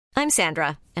I'm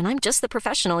Sandra, and I'm just the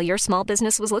professional your small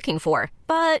business was looking for.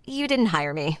 But you didn't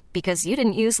hire me because you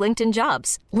didn't use LinkedIn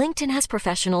Jobs. LinkedIn has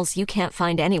professionals you can't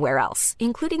find anywhere else,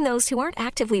 including those who aren't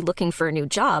actively looking for a new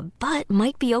job, but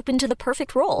might be open to the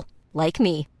perfect role, like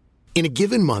me. In a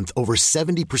given month, over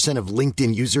 70% of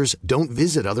LinkedIn users don't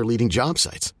visit other leading job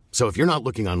sites. So if you're not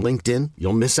looking on LinkedIn,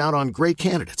 you'll miss out on great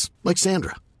candidates like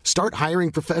Sandra. Start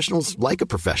hiring professionals like a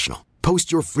professional.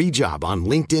 Post your free job on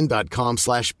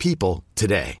linkedin.com/people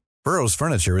today. Burrow's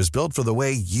furniture is built for the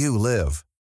way you live.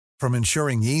 From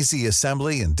ensuring easy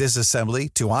assembly and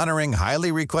disassembly to honoring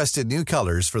highly requested new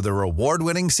colors for their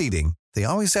award-winning seating, they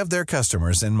always have their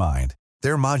customers in mind.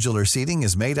 Their modular seating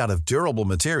is made out of durable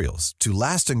materials to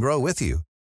last and grow with you.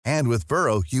 And with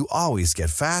Burrow, you always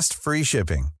get fast, free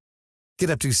shipping.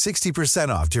 Get up to 60%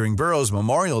 off during Burrow's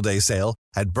Memorial Day sale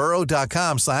at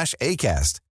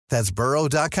burrow.com/ACAST. That's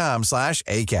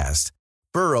burrow.com/ACAST.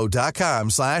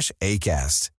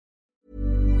 burrow.com/ACAST.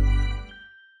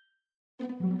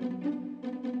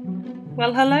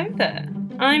 Well, hello there.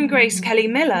 I'm Grace Kelly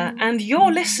Miller, and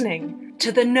you're listening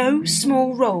to the No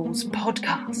Small Roles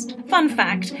podcast. Fun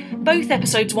fact, both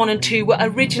episodes 1 and 2 were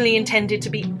originally intended to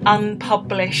be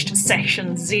unpublished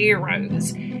session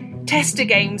zeros. Tester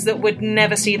games that would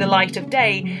never see the light of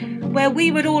day, where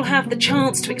we would all have the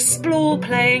chance to explore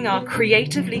playing our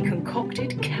creatively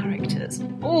concocted characters.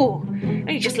 Oh,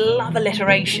 I just love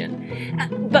alliteration.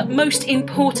 But most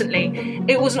importantly,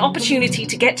 it was an opportunity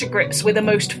to get to grips with the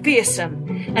most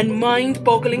fearsome and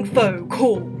mind-boggling foe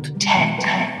called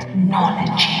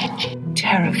technology.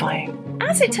 Terrifying.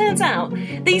 As it turns out,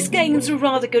 these games were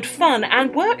rather good fun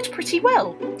and worked pretty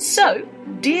well. So,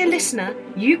 dear listener,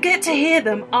 you get to hear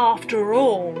them after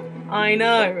all. I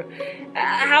know.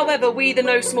 However, we, the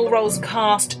No Small Roles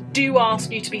cast, do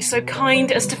ask you to be so kind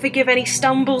as to forgive any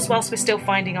stumbles whilst we're still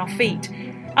finding our feet.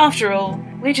 After all,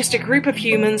 we're just a group of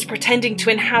humans pretending to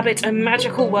inhabit a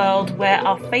magical world where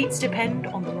our fates depend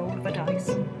on the roll of a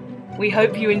dice. We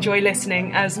hope you enjoy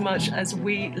listening as much as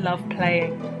we love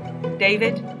playing.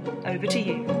 David, over to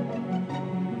you.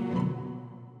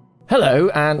 Hello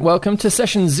and welcome to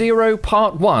Session 0,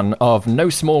 Part 1 of No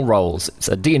Small Roles. It's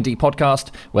a D&D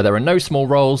podcast where there are no small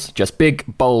roles, just big,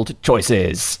 bold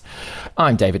choices.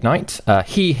 I'm David Knight,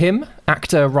 he, him,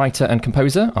 actor, writer and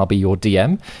composer. I'll be your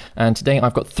DM. And today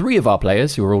I've got 3 of our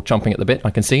players who are all chomping at the bit, I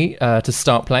can see, to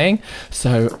start playing.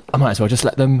 So I might as well just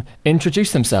let them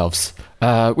introduce themselves.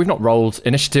 We've not rolled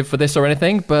initiative for this or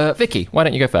anything, but Vicky, why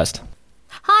don't you go first?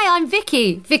 Hi, I'm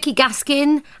Vicky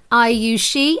Gaskin. I use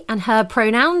she and her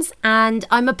pronouns, and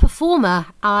I'm a performer.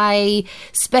 I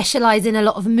specialise in a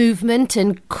lot of movement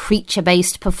and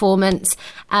creature-based performance,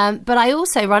 but I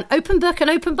also run Open Book and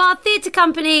Open Bar Theatre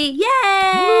Company.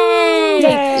 Yay!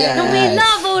 And we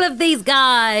love all of these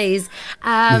guys.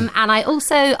 And I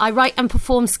write and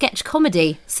perform sketch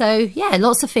comedy. So, yeah,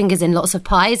 lots of fingers in lots of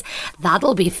pies.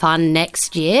 That'll be fun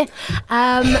next year.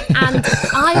 And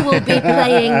I will be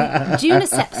playing Juna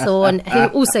Septhorn, who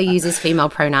also uses female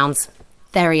pronouns.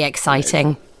 Very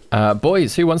exciting.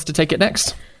 Boys, who wants to take it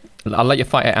next? I'll let you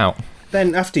fight it out.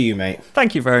 Ben, after you, mate.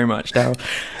 Thank you very much, Daryl.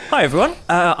 Hi, everyone.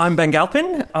 I'm Ben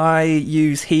Galpin. I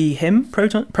use he, him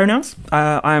pronouns.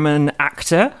 I'm an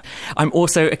actor. I'm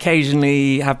also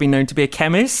occasionally have been known to be a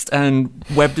chemist and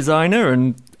web designer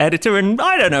and editor and,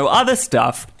 I don't know, other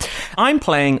stuff. I'm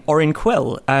playing Orin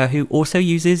Quill, who also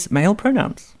uses male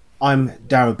pronouns. I'm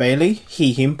Darrell Bailey,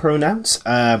 he, him pronouns.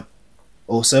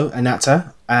 Also an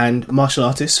actor and martial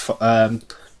artist,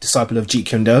 disciple of Jeet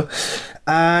Kune Do.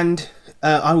 And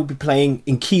I will be playing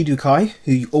Enkidu Kai,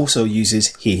 who also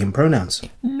uses he, him pronouns.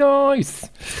 Nice.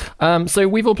 So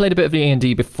we've all played a bit of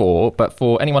D&D before, but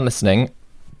for anyone listening,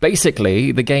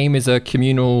 basically the game is a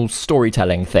communal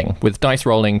storytelling thing with dice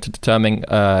rolling to determine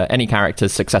any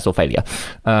character's success or failure.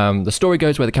 The story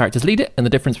goes where the characters lead it, and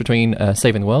the difference between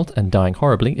saving the world and dying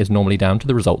horribly is normally down to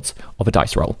the results of a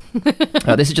dice roll.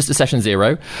 This is just a session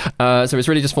 0, so it's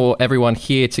really just for everyone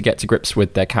here to get to grips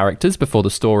with their characters before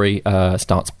the story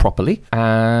starts properly.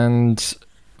 And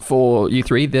for you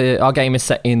 3, our game is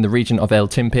set in the region of El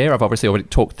Timpir. I've obviously already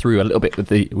talked through a little bit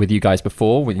with you guys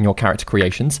before, with your character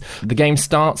creations. The game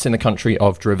starts in the country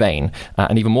of Dravain,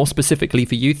 and even more specifically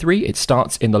for you 3, it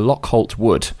starts in the Lockholt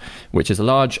Wood, which is a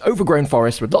large, overgrown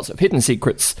forest with lots of hidden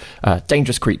secrets,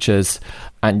 dangerous creatures,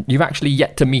 and you've actually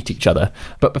yet to meet each other.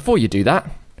 But before you do that,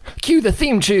 cue the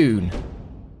theme tune!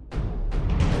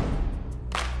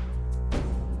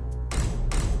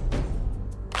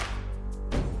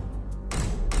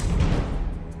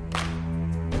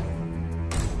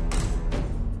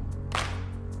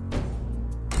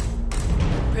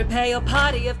 Prepare your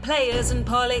party of players and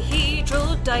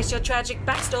polyhedral dice. Your tragic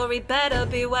backstory better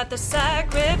be worth the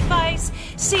sacrifice.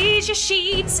 Seize your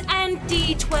sheets and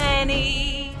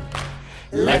D20.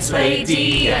 Let's play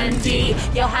D&D.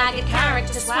 Your haggard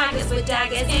character swaggers with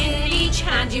daggers in each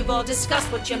hand. You've all discussed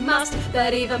what you must,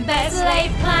 but even better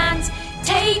laid plans.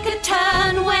 Take a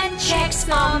turn when checks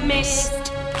are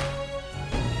missed.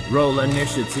 Roll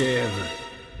initiative.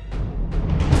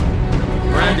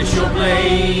 Brandish your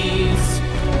blades.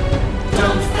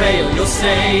 Don't fail your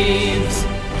saves.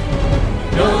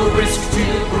 No risk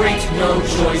too great, no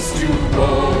choice too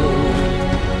bold.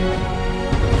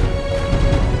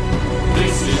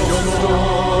 This is your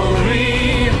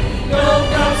story. No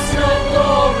guts, no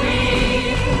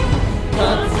glory.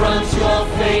 Confront your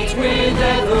fate with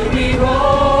every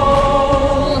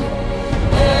roll.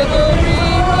 Every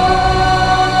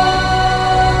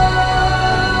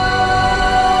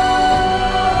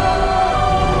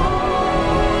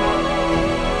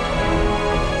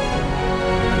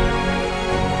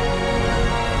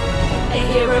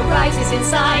rises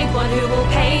inside, one who will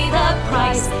pay the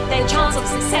price. Their chance of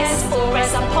success will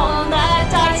rest upon the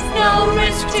dice. No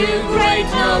risk too great,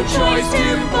 no choice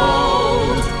too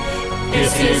bold.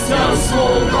 This is No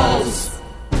Small Rolls.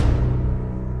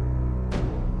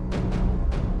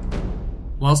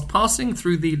 Whilst passing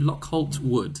through the Lockholt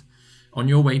Wood on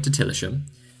your way to Tillisham,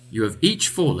 you have each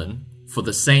fallen for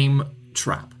the same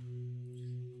trap.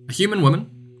 A human woman,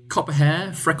 copper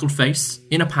hair, freckled face,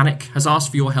 in a panic, has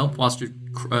asked for your help whilst you're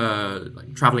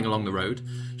travelling along the road.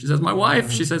 She says, my wife,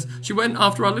 she says, she went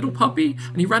after our little puppy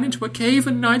and he ran into a cave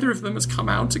and neither of them has come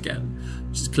out again.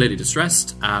 She's clearly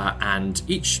distressed, and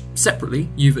each separately,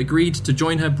 you've agreed to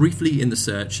join her briefly in the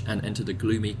search and enter the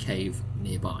gloomy cave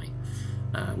nearby,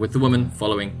 with the woman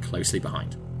following closely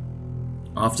behind.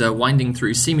 After winding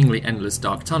through seemingly endless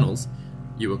dark tunnels,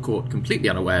 you were caught completely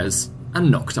unawares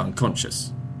and knocked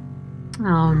unconscious.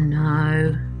 Oh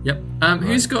no. Yep.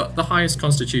 Who's got the highest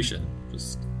constitution?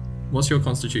 What's your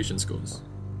constitution scores?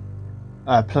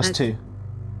 +2.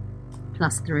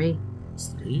 +3.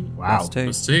 Wow.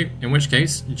 +2. In which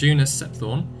case, Junus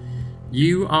Septhorn,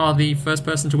 you are the first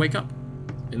person to wake up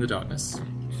in the darkness.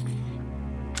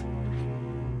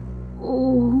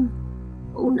 Oh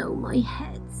no, my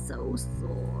head's so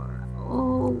sore.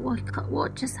 Oh,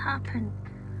 what just happened?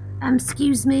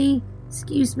 Excuse me,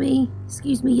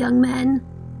 young men.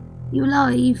 You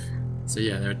alive? So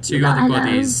yeah, there are two other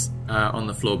bodies on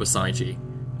the floor beside you.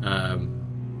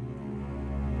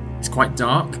 It's quite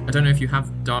dark. I don't know if you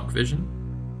have dark vision.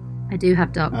 I do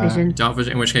have dark vision. Dark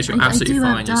vision, in which case you're absolutely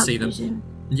fine. You see them. Vision.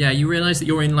 Yeah, you realise that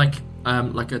you're in like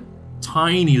a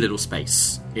tiny little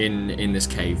space in this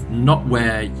cave, not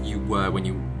where you were when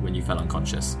you fell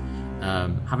unconscious.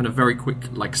 Having a very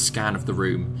quick scan of the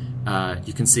room,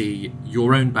 you can see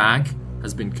your own bag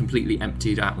has been completely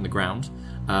emptied out on the ground.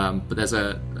 But there's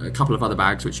a couple of other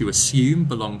bags which you assume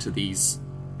belong to these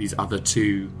other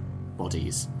two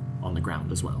bodies on the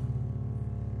ground as well.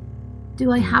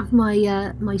 Do I have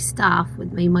my staff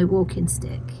with me, my walking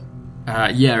stick?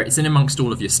 Yeah, it's in amongst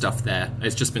all of your stuff there.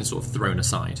 It's just been sort of thrown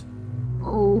aside.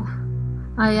 Oh,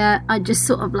 I just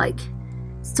sort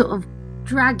of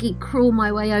draggy crawl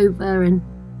my way over and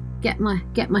get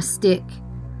my stick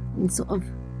and sort of.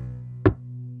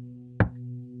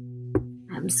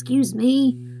 Excuse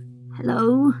me.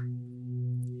 Hello,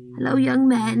 young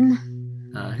men.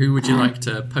 Who would you like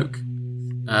to poke?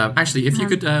 Actually, if you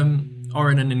could,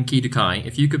 Orin and Enkidu Kai,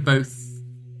 if you could both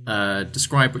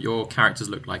describe what your characters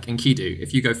look like. Enkidu,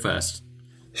 if you go first.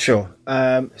 Sure.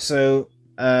 So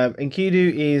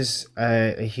Enkidu is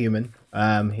a human.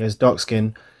 He has dark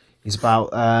skin. He's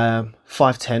about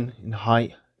 5'10" in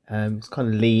height. He's kind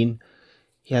of lean.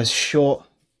 He has short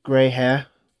grey hair.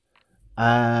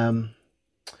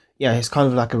 Yeah, he's kind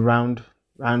of like a round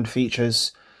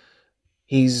features.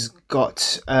 He's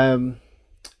got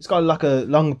like a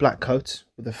long black coat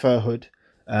with a fur hood,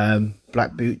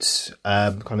 black boots,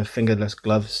 kind of fingerless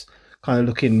gloves, kind of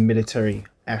looking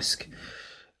military-esque,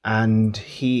 and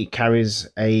he carries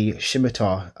a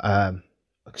scimitar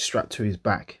strapped to his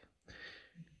back.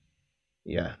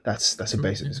 Yeah, that's a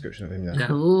basic description of him. There. Yeah.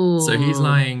 So he's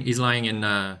lying in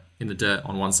the dirt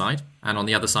on one side, and on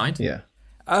the other side, yeah.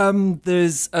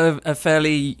 There's a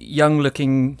fairly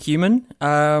young-looking human,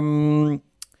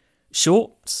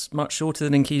 short, much shorter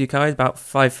than Enkidu Kai, about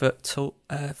 5 foot tall.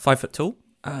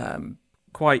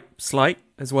 Quite slight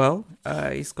as well.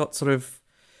 He's got sort of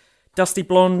dusty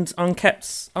blonde,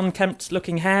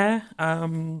 unkempt-looking hair.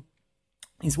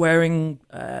 He's wearing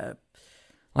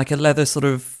like a leather sort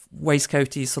of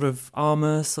waistcoaty sort of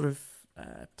armor sort of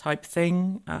type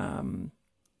thing.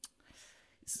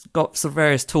 He's got sort of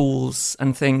various tools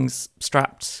and things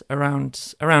strapped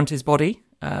around his body,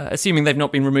 assuming they've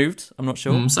not been removed. I'm not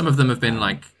sure. Some of them have been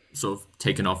like sort of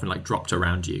taken off and like dropped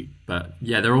around you, but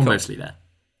yeah, they're all mostly there.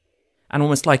 And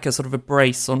almost like a sort of a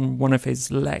brace on one of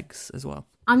his legs as well.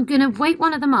 I'm gonna wake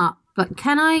one of them up, but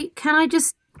can I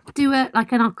just do an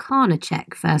Arcana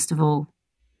check first of all?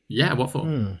 Yeah, what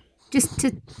for? Just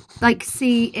to like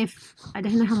see if I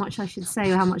don't know how much I should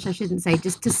say or how much I shouldn't say,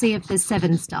 just to see if there's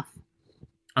 7 stuff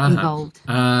involved.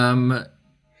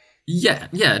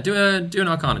 Yeah. Do an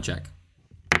Arcana check.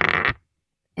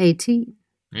 18.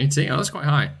 18. Oh, that's quite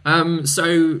high.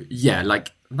 So yeah,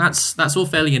 like that's all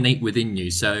fairly innate within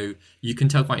you. So you can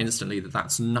tell quite instantly that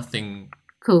that's nothing.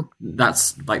 Cool.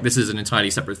 That's like this is an entirely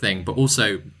separate thing. But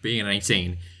also being an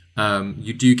 18,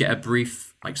 you do get a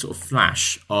brief like sort of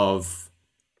flash of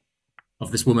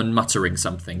this woman muttering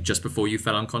something just before you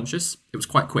fell unconscious. It was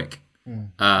quite quick,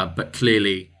 but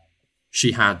clearly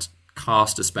she had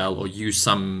cast a spell or used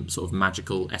some sort of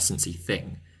magical essence-y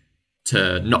thing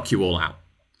to knock you all out.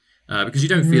 Because you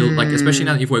don't feel like, especially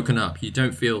now that you've woken up, you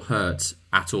don't feel hurt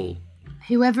at all.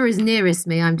 Whoever is nearest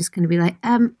me, I'm just going to be like,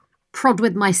 prod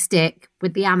with my stick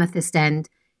with the amethyst end.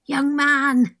 Young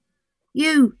man,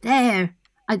 you there.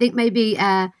 I think maybe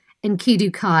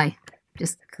Enkidu Kai,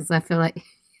 just because I feel like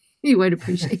you won't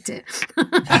appreciate it.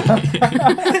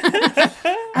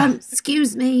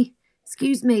 Excuse me.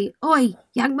 Oi,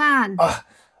 young man.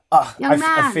 Young man.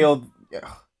 I feel...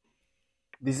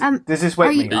 does this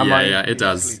wake me? Yeah, it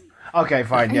does. Okay,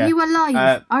 fine, Are you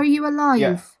alive? Are you alive?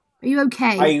 Yeah. Are you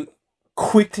okay? I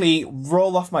quickly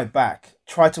roll off my back,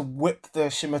 try to whip the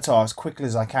scimitar as quickly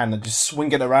as I can and just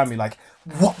swing it around me like,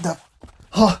 what the...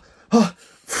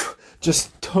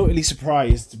 Just totally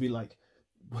surprised to be like,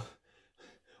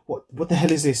 what the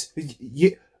hell is this?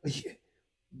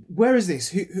 Where is this?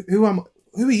 Who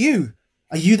are you?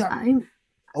 Are you that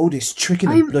oldest trick in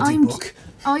the bloody book?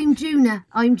 I'm Juna.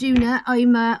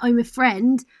 I'm a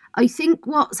friend. I think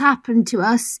what's happened to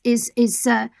us is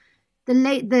there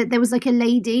was like a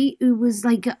lady who was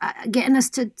like getting us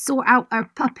to sort out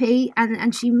our puppy,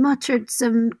 and she muttered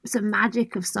some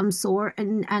magic of some sort,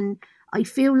 and I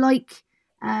feel like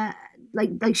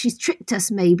she's tricked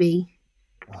us maybe.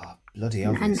 Oh, bloody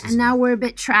hell! And now we're a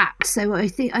bit trapped. So I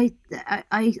think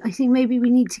maybe we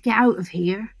need to get out of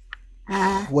here.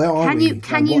 Where are we?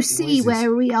 Can you see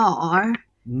where we are?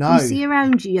 No. Can you see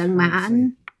around you, young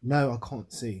man? No, I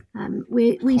can't see.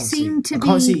 We seem to be. I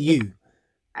can't see you.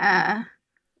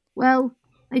 Well,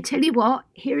 I tell you what.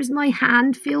 Here's my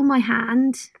hand. Feel my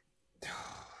hand.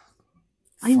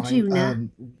 I'm Juna.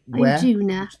 Where? I'm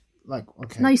Juna. Like,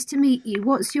 okay. Nice to meet you.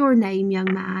 What's your name,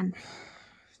 young man?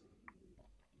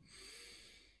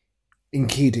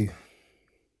 Enkidu.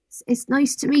 It's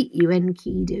nice to meet you,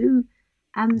 Enkidu.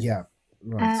 Yeah,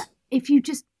 right. If you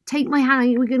just take my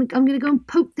hand, I'm gonna go and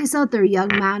poke this other young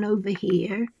man over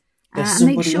here. There's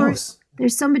somebody else.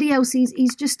 There's somebody else.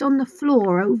 He's just on the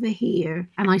floor over here,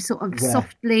 and I sort of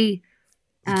softly.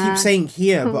 You keep saying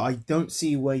here, but I don't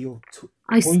see where you're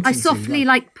pointing I softly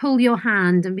to, pull your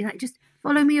hand and be like, just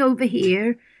follow me over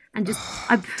here, and just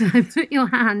I put your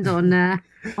hand on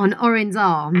Orin's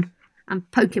arm and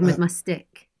poke him with my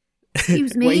stick.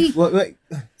 Excuse me. Wait.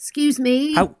 Excuse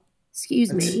me. Ow.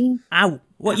 Excuse me. Ow.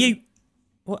 What you?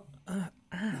 What?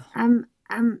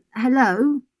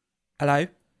 Hello. Hello.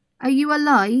 Are you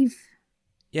alive?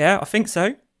 Yeah, I think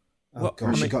so. Oh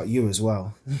gosh, she got you as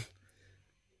well.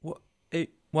 What?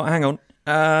 Hang on.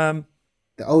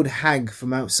 The old hag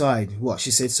from outside. What?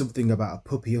 She said something about a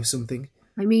puppy or something.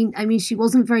 I mean, she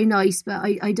wasn't very nice, but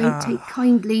I don't take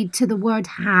kindly to the word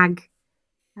hag.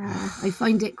 I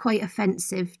find it quite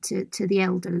offensive to the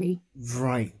elderly.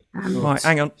 Right. Right.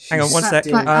 Hang on. One sec.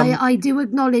 But I do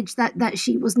acknowledge that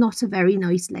she was not a very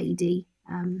nice lady.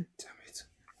 Damn it.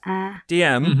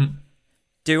 DM.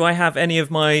 Do I have any of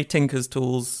my tinker's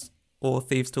tools or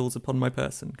thieves' tools upon my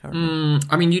person currently?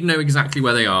 I mean, you know exactly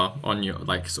where they are on your,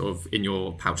 like, sort of in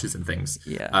your pouches and things.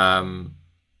 Yeah.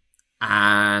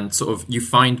 And sort of you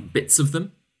find bits of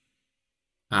them.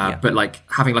 But like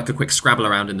having like a quick scrabble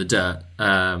around in the dirt,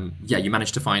 you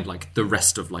manage to find like the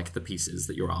rest of like the pieces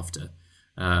that you're after.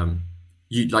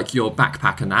 You like your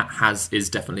backpack and that is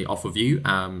definitely off of you.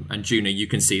 And Juna, you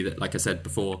can see that, like I said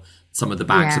before, some of the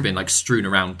bags have been like strewn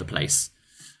around the place.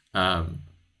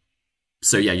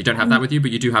 So yeah, you don't have that with you,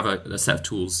 but you do have a set of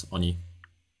tools on you.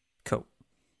 Cool.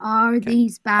 Are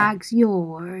these bags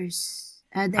yours?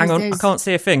 Hang on, I can't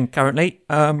see a thing currently.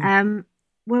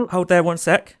 Well, hold there 1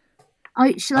 sec.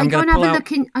 Shall I go and have a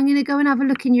look in? I'm going to go and have a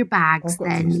look in your bags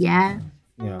then. Yeah.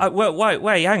 Yeah.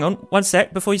 Wait, hang on, 1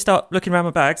 sec. Before you start looking around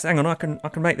my bags, hang on, I can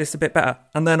make this a bit better.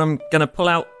 And then I'm gonna pull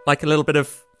out like a little bit of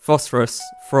phosphorus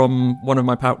from one of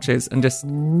my pouches and just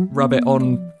rub it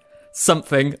on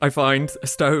something I find, a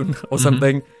stone or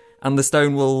something, and the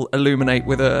stone will illuminate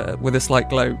with a slight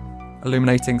glow,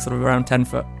 illuminating sort of around 10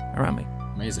 foot around me.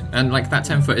 Amazing. And like that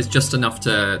 10 foot is just enough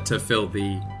to fill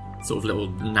the sort of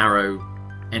little narrow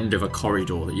end of a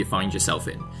corridor that you find yourself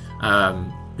in.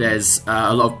 There's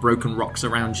a lot of broken rocks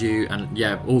around you, and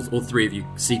all three of you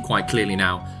see quite clearly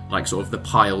now, like sort of the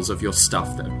piles of your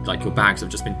stuff that, like your bags have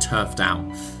just been turfed out,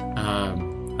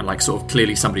 and like sort of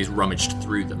clearly somebody's rummaged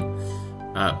through them.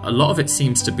 A lot of it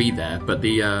seems to be there, but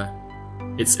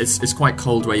it's quite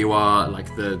cold where you are.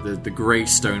 Like the grey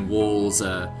stone walls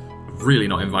are really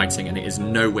not inviting, and it is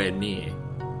nowhere near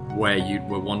where you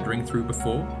were wandering through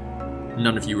before.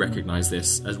 None of you recognise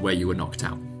this as where you were knocked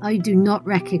out. I do not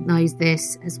recognise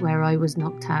this as where I was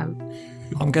knocked out.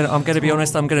 I'm gonna be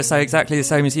honest. I'm gonna say exactly the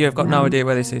same as you. I've got no idea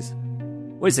where this is.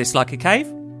 What is this? Like a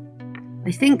cave?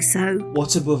 I think so.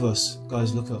 What's above us?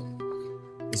 Guys, look up.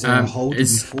 Is there a hole? Did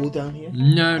we fall down here?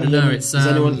 No. It's is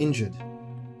anyone injured?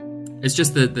 It's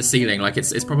just the ceiling. Like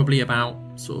it's probably about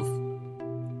sort of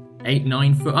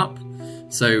 8-9 foot up.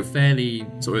 So fairly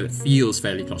sort of, it feels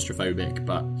fairly claustrophobic,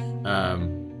 but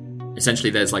essentially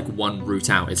there's like one route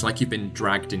out. It's like you've been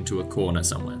dragged into a corner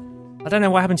somewhere. I don't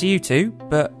know what happened to you two,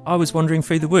 but I was wandering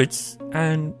through the woods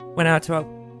and went out to help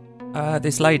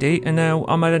this lady, and now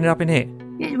I might end up in here.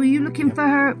 Yeah, were you looking for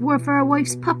her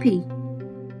wife's puppy?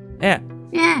 Yeah.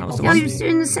 Yeah, was the he one. was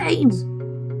doing the same.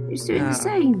 He was doing the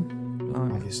same.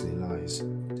 Obviously lies.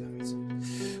 Damn it.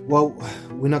 Well,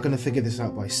 we're not going to figure this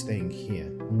out by staying here.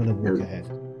 I'm going to walk ahead.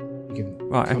 You can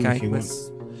Right, come okay. if you want.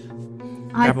 Let's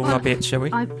grab all our bits, shall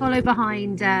we? I follow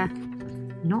behind,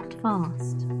 not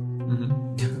fast.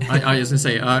 I was going to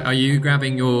say, are you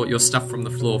grabbing your stuff from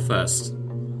the floor first?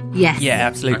 Yes. Yeah,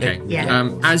 absolutely. Okay. Yeah.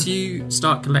 As you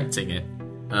start collecting it,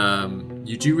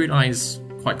 you do realise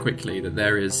quite quickly that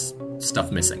there is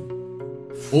stuff missing.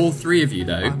 All three of you,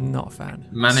 though, I'm not a fan.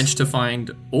 managed to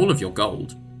find all of your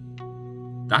gold.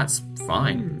 That's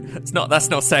fine. That's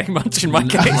not saying much in my No,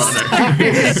 case.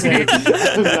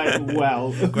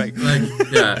 Well, Great.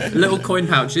 Little coin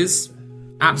pouches,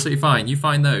 absolutely fine. You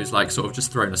find those like sort of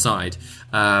just thrown aside.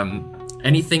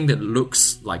 Anything that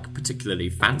looks like particularly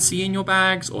fancy in your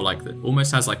bags, or like that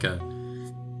almost has like a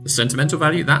sentimental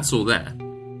value, that's all there.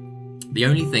 The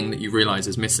only thing that you realise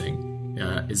is missing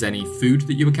is any food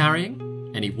that you were carrying,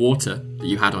 any water that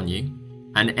you had on you,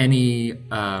 and any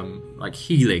like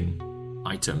healing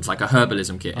items, like a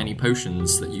herbalism kit, any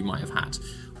potions that you might have had.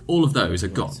 All of those are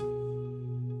gone.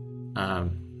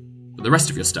 But the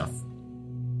rest of your stuff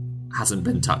hasn't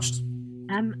been touched.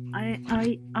 I'm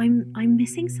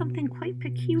missing something quite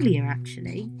peculiar,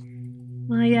 actually.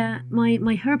 My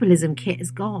herbalism kit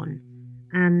is gone,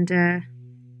 and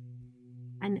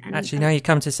Actually, now you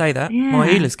come to say that, Yeah. my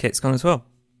healer's kit's gone as well.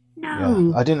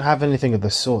 no. I didn't have anything of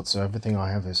the sort, so everything I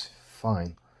have is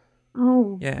fine.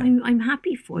 Oh, Yeah. I'm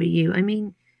happy for you. I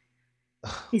mean,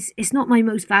 it's not my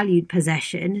most valued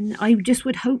possession, and I just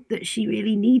would hope that she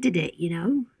really needed it. You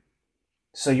know?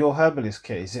 So your herbalist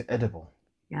kit, is it edible?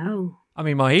 No. I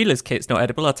mean, my healer's kit's not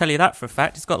edible, I'll tell you that for a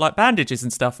fact. It's got like bandages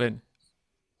and stuff in.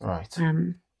 Right.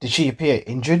 Did she appear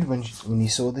injured when you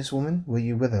saw this woman? Were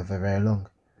you with her for very long?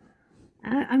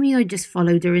 I mean, I just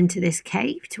followed her into this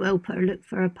cave to help her look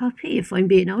for a puppy. If I'm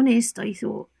being honest, I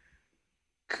thought.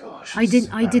 Gosh, I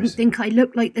didn't think I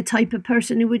looked like the type of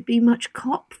person who would be much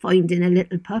cop finding a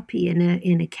little puppy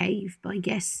in a cave. But I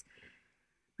guess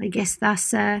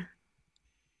that's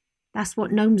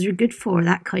what gnomes are good for,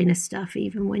 that kind of stuff.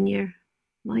 Even when you're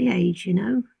my age, you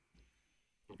know.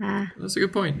 That's a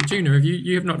good point. Juna,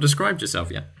 you have not described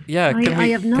yourself yet. Yeah, I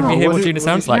have not. Can we hear what Juna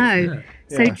sounds like? No.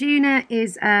 So Juna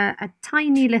is a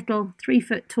tiny little 3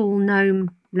 foot tall gnome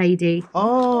lady.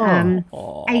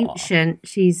 Ancient.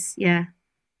 She's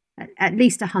at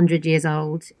least 100 years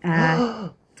old.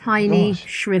 Tiny,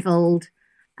 shriveled,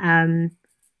 but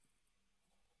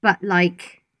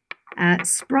like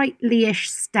sprightly-ish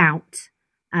stout,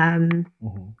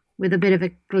 with a bit of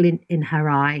a glint in her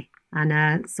eye and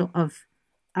a sort of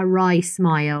a wry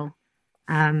smile.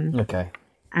 Okay.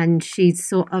 And she's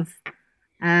sort of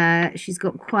she's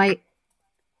got quite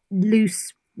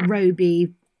loose,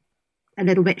 roby, a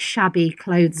little bit shabby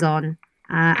clothes on,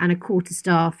 and a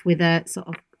quarterstaff with a sort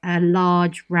of a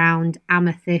large round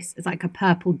amethyst. It's like a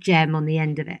purple gem on the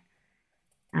end of it.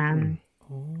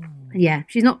 Yeah,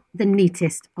 she's not the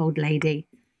neatest old lady,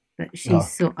 but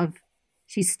she's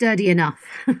she's sturdy enough.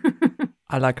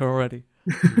 I like her already.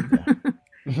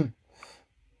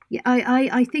 Yeah,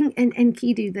 I think, and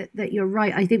Kidu, that you're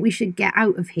right. I think we should get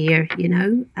out of here, you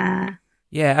know?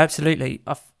 Yeah, absolutely.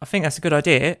 I think that's a good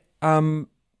idea. I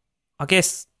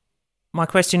guess my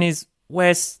question is,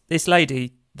 where's this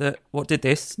lady what did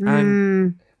this?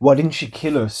 And Why didn't she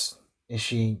kill us if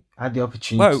she had the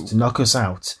opportunity to knock us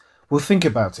out? Well, think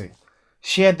about it.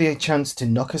 She had the chance to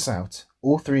knock us out,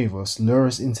 all three of us, lure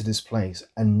us into this place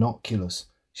and not kill us.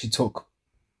 She took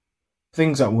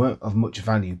things that weren't of much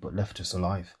value but left us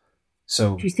alive.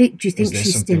 So do you think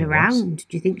she's still around?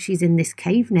 Do you think she's in this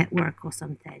cave network or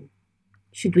something?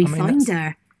 Should we find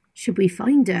her? Should we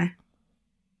find her?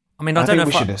 I mean, I don't know if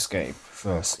we should escape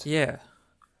first. Yeah.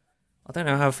 I don't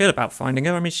know how I feel about finding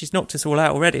her. I mean, she's knocked us all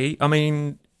out already. I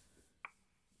mean,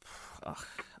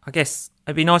 I guess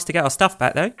it'd be nice to get our stuff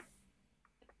back, though.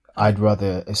 I'd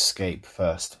rather escape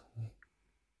first.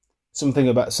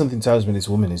 Something tells me this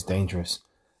woman is dangerous.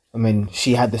 I mean,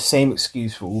 she had the same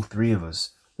excuse for all three of us.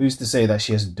 Who's to say that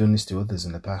she hasn't done this to others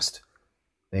in the past?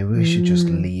 Maybe we should just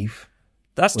leave.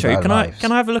 That's true. Can I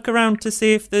have a look around to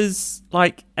see if there's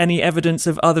like any evidence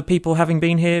of other people having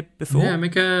been here before? Yeah,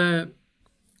 make an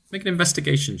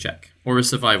investigation check or a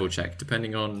survival check,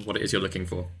 depending on what it is you're looking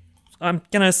for. I'm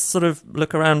gonna sort of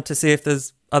look around to see if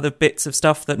there's other bits of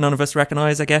stuff that none of us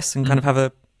recognise, I guess, and kind of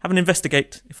have an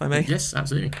investigate, if I may. Yes,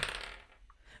 absolutely.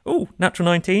 Oh, natural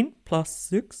 19 plus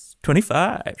 6,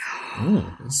 25.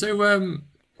 So,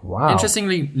 wow.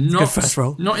 Interestingly, not first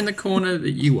roll. Not in the corner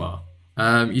that you are.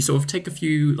 You sort of take a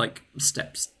few like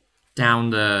steps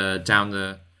down the. I'm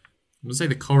gonna say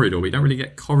the corridor. We don't really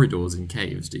get corridors in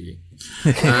caves, do you?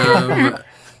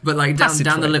 But like down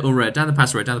the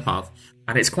passageway, down the path,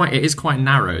 and it is quite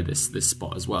narrow. This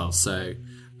spot as well. So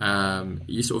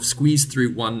you sort of squeeze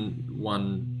through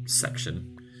one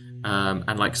section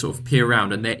and like sort of peer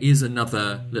around, and there is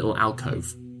another little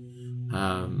alcove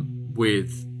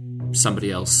with somebody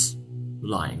else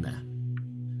lying there.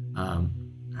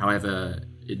 However,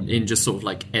 in just sort of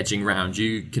like edging round,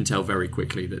 you can tell very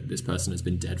quickly that this person has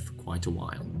been dead for quite a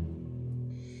while.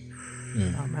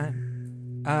 Oh man.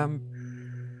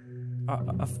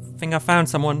 I think I found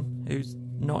someone who's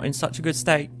not in such a good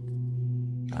state.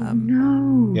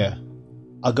 No. Yeah.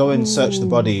 I'll go and search the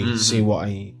body to see what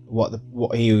he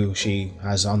or she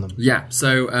has on them. Yeah,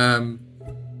 so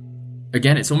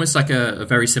again, it's almost like a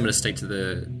very similar state to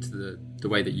the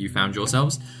way that you found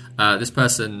yourselves. This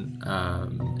person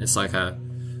is like a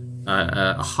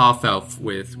half elf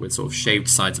with sort of shaved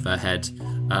sides of her head.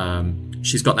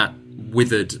 She's got that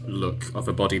withered look of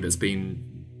a body that's been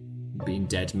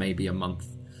dead maybe a month,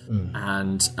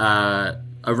 and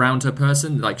around her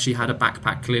person, like she had a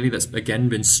backpack clearly that's again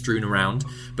been strewn around,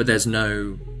 but there's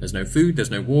no food,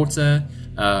 there's no water.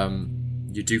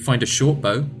 You do find a short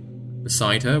bow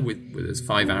beside her with there's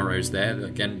 5 arrows there,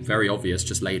 again very obvious,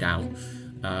 just laid out.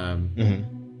 And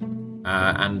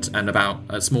about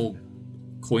a small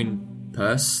coin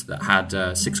purse that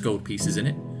had 6 gold pieces in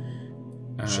it.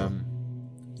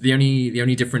 The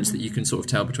only difference that you can sort of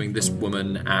tell between this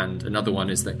woman and another one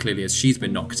is that clearly, as she's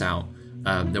been knocked out,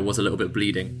 there was a little bit of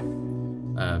bleeding,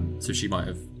 so she might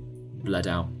have bled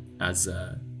out as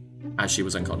she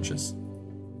was unconscious.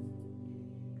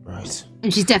 Right.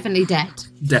 And she's definitely dead.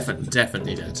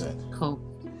 Definitely dead. Cool.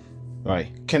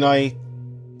 Right. Can I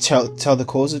tell the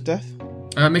cause of death?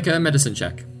 Make a medicine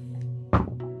check.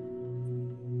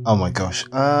 Oh my gosh.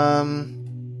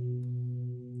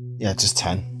 Yeah, just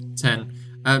 10. 10.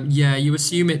 Yeah, you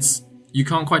assume you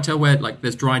can't quite tell where, like,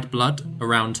 there's dried blood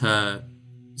around her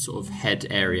sort of head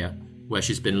area where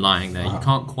she's been lying there. You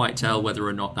can't quite tell whether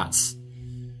or not that's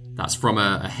from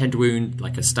a head wound,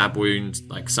 like a stab wound,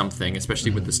 like something,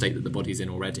 especially with the state that the body's in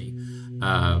already.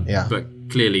 But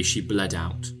clearly she bled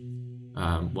out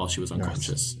while she was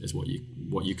unconscious, is what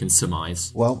you can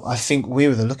surmise. Well, I think we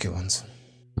were the lucky ones.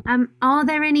 Are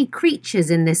there any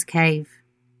creatures in this cave?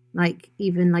 Like,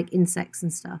 even like insects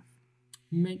and stuff?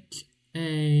 Make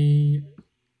a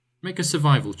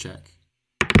survival check.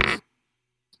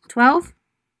 12?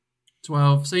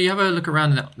 12. So you have a look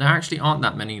around, and there actually aren't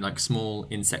that many like small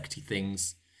insecty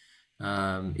things.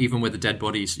 Even with the dead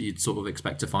bodies, you'd sort of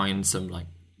expect to find some like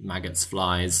maggots,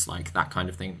 flies, like that kind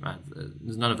of thing.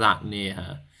 There's none of that near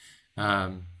her.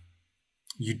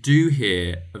 You do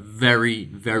hear a very,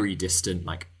 very distant,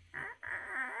 like,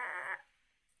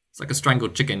 it's like a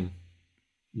strangled chicken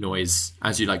noise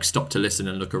as you like stop to listen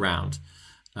and look around.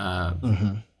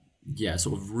 Yeah,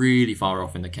 sort of really far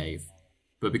off in the cave.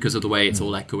 But because of the way it's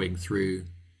all echoing through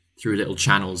little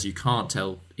channels, you can't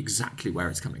tell exactly where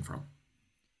it's coming from.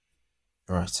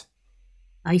 Right.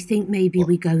 I think maybe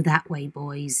we go that way,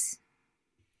 boys.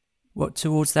 What,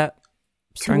 towards that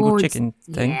strangled chicken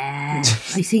thing. Yeah,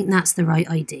 I think that's the right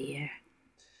idea.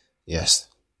 Yes.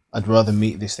 I'd rather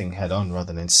meet this thing head on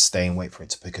rather than stay and wait for it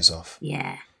to pick us off.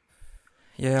 Yeah.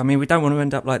 Yeah, I mean, we don't want to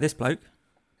end up like this bloke.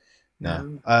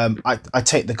 No. I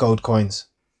take the gold coins.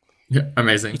 Yeah,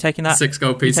 amazing. You taking that? 6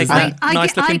 gold pieces. That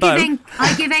nice looking bow.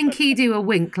 I give Enkidu a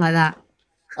wink like that.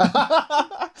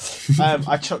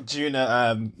 I chuck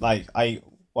Juna.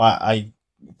 I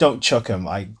don't chuck them.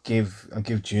 I give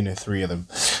Juna 3 of them.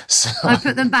 So I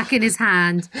put them back in his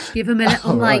hand, give him a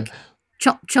little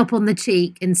chop on the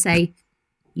cheek, and say,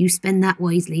 "You spend that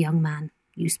wisely, young man.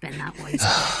 You spend that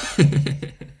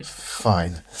wisely."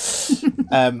 Fine.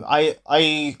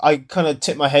 I kind of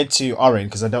tip my head to Orin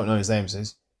because I don't know his name.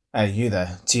 Says, "Hey, you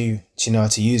there? Do you know how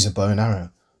to use a bow and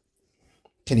arrow?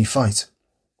 Can you fight?"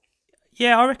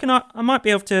 Yeah, I reckon I might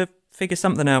be able to figure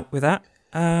something out with that.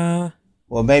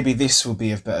 Well, maybe this will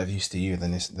be of better use to you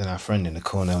than our friend in the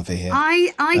corner over here.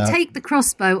 I take the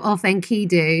crossbow off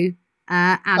Enkidu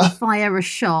and fire a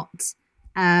shot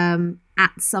at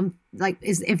some, like,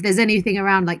 if there's anything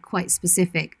around, like, quite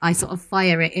specific. I sort of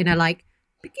fire it in a, like,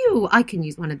 I can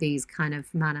use one of these kind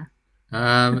of manner.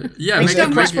 Yeah, make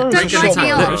Don't an write me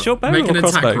off. A short bow Make or an a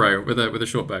crossbow? attack row with a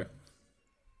short bow.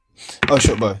 Oh,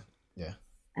 short bow.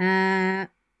 Yeah.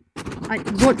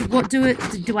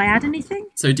 Do I add anything?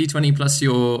 So D20 plus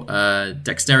your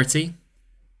dexterity.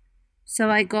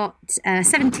 So I got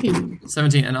 17.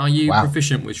 17. And are you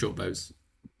proficient with short bows?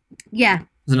 Yeah.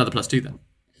 There's another +2 then.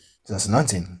 So that's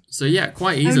 19. So yeah,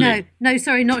 quite easily. Oh no,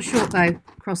 sorry, not short bow,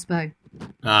 crossbow.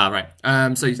 Ah, right.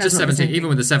 So just 17. Even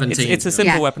with the 17. It's a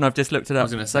simple weapon. I've just looked it up.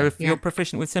 gonna So say. if you're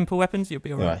proficient with simple weapons, you'll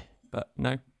be all right. But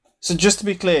no. So just to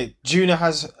be clear, Juna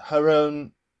has her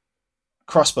own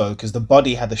crossbow because the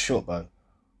body had the short bow.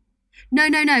 No,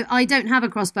 I don't have a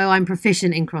crossbow. I'm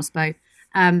proficient in crossbow.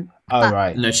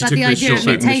 Right. No, she But took the the idea short of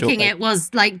bow. me taking it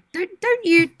was like, don't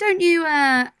you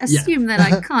assume that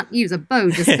I can't use a bow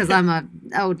just because I'm a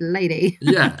old lady?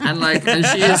 Yeah, and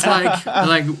she is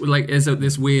like is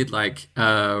this weird like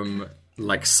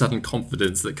sudden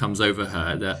confidence that comes over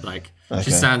her that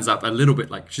she stands up a little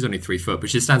bit, like she's only 3 foot, but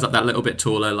she stands up that little bit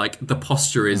taller. Like the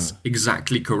posture is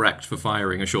exactly correct for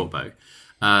firing a short bow.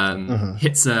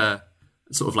 Hits a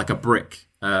sort of like a brick,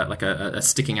 like a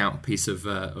sticking out piece of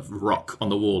rock on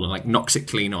the wall, and like knocks it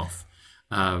clean off.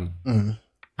 And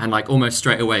like almost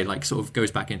straight away, like sort of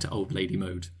goes back into old lady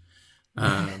mode.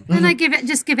 Then I give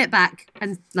it back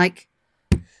and like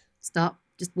start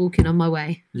just walking on my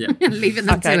way. Yeah, leaving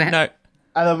them to it. No.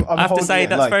 And I'm I have to say it,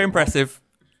 that's like, very impressive.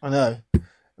 I know. And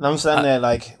I'm standing there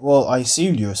like, well, I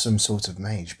assumed you were some sort of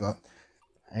mage, but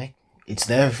hey, it's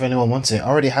there if anyone wants it. I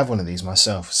already have one of these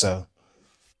myself, so.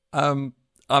 I'll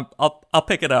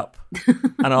pick it up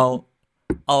and I'll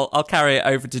carry it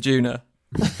over to Juna.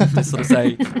 To sort of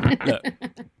say, look,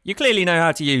 you clearly know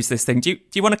how to use this thing. Do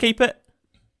you want to keep it?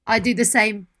 I do the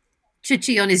same.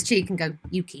 Chuchi on his cheek and go,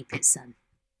 "You keep it, son."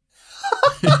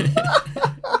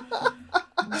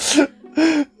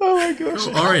 Oh my gosh.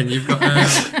 Oh, Orin, you've got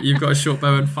a short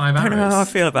bow and 5 arrows. I don't know how I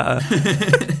feel about her.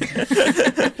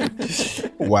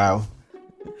 Wow.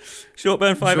 Short bow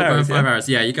and 5 Short bow arrows. and 5 arrows.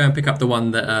 Yeah, you're going to pick up the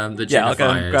one that the Juna I'll go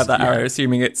and fires. grab that Yeah. arrow,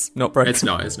 assuming it's not broken. It's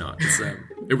not.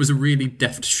 It was a really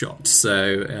deft shot.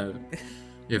 So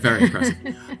yeah, very impressive.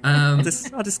 I'll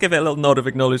just give it a little nod of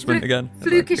acknowledgement again.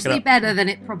 Flukishly better than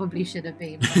it probably should have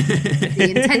been. But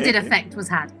the intended effect was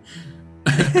had.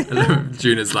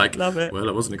 Juna's like, Love it. well,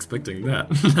 I wasn't expecting that.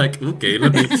 Like, okay,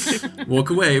 let me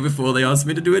walk away before they ask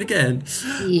me to do it again.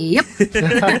 Yep.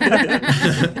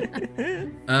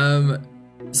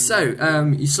 So,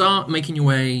 you start making your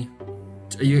way.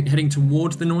 Are you heading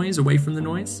towards the noise, away from the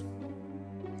noise?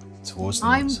 Towards the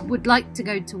I noise. would like to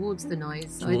go towards the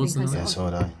noise. Towards the noise. Yeah, so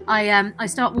would I. I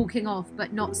start walking off,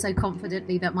 but not so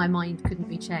confidently that my mind couldn't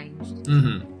be changed.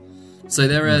 Mm-hmm. So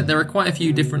there are quite a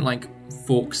few different like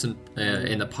forks and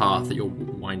in the path that you're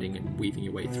winding and weaving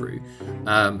your way through.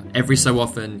 Every so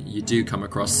often, you do come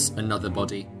across another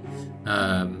body,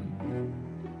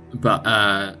 but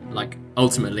like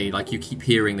ultimately, like you keep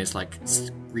hearing this like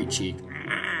screechy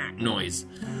noise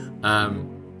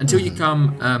until you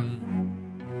come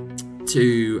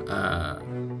to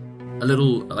a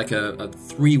little like a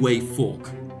 3-way fork,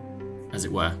 as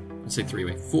it were. I say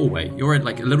 3-way, 4-way. You're in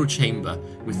like a little chamber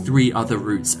with 3 other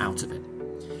routes out of it,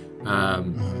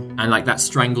 and like that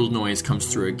strangled noise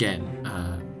comes through again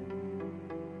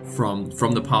from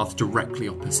the path directly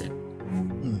opposite.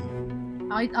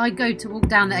 I go to walk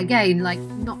down it again, like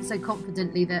not so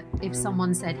confidently that if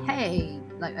someone said, "Hey,"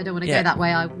 like I don't want to go that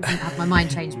way, I wouldn't have my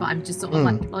mind changed. But I'm just sort of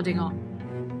like plodding on.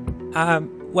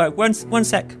 Well, one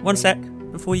sec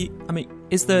before you. I mean,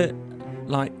 is the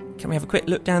like can we have a quick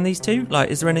look down these two? Like,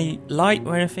 is there any light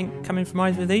or anything coming from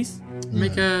either of these?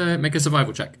 Make a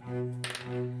survival check.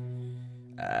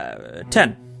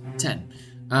 10. 10.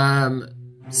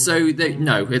 So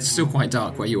no, it's still quite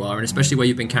dark where you are, and especially where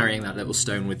you've been carrying that little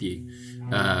stone with you.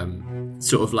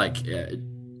 Sort of like, do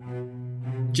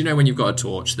you know when you've got a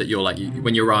torch that you're like,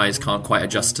 when your eyes can't quite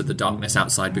adjust to the darkness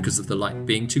outside because of the light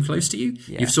being too close to you?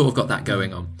 Yeah. You've sort of got that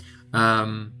going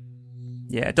on.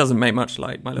 Yeah, it doesn't make much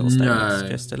light, my little stone. No. It's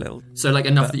just a little... So, like,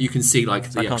 enough that you can see,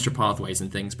 like, the extra pathways and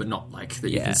things, but not, like, that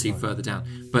you can see further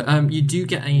down. But you do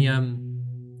get a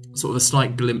sort of a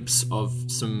slight glimpse of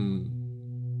some,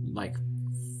 like,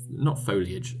 not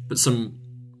foliage, but some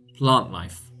plant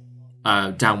life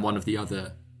down one of the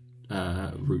other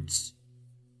routes.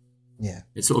 Yeah.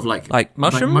 It's sort of like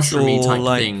mushrooms? Like mushroomy type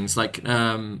things. Like,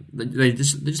 they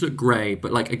just look grey,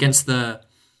 but, like, against the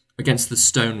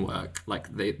stonework,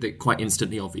 like they're quite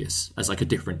instantly obvious as like a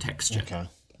different texture. Okay.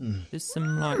 There's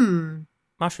some like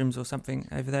mushrooms or something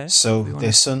over there. So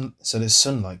there's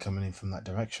sunlight coming in from that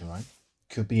direction, right?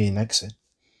 Could be an exit.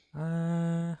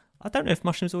 I don't know if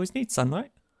mushrooms always need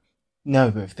sunlight. No,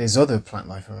 but if there's other plant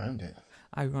life around it.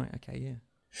 Oh right, okay, yeah.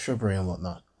 Shrubbery and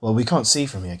whatnot. Well, we can't see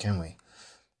from here, can we?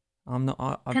 I'm not.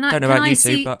 I don't know about you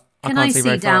two, but can I see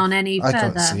far. down any further? I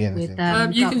can't see anything.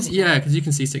 You can, because you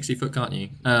can see 60 foot, can't you?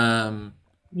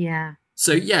 Yeah.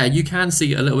 So yeah, you can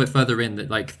see a little bit further in that,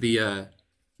 like the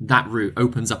that route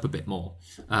opens up a bit more,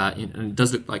 and it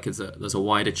does look like there's a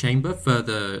wider chamber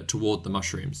further toward the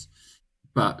mushrooms,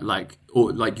 but like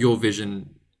your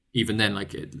vision, even then,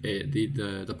 like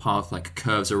the path like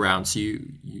curves around, so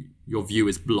your view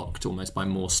is blocked almost by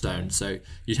more stone. So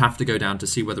you'd have to go down to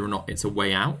see whether or not it's a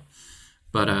way out,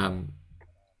 but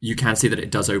you can see that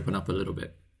it does open up a little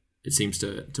bit. It seems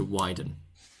to widen.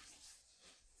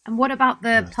 And what about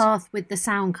the path with the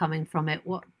sound coming from it?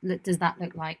 What does that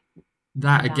look like?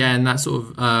 That again, that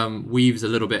sort of weaves a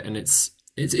little bit, and it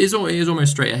is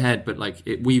almost straight ahead, but like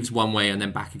it weaves one way and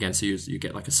then back again, so you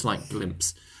get like a slight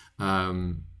glimpse.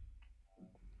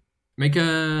 Make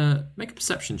a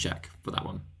perception check for that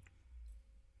one.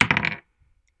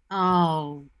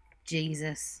 Oh,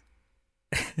 Jesus.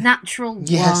 Natural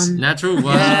Yes. one. Natural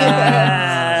one.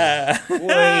 Yeah.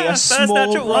 Wait, a small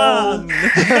natural roll. one. No,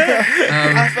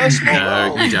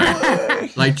 you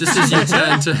don't. Like just as you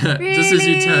turn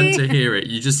to hear it,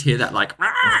 you just hear that like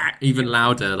even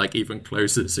louder, like even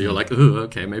closer. So you're like, oh,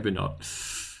 okay, maybe not.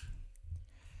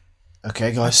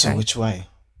 Okay, guys. So which way?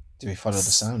 Do we follow the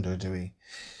sound, or do we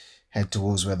head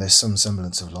towards where there's some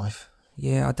semblance of life?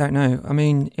 Yeah, I don't know. I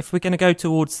mean, if we're going to go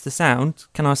towards the sound,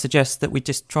 can I suggest that we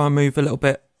just try and move a little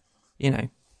bit,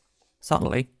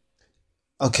 subtly?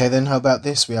 Okay, then how about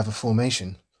this? We have a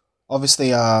formation.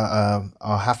 Obviously, our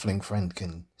halfling friend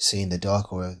can see in the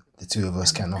dark, or the two of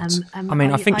us cannot.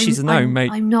 I think she's a gnome,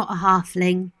 mate. I'm not a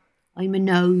halfling. I'm a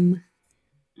gnome.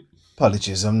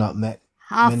 Apologies, I've not met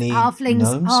many halflings.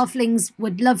 gnomes. Halflings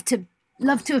would love to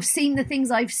have seen the things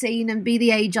I've seen and be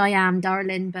the age I am,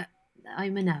 darling. But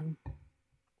I'm a gnome.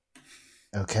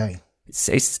 Okay.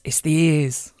 It's the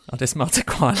ears. I'll just mutter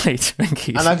quietly to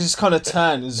Minky. And I just kind of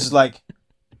turn. It's just like,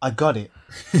 I got it.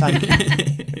 Thank you.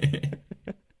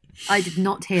 I did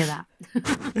not hear that.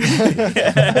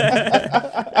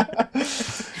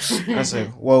 I say,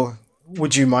 well,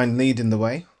 would you mind leading the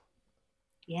way?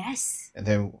 Yes. And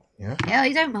then, yeah. Yeah,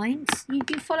 I don't mind. You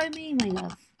follow me, my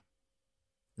love.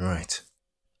 Right.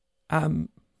 I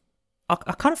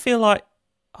kind of feel like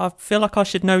I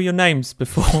should know your names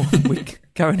before we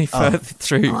go any further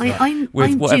through. I'm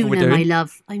whatever Juna, we're doing. my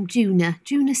love. I'm Juna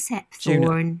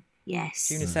Septhorn. Yes.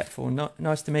 Juna Septhorn.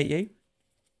 Nice to meet you.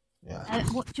 Yeah.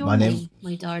 What's your name,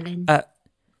 my darling?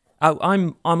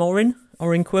 I'm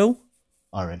Orin Quill.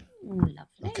 Orin. Oh,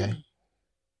 lovely. Okay.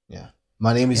 Yeah.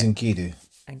 My name is Enkidu.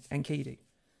 Enkidu.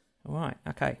 All right.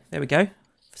 Okay. There we go.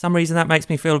 For some reason, that makes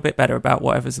me feel a bit better about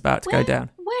whatever's about to go down.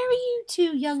 Where are you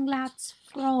two young lads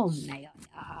from, may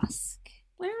I ask?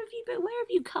 Where have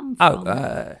you come from?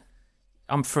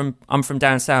 I'm from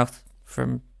down south,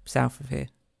 from south of here.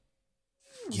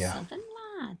 Yeah. Southern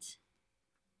lad.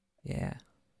 Yeah.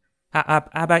 How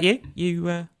about you?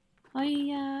 You.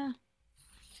 Very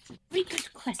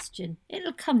good question.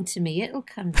 It'll come to me. That's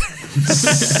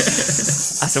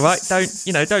all right.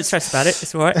 Don't stress about it.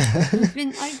 It's all right. I've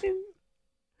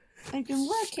been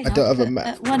working I don't have a map.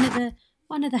 at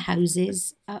one of the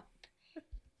houses up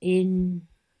in.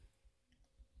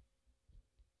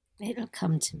 It'll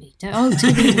come to me.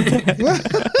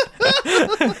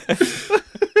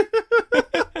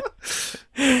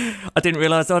 I didn't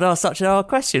realise I'd asked such a hard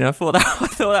question. I thought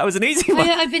that was an easy one.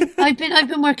 I've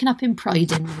been working up in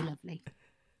Pryden, my lovely.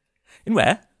 In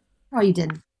where?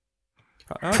 Pryden.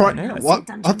 What?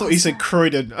 I thought you said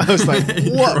Croydon. I was like,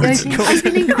 what? I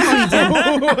didn't mean Croydon.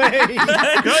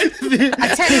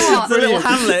 I tell you what, The little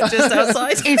hamlet just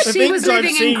outside. if she was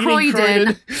living in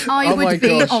Croydon, I would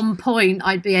be on point.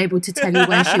 I'd be able to tell you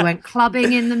where she went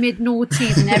clubbing in the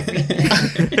mid-noughties and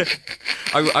everything.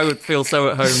 I would feel so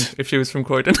at home if she was from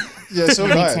Croydon. Yeah, so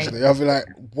would I, actually. I'd be like,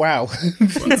 wow.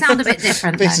 She'd sound a bit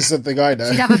different. This though. is something I know.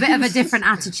 She'd have a bit of a different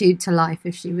attitude to life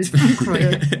if she was from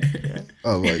Croydon.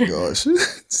 Oh my gosh. And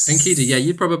Kida, yeah,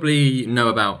 you'd probably know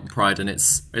about Pride, and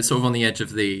it's sort of on the edge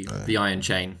of the iron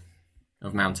chain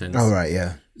of mountains. Oh, right,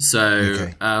 yeah. So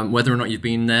whether or not you've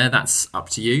been there, that's up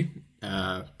to you.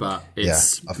 But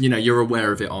it's you're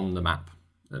aware of it on the map,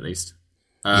 at least.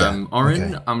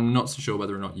 Orin, I'm not so sure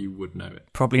whether or not you would know it.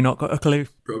 Probably not got a clue.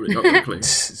 Probably not got a clue.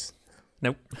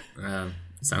 Nope.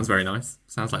 Sounds very nice.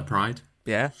 Sounds like Pride.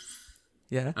 Yeah.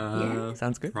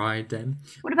 Sounds good. Pride Den.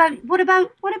 What about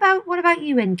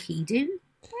you, Enkidu?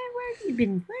 Where have you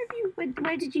been?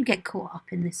 Where did you get caught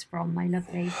up in this from, my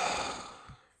lovely?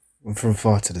 I'm from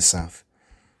far to the south.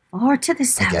 Far to the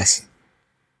south, I guess.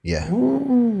 Yeah.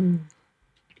 Ooh.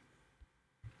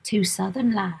 Two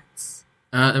southern lads.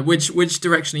 Which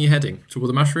direction are you heading? Toward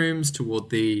the mushrooms? Toward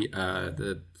the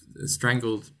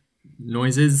strangled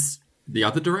noises? The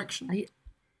other direction?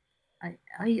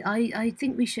 I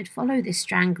think we should follow this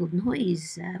strangled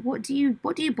noise. What do you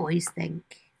boys think?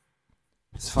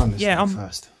 It's fun.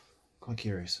 First. Quite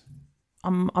curious.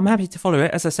 I'm happy to follow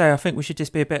it. As I say, I think we should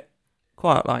just be a bit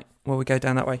quiet, like while we go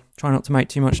down that way. Try not to make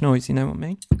too much noise. You know what I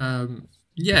mean?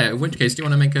 In which case, do you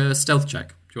want to make a stealth check?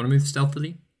 Do you want to move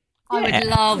stealthily? I would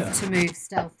love to move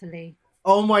stealthily.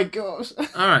 Oh my gosh.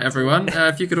 All right, everyone.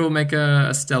 If you could all make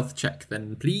a stealth check,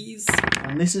 then please.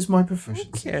 And this is my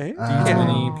proficiency. Okay.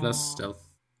 D20 plus stealth.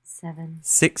 7.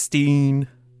 16.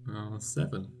 Oh,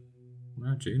 7.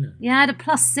 Wow, Juna. Yeah, I had a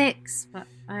 +6, but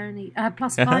I only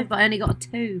 +5, but I only got a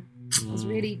 2. I was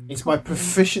really. It's my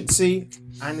proficiency,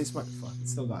 and it's my. Fuck,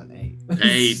 it's still got an 8.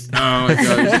 8. Oh my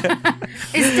gosh.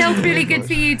 Is stealth really good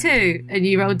for you too? And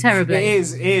you rolled terribly. It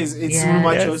is. It's one of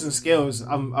my chosen skills.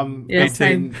 I'm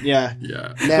same. Yeah.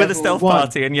 With a stealth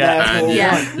party, and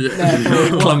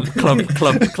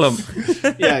clump.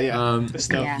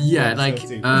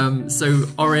 So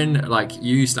Orin, like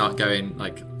you start going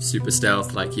like super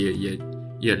stealth, like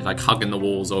you're like hugging the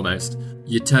walls almost.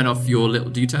 You turn off your little.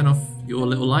 Do you turn off your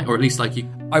little light, or at least like you?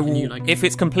 I will. If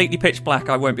it's completely pitch black,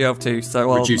 I won't be able to.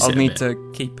 So I'll need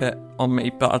to keep it on me,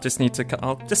 but I'll just need to.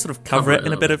 I'll just sort of cover it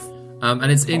in a bit of. And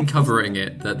it's in covering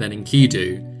it that then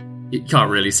Enkidu, you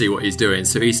can't really see what he's doing,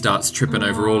 so he starts tripping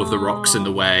over all of the rocks in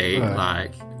the way,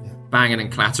 like banging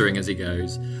and clattering as he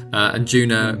goes. And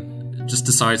Juna just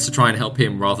decides to try and help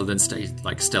him rather than stay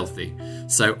like stealthy.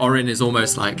 So Orin is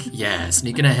almost like,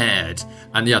 sneaking ahead,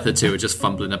 and the other two are just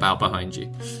fumbling about behind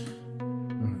you.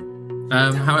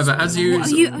 However, as you... Are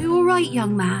you all right,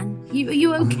 young man? Are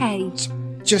you okay?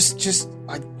 It's just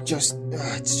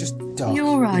dark. You're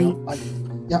all right.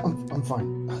 I'm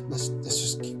fine. Let's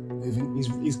just keep moving.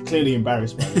 He's clearly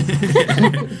embarrassed by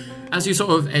it. As you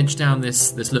sort of edge down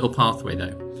this little pathway,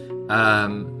 though,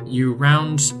 you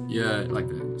round your like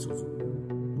the sort of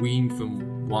wind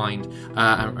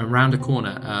and round a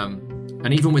corner,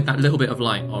 and even with that little bit of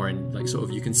light, Orin, like sort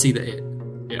of you can see that it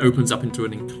opens up into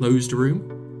an enclosed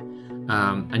room.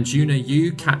 And Juna,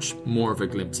 you catch more of a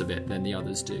glimpse of it than the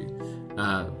others do.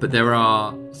 But there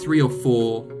are 3 or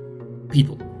 4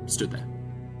 people stood there.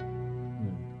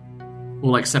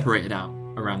 All like separated out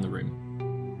around the room.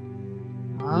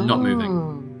 Not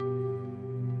moving.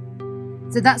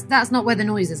 So that's not where the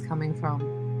noise is coming from.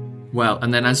 Well,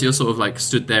 and then as you're sort of like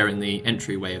stood there in the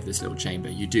entryway of this little chamber,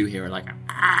 you do hear like a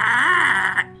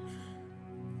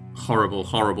horrible,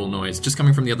 horrible noise just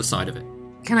coming from the other side of it.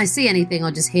 Can I see anything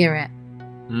or just hear it?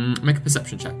 Make a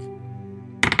perception check.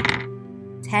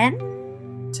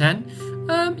 10? 10?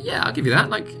 Yeah, I'll give you that.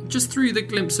 Like, just through the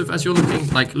glimpse of, as you're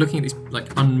looking at these,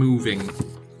 like, unmoving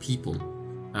people.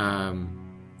 And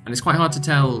it's quite hard to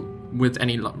tell with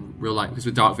any real light, because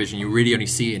with dark vision, you really only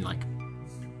see in, like,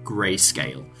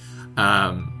 grayscale.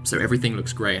 So everything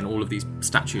looks grey, and all of these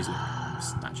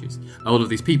all of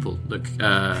these people look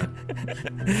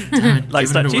like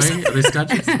statues. Are they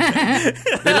statues?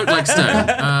 They look like stone.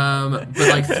 But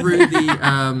like through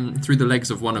the legs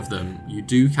of one of them, you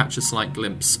do catch a slight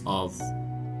glimpse of.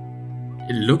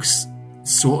 It looks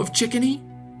sort of chickeny.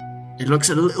 It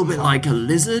looks a little bit like a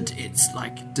lizard. It's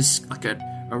like just like a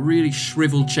really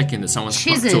shriveled chicken that someone's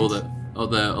plucked all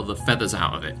the feathers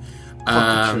out of it.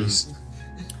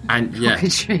 And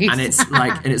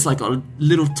it's like got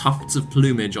little tufts of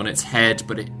plumage on its head,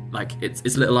 but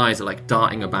its little eyes are like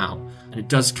darting about, and it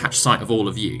does catch sight of all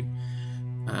of you.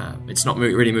 It's not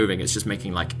really moving. It's just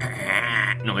making like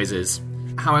noises.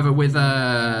 However, with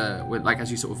like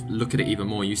as you sort of look at it even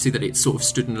more, you see that it's sort of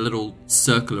stood in a little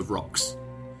circle of rocks.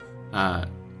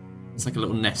 It's like a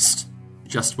little nest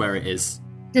just where it is.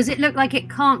 Does it look like it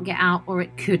can't get out, or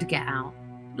it could get out?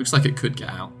 Looks like it could get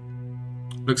out.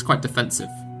 Looks quite defensive.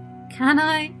 Can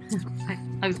I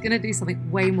was going to do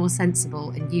something way more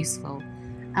sensible and useful.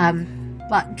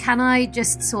 But can I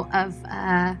just sort of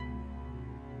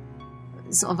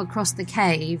across the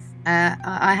cave?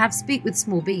 I have speak with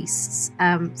small beasts.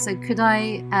 So could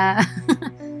I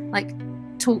like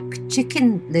talk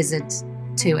chicken lizard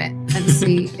to it and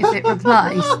see if it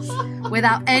replies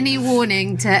without any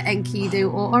warning to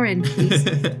Enkidu or Orin, please?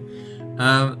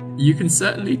 You can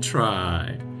certainly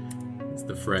try. That's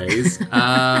the phrase.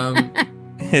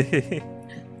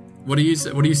 What do you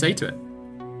say to it?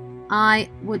 I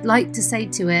would like to say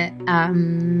to it,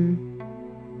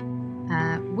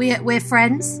 we're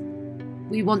friends.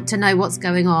 We want to know what's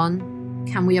going on.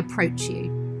 Can we approach you?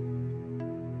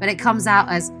 But it comes out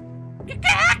as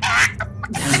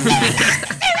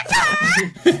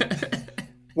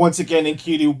Once again,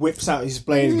 Enkidu whips out his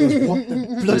blade and goes, "What the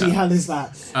bloody hell is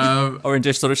that?" Orin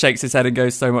just sort of shakes his head and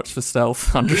goes, "So much for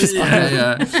stealth." Under his So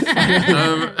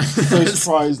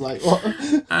surprised, like what?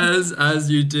 As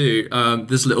you do,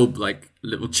 this little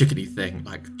chickadee thing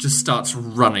just starts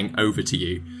running over to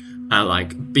you,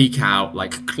 and beak out,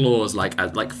 claws,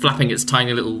 flapping its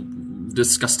tiny little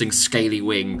disgusting scaly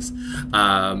wings,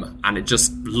 and it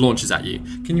just launches at you.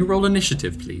 Can you roll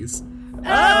initiative, please?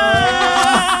 Yeah.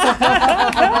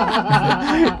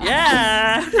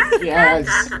 Yes.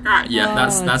 Yeah,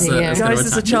 that's Guys,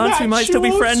 there's a chance we might still be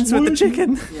friends with the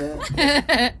chicken.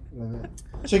 Yeah.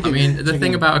 Chicken. I mean, the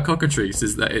thing about a cockatrice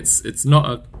is that it's not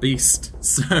a beast,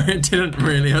 so it didn't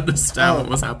really understand what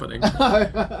was happening.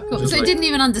 Cool. So it didn't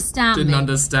even understand. Didn't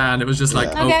understand. It was just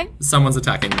okay. Someone's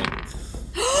attacking me.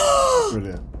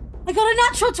 Brilliant. I got a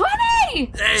natural 20!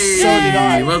 Hey, So did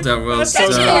I. Well done.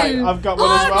 I've got one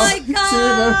as well. Oh my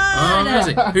god! Oh,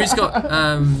 amazing.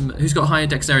 Who's got higher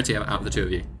dexterity out of the two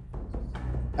of you?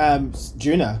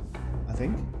 Juna, I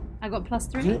think. I got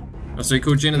 +3. Oh, so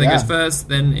cool. Juna then goes first,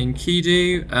 then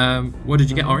Enkidu. What did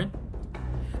you get, Orin?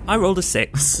 I rolled a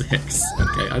 6. 6.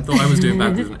 Okay, I thought I was doing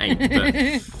bad with an 8, but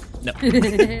No.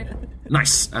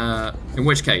 Nice. In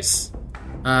which case,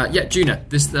 Juna,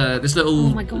 this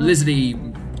little lizardy,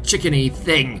 chickeny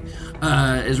thing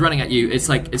is running at you. It's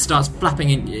it starts flapping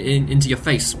into your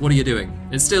face. What are you doing?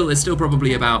 It's still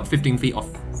probably about 15 feet off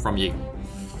from you.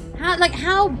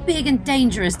 How big and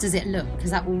dangerous does it look? Because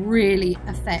that will really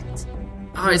affect.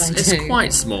 It's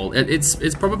quite small.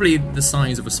 It's probably the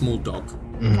size of a small dog.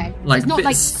 Okay. It's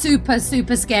not super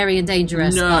super scary and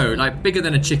dangerous. No, bigger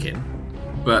than a chicken,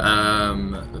 but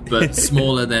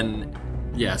smaller than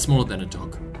a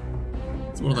dog.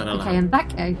 Smaller than a lamb. Okay, in that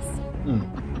case.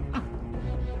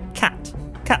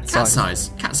 Cat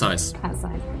size. Cat size.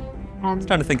 I was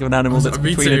trying to think of an animal that's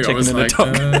between a chicken and a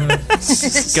dog.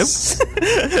 Goats?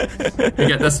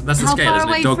 Yeah, that's the scale,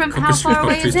 isn't it? How far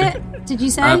away is it? Did you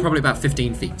say? Probably about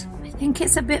 15 feet. I think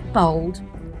it's a bit bold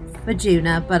for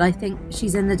Juna, but I think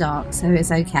she's in the dark, so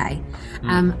it's okay.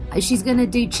 She's going to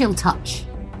do chill touch.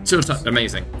 Chill touch,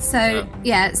 amazing. So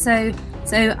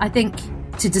I think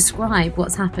to describe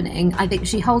what's happening, I think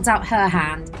she holds out her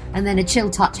hand, and then a chill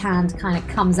touch hand kind of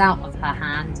comes out of her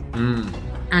hand,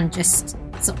 and just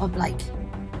sort of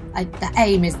the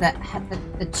aim is that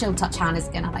the chill touch hand is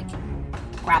going to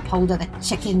grab hold of the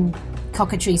chicken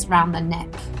cockatrice round the neck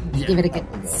and give it a good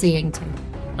seeing to.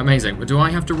 Amazing. Do I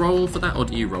have to roll for that, or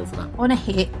do you roll for that? On a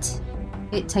hit,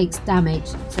 it takes damage,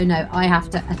 so no, I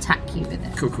have to attack you with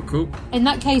it. Cool. In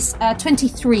that case,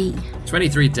 23.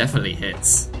 23 definitely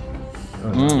hits.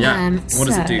 Yeah. What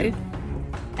does it do?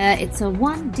 It's a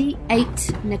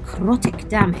 1d8 necrotic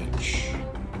damage,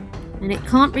 and it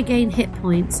can't regain hit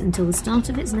points until the start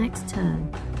of its next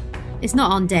turn. It's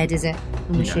not undead, is it?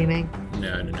 I'm assuming.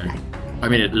 No. I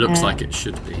mean, it looks like it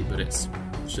should be, but it's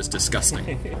just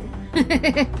disgusting.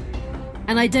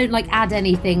 And I don't add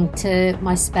anything to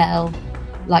my spell,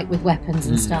 with weapons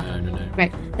and stuff. No.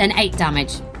 Great. Then 8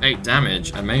 damage. 8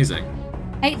 damage, amazing.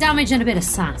 8 damage and a bit of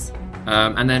sass.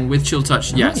 And then with chill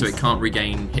touch, Nice. so it can't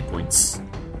regain hit points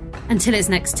Until its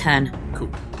next turn. Cool,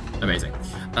 amazing.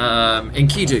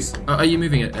 Enkidu, are you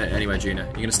moving anywhere, Juna? Are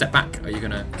you going to step back? Are you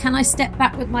going to? Can I step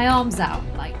back with my arms out,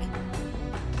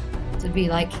 to be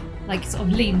sort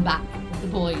of lean back with the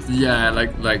boys? Yeah,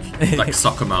 like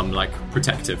soccer mum,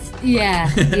 protective.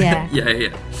 Yeah. Yeah.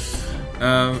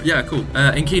 Cool.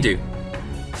 Enkidu,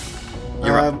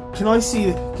 you're up. Can I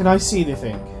see the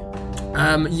thing?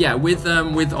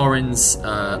 With Orin's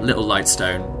little light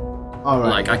stone, All right.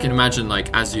 Like I can imagine, like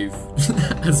as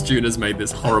Juna's made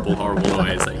this horrible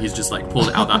noise, like he's just like pulled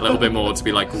it out that little bit more to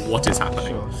be like, what is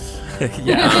happening?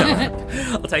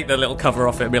 I'll take the little cover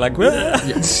off it and be like,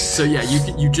 yeah. So yeah,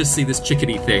 you just see this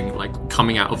chickadee thing like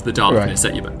coming out of the darkness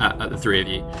at the three of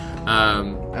you,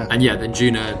 and yeah, then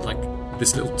Juna, like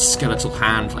this little skeletal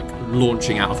hand like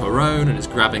launching out of her own and is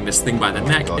grabbing this thing by the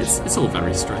neck. It's all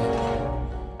very strange.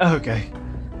 Okay.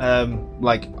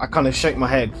 Like I kind of shake my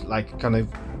head, like kind of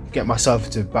get myself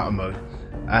into battle mode.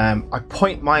 I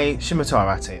point my scimitar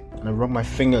at it and I run my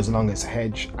fingers along its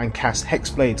edge and cast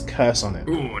Hexblade's Curse on it.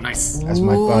 Ooh, nice. As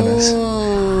my bonus.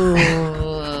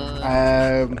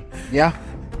 Yeah.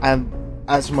 And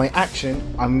as my action,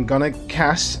 I'm gonna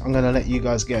let you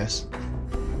guys guess.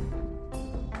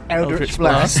 Eldritch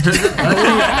Blast. Ladies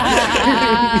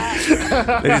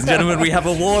and gentlemen, we have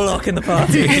a warlock in the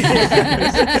party.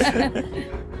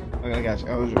 I'm gonna catch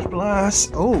Eldritch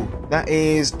Blast. Oh, that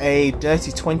is a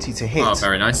dirty 20 to hit. Oh,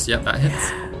 very nice. Yep, that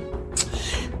hits.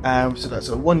 So that's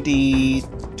a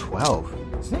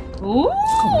 1d12, isn't it? Ooh!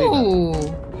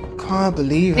 Can't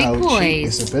believe Big how boys. cheap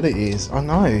this ability is. I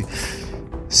know.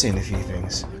 Seeing a few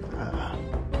things.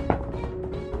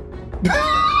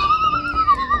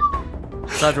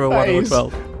 Either a 1 or a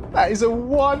 12. That is a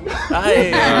 1. Hey.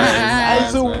 That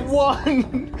is a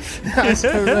 1. That's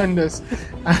horrendous.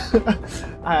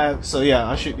 So yeah,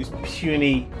 I shoot this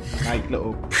puny, like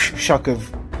little shock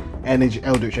of energy,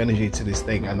 eldritch energy to this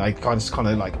thing, and I kind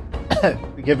of like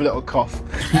give a little cough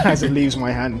as it leaves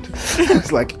my hand.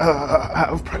 It's like out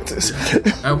of practice.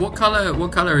 What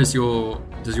color does your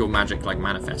magic like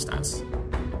manifest as?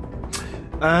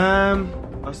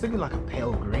 I was thinking like a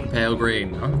pale green. Pale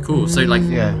green. Oh, cool. So like,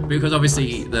 Yeah. because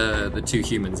obviously the two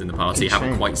humans in the party It's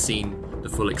haven't shame. quite seen the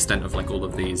full extent of like all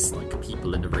of these like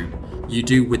people in the room. You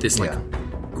do with this like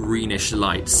greenish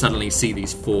light suddenly see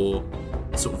these 4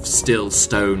 sort of still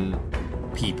stone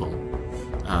people,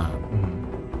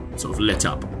 sort of lit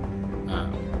up.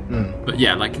 But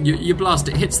yeah, like you blast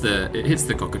it hits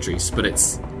the cockatrice, but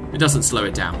it doesn't slow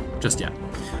it down just yet.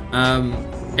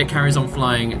 It carries on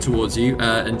flying towards you,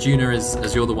 and Juna,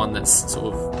 as you're the one that's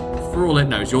sort of, for all it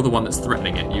knows, you're the one that's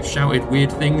threatening it. You've shouted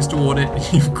weird things toward it,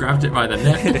 you've grabbed it by the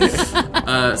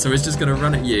neck, so it's just going to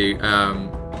run at you,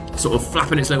 sort of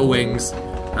flapping its little wings,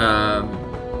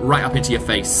 right up into your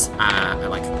face, and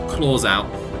like claws out,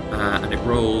 and it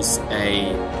rolls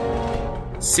a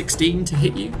 16 to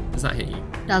hit you. Does that hit you?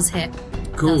 Does hit.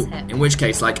 Cool. Does hit. In which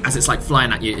case, like as it's like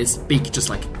flying at you, its beak just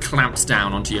like clamps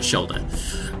down onto your shoulder.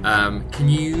 Can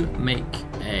you make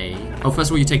first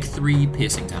of all, you take 3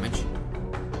 piercing damage,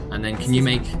 and then can you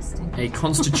make a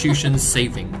Constitution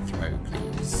saving throw,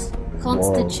 please?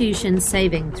 Constitution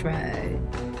saving throw.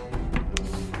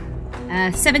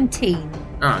 17.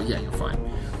 Oh yeah, you're fine.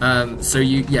 So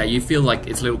you feel like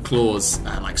its little claws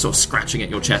like sort of scratching at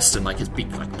your chest and like its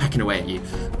beak like pecking away at you,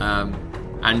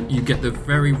 and you get the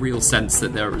very real sense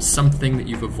that there is something that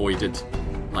you've avoided,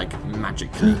 like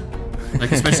magically,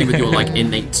 like especially with your like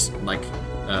innate like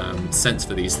sense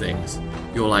for these things.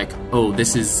 You're like, oh,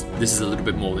 this is a little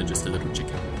bit more than just a little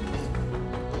chicken.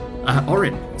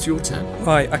 Orin, it's your turn.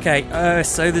 Right, okay.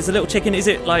 So there's a little chicken. Is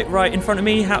it like right in front of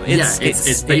me? How?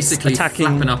 It's basically attacking.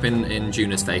 flapping up in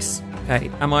Juna's face. Okay.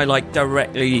 Am I like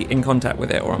directly in contact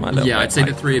with it, or am I? A little bit, I'd say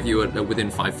like... the 3 of you are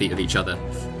within 5 feet of each other.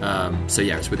 So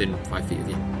yeah, it's within 5 feet of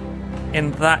you.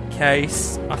 In that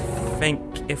case, I think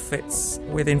if it's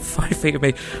within 5 feet of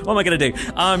me, what am I going to do?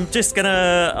 I'm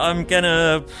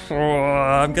gonna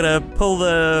pull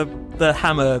the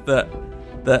hammer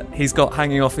that he's got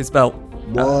hanging off his belt.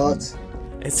 What?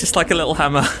 It's just like a little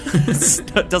hammer.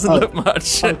 It doesn't look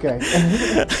much. Okay.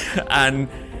 And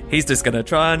he's just going to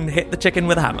try and hit the chicken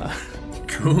with a hammer.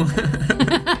 Cool.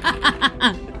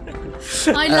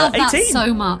 I love that 18.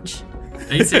 so much.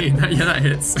 18. Yeah, that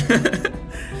hits.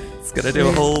 It's going to do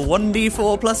a whole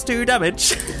 1d4 plus 2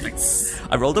 damage.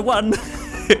 I rolled a 1.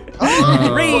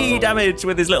 3 damage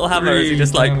with his little hammer as he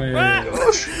just like...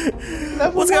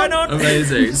 What's going on?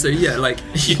 Amazing. So yeah, like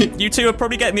you two are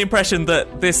probably getting the impression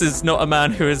that this is not a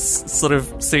man who has sort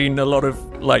of seen a lot of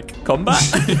like combat.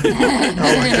 Oh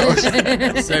my gosh.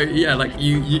 So yeah, like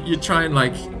you try and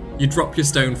like you drop your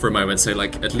stone for a moment, so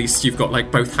like at least you've got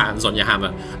like both hands on your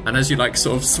hammer, and as you like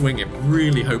sort of swing it,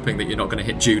 really hoping that you're not going to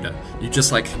hit Juna, you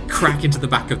just like crack into the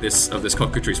back of this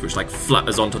cockatrice, which like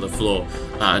flutters onto the floor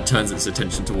and turns its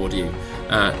attention toward you.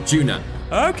 Juna.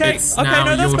 Okay. It's Okay. now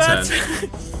No, that's your bad. turn.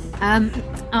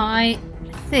 I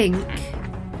think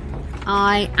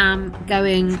I am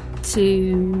going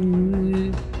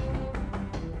to...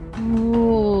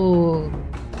 Oh,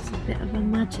 it's a bit of a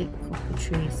magic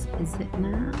cockatrice, is it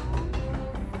now?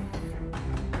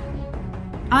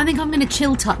 I think I'm going to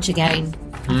chill touch again.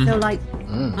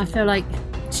 I feel like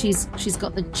she's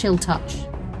got the chill touch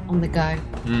on the go.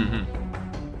 Mm-hmm.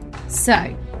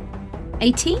 So,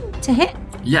 18 to hit.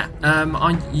 Yeah.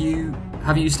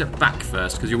 Have you stepped back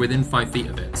first because you're within 5 feet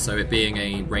of it? So it being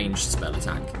a ranged spell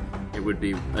attack, it would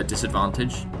be a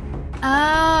disadvantage.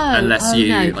 Unless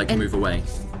you move away.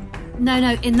 No.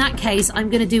 In that case, I'm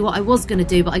going to do what I was going to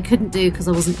do, but I couldn't do because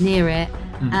I wasn't near it.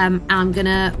 I'm going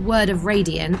to Word of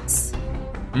Radiance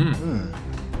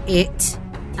it,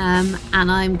 and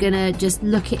I'm going to just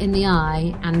look it in the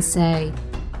eye and say,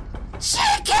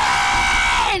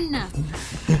 Chicken!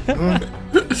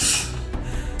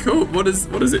 Cool. What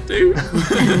does it do?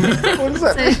 What does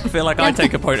that mean? I feel like I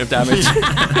take a point of damage.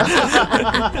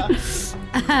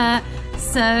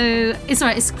 So it's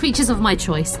alright. It's creatures of my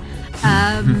choice,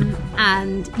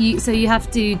 and you have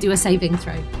to do a saving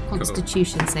throw,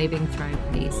 Constitution saving throw,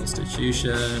 please.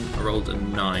 Constitution. I rolled a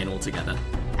 9 altogether.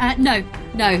 No,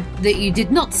 that you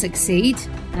did not succeed.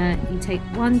 You take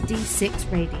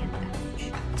 1d6 radiant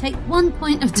damage. Take 1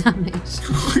 point of damage.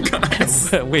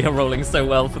 We are rolling so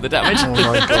well for the damage. Oh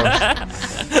my god.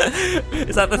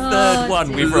 Is that the third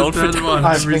one we've rolled for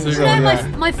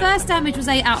damage? My first damage was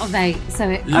 8 out of 8, so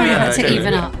it had to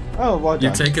even up. Oh, well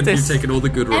done. You've taken all the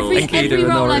good rolls. Every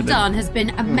roll I've done has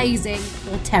been amazing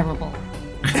or terrible.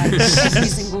 Every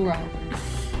single roll.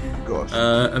 Gosh.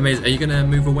 Amazing. Are you going to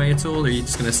move away at all, or are you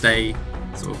just going to stay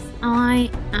sort of... I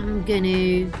am going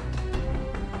to...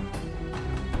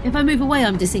 If I move away,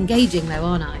 I'm disengaging, though,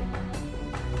 aren't I?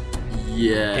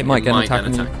 Yeah. It might get an attack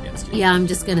against you. Yeah, I'm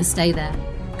just going to stay there.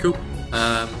 Cool.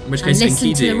 In which case, and listen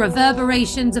Enkidu... to the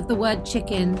reverberations of the word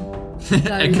chicken.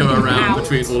 Echo around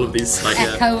between all of these...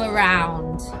 Echo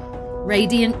around.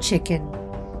 Radiant chicken.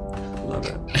 Love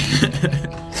it.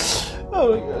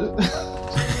 Oh my god.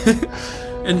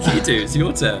 Enkidu, it's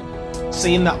your turn.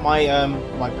 Seeing that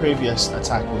my previous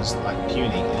attack was like puny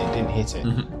and it didn't hit it,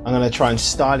 I'm going to try and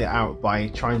style it out by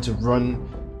trying to run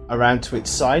around to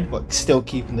its side, but still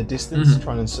keeping the distance,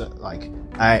 trying to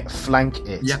flank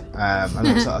it, and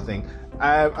that sort of thing.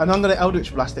 And I'm going to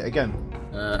Eldritch Blast it again.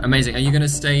 Amazing. Are you going to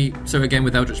stay... So again,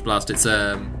 with Eldritch Blast, it's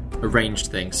a ranged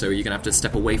thing, so you're going to have to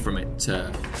step away from it.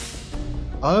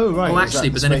 Oh, right. Oh, actually,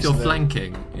 but then if you're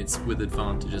flanking, it's with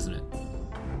advantage, isn't it?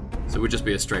 So it would just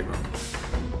be a straight roll.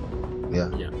 Yeah.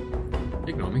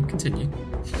 Ignore me. Continue.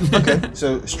 Okay,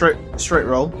 so straight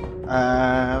roll.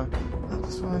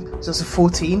 That's fine. So that's a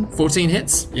 14. 14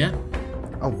 hits, yeah.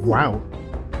 Oh, wow.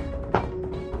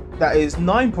 That is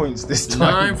 9 points this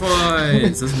time. 9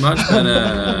 points! That's much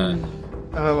better.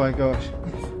 Oh my gosh.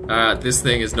 This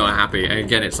thing is not happy, and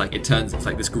again, it's like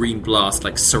this green blast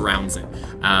like surrounds it,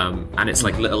 and it's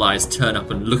like little eyes turn up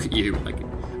and look at you, like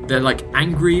they're like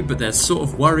angry, but they're sort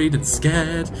of worried and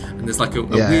scared, and there's like a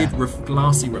weird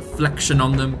glassy reflection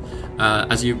on them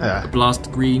as you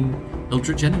blast green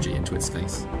eldritch energy into its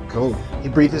face. Cool. He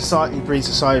breathes a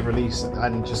sigh of release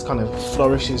and just kind of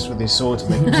flourishes with his sword to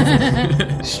make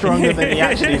him stronger than he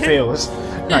actually feels.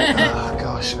 Like, oh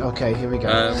gosh. Okay, here we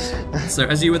go. So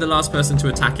as you were the last person to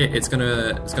attack it, it's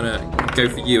gonna go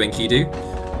for you, Enkidu,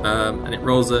 and it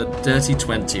rolls a dirty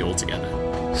 20 altogether.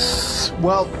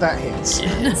 Well, that hits.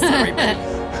 Yeah, sorry,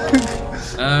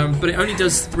 but it only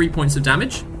does 3 points of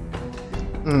damage.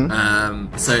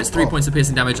 So it's 3 points of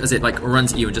piercing damage as it like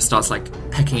runs at you and just starts like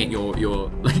pecking at your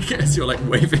like as you're like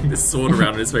waving this sword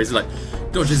around in its face, it, like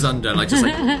dodges under, like just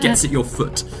like gets at your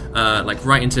foot, like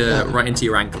right into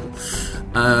your ankle.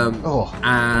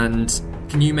 And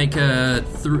can you make a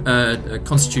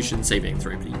Constitution saving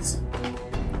throw, please?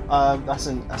 That's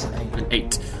an 8. An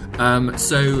 8.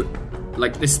 So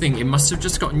like this thing, it must have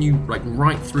just gotten you like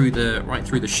right through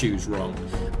the shoes wrong.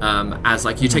 As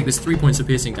like you take this 3 points of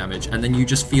piercing damage, and then you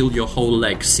just feel your whole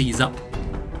leg seize up.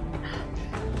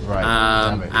 Right.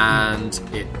 And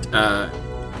it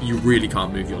you really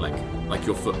can't move your leg, like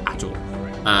your foot at all.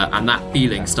 And that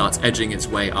feeling starts edging its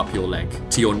way up your leg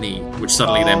to your knee, which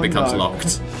suddenly then becomes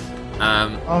locked.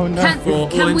 Oh no!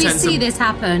 Can we see this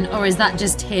happen, or is that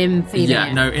just him feeling it?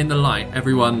 Yeah, no. In the light,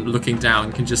 everyone looking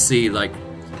down can just see like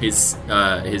his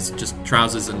just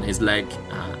trousers and his leg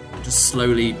just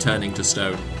slowly turning to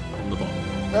stone on the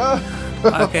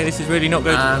bottom. Okay, this is really not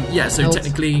good. So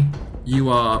technically you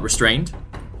are restrained,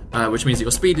 which means that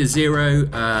your speed is 0.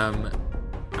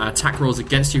 Attack rolls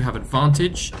against you have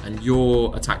advantage, and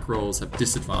your attack rolls have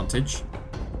disadvantage.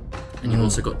 And you've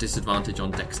also got disadvantage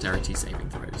on dexterity saving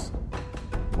throws.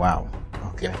 Wow.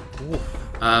 Okay.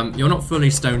 Yeah. You're not fully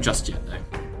stone just yet, though.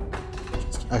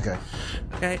 Okay.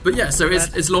 But yeah, so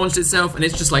it's launched itself, and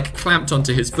it's just like clamped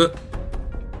onto his foot.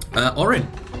 Orin,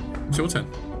 it's your turn.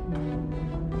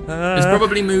 It's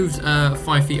probably moved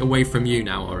 5 feet away from you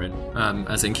now, Orin.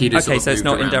 As in Kidu. Okay, so it's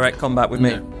not in direct combat with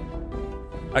me. No.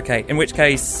 Okay, in which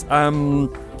case,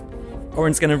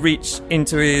 Orin's going to reach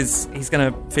into his... He's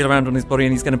going to feel around on his body,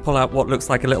 and he's going to pull out what looks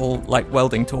like a little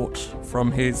welding torch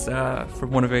from his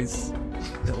from one of his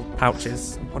little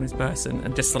pouches on his person,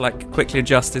 and just to quickly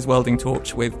adjust his welding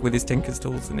torch with his tinker's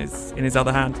tools in his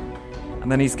other hand.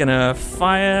 And then he's gonna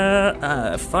fire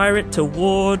it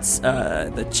towards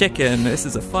the chicken. This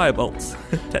is a firebolt,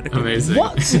 technically. Amazing.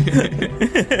 What?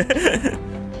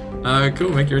 Cool,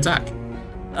 make your attack.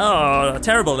 Oh,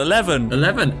 terrible, 11.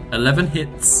 11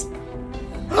 hits.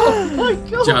 Oh my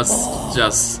god!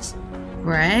 Just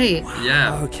Great.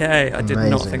 yeah. Okay, I did not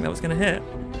Amazing. think that was gonna hit.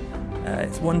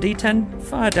 It's 1d10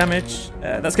 fire damage.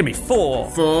 That's gonna be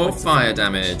 4. 4 fire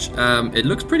damage. It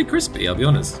looks pretty crispy, I'll be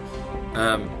honest.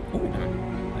 Oh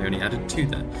no, I only added 2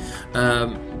 there.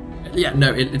 Yeah,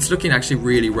 no, it's looking actually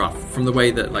really rough from the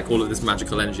way that all of this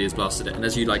magical energy has blasted it. And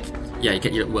as you you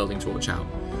get your welding torch out.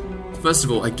 First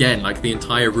of all, again, the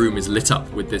entire room is lit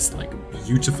up with this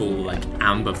beautiful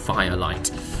amber firelight,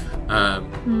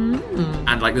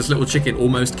 and this little chicken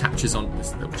almost catches on.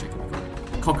 This little chicken.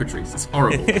 Cockatrice, it's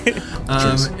horrible.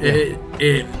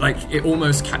 It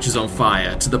almost catches on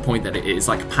fire to the point that it is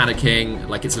panicking,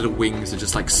 its little wings are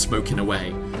just smoking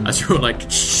away as you're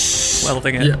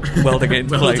Welding it. Yeah. Welding it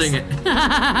into welding place. it.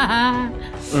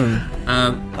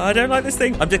 I don't like this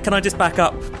thing. Can I just back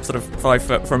up sort of 5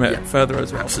 foot from it further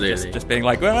as well? Absolutely. Just being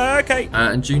okay.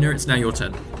 And Junior, it's now your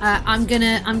turn. I'm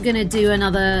gonna do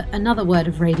another word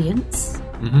of radiance.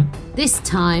 Mm-hmm. This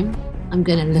time, I'm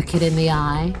gonna look it in the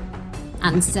eye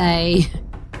and say,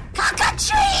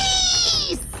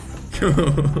 "Cockatrice!"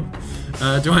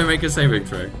 Do I make a saving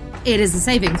throw? It is a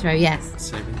saving throw, yes.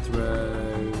 Saving throw.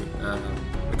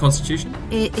 The Constitution?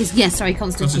 It is, yes, sorry,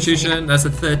 Constitution. Constitution, that's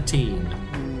a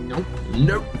 13. Nope.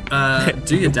 Nope.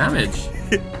 Do your damage.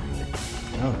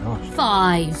 Oh gosh.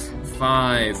 5.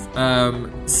 5.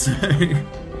 So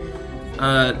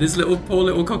this poor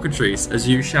little cockatrice, as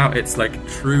you shout its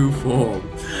true form,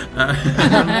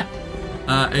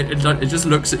 it just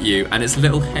looks at you, and its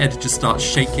little head just starts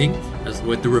shaking as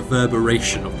with the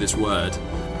reverberation of this word,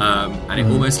 and it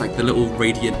almost the little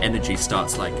radiant energy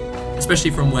starts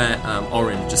especially from where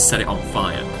Orin just set it on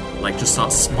fire, just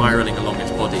starts spiraling along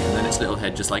its body, and then its little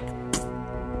head just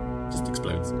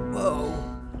explodes. Whoa.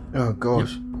 Oh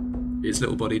gosh. Its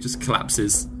little body just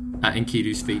collapses at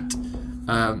Enkidu's feet.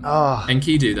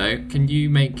 Enkidu, though, can you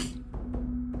make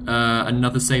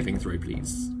another saving throw,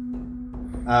 please?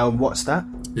 What's that?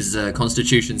 This is a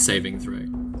Constitution saving throw.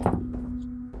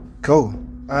 Cool.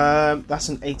 That's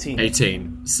an 18.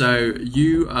 18. So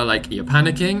you are you're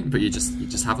panicking, but you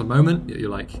just have a moment. You're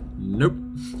nope,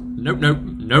 nope, nope,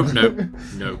 nope, nope,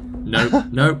 nope, nope,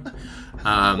 nope.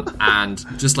 And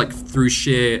just through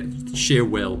sheer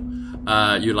will,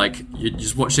 you're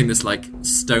just watching this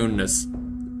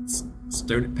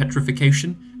stone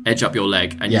petrification edge up your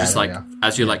leg, and you just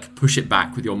as you push it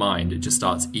back with your mind, it just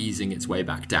starts easing its way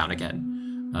back down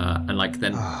again, and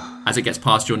then as it gets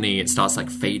past your knee, it starts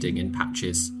fading in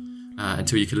patches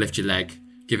until you can lift your leg,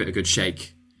 give it a good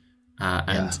shake,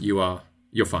 and you're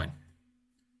fine.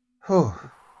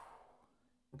 Oh,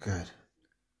 good.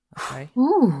 Okay.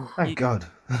 Ooh. Thank God.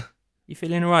 You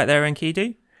feeling alright there,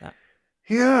 Enkidu?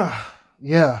 Yeah.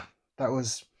 That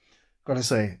was, gotta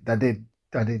say, that did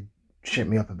shit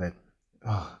me up a bit.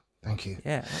 Oh, thank you.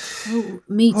 Yeah. Oh,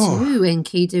 me too,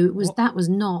 Enkidu. That was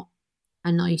not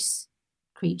a nice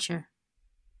creature.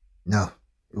 No,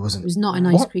 it wasn't. It was not a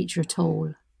nice creature at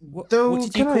all. What Though, did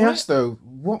you can I call ask though,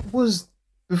 what was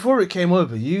before it came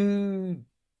over? You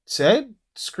said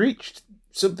screeched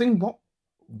something. What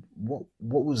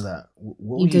was that? What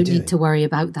were You don't doing? need to worry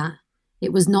about that.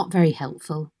 It was not very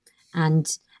helpful, and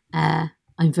I'm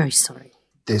very sorry.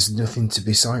 There's nothing to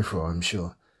be sorry for, I'm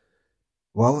sure.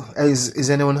 Well, is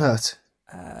anyone hurt?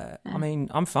 I mean,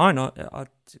 I'm fine. I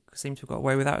seem to have got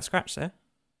away without a scratch there.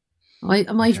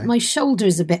 My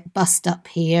shoulder's a bit bust up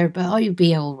here, but I'll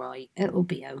be all right. It'll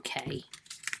be okay. Do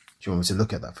you want me to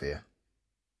look at that for you?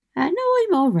 No,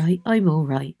 I'm all right. I'm all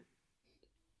right.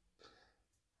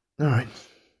 All right.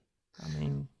 I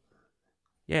mean,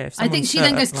 yeah. If I think she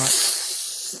then goes.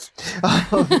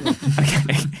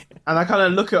 Okay. And I kind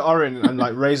of look at Orin and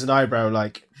raise an eyebrow,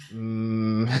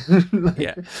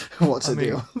 Yeah. What's the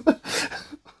deal?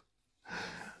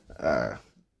 I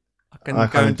can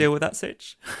go and deal with that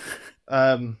sitch.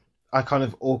 I kind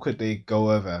of awkwardly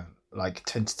go over,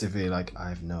 tentatively, I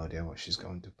have no idea what she's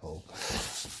going to pull,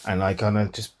 and I kind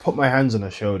of just put my hands on her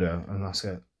shoulder and I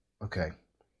say, "Okay,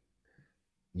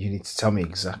 you need to tell me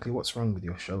exactly what's wrong with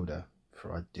your shoulder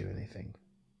before I do anything."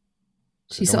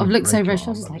 She sort of looks over her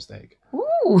shoulder like,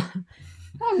 "Ooh,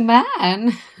 oh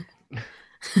man."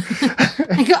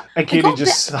 Keely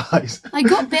just sighs. I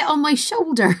got bit on my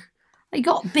shoulder. I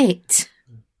got bit.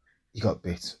 You got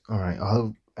bit. All right,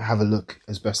 I'll have a look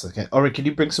as best I can. Ori, can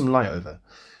you bring some light over?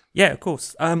 Yeah, of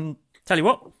course. Tell you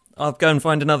what, I'll go and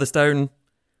find another stone,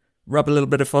 rub a little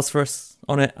bit of phosphorus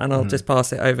on it, and I'll just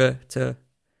pass it over to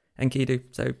Enkidu.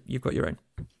 So you've got your own.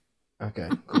 Okay,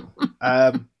 cool.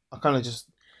 I kind of just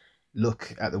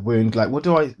look at the wound. Like, what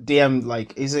do I DM?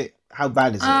 Like, is it? How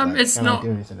bad is it? Like, it's not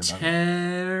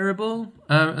terrible.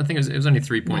 I think it was only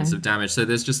 3 points of damage. So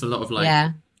there's just a lot of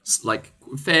like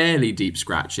fairly deep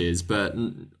scratches, but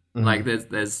like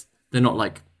they're not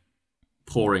like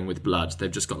pouring with blood.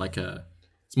 They've just got like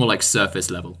it's more like surface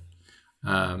level.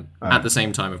 At the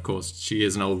same time, of course, she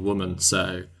is an old woman,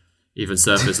 so even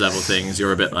surface level things,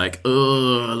 you're a bit like,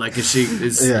 oh, like is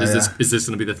this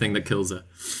going to be the thing that kills her?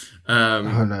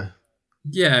 Oh no.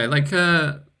 Yeah,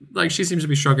 like she seems to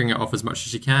be shrugging it off as much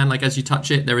as she can. Like as you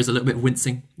touch it, there is a little bit of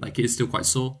wincing. Like it is still quite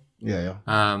sore. Yeah.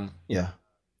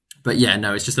 But yeah,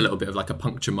 no, it's just a little bit of like a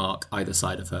puncture mark either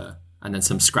side of her, and then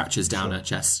some scratches down her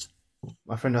chest.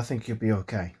 My friend, I think you'll be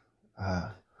okay.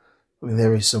 I mean,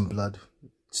 there is some blood.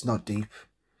 It's not deep.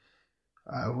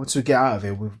 Once we get out of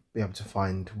here, we'll be able to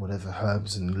find whatever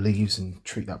herbs and leaves and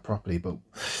treat that properly. But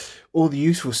all the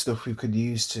useful stuff we could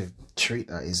use to treat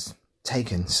that is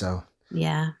taken. So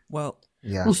yeah. Well,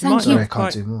 thank you. I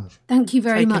can't do much. Thank you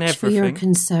very much for your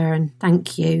concern.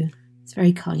 Thank you. It's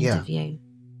very kind of you.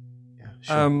 Yeah.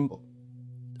 Sure.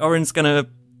 Orin's gonna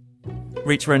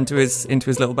reach around into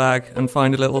his little bag and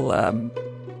find a little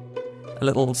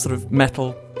sort of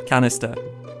metal canister,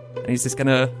 and he's just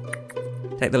gonna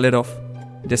take the lid off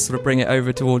and just sort of bring it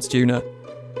over towards Juna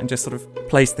and just sort of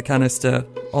place the canister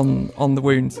on the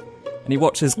wounds, and he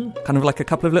watches kind of like a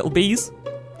couple of little bees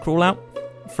crawl out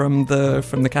from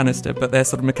the canister, but they're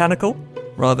sort of mechanical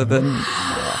rather than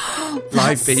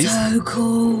live bees. So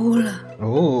cool.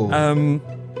 Oh.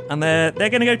 And they're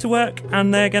going to go to work,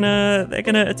 and they're going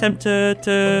to attempt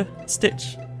to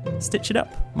stitch it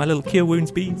up. My little cure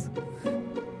wounds bees.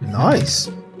 Nice.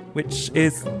 Which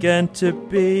is going to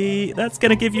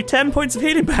give you 10 points of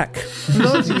healing back.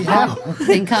 Bloody hell.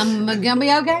 Think I'm gonna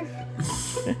be okay.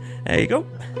 There you go.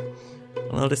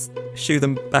 And I'll just shoo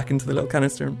them back into the little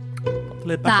canister and pop the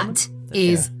lid back on. That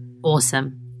is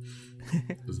awesome.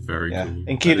 It was very cool.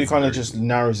 And Kidu kind of just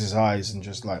narrows his eyes and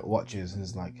just like watches and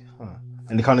is like, huh.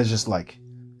 And he kind of just like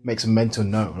makes a mental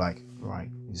note, like, right,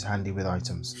 he's handy with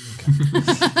items.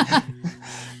 Okay.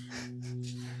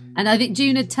 And I think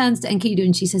Juna turns to Enkidu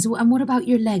and she says, well, and what about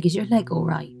your leg? Is your leg all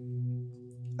right?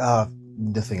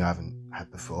 Nothing I haven't had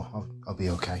before. I'll be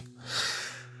okay.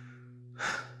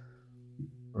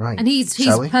 Right. And he's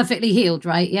perfectly healed,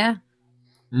 right? Yeah?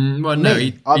 Well, no,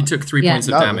 he took 3 points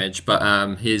of damage, but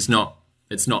it's not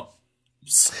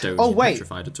stone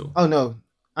petrified at all. Oh, no.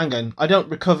 Hang on. I don't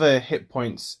recover hit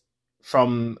points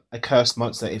from a cursed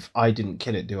monster if I didn't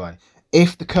kill it, do I?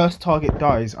 If the cursed target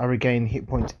dies, I regain hit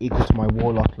points equal to my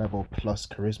warlock level plus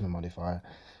charisma modifier.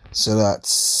 So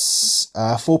that's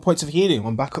 4 points of healing.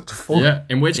 I'm back up to 4. Yeah,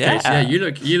 in which case,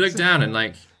 you look down and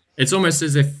like it's almost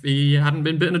as if he hadn't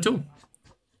been bitten at all.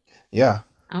 Yeah.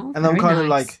 Oh, and I'm kind of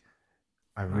like,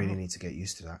 I really need to get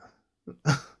used to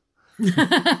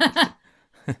that.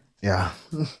 Yeah.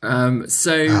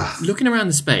 So looking around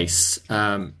the space,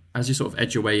 as you sort of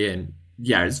edge your way in,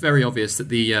 it's very obvious that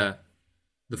the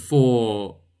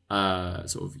 4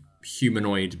 sort of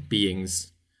humanoid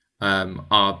beings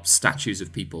are statues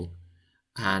of people,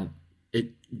 and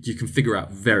you can figure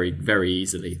out very, very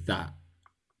easily that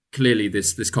clearly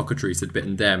this cockatrice had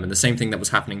bitten them, and the same thing that was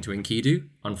happening to Enkidu,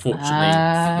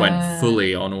 unfortunately, went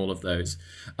fully on all of those.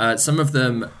 Some of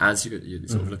them, as you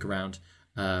sort of look around,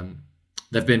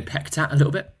 they've been pecked at a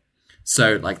little bit.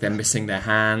 So, like, they're missing their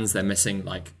hands, they're missing,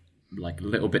 like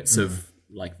little bits of,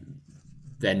 like,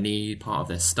 their knee, part of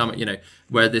their stomach,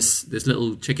 where this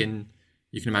little chicken,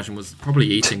 you can imagine, was probably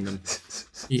eating them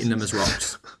as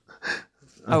rocks.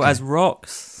 Oh, as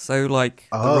rocks? So, like,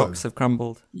 the rocks have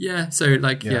crumbled? Yeah, so,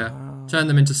 like, turn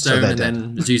them into stone and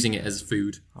then using it as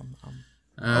food.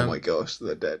 Oh my gosh,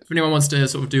 they're dead. If anyone wants to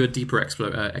sort of do a deeper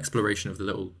exploration of the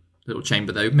little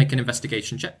chamber, though, make an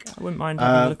investigation check. I wouldn't mind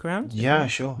having a look around. Yeah,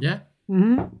 sure. Yeah?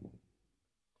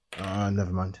 Mm-hmm.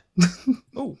 Never mind.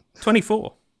 Oh,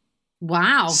 24.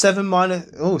 Wow. 7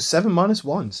 minus 1,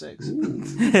 6. So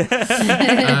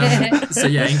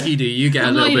Enkidu, you get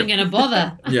I'm a little bit... not even going to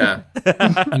bother. Yeah.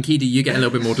 Enkidu, you get a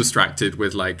little bit more distracted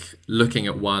with, like, looking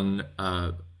at one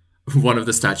of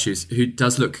the statues who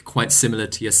does look quite similar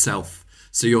to yourself.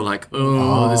 So you're like,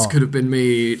 this could have been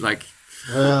me. Like,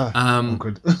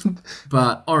 Good.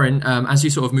 But Oren, as you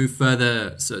sort of move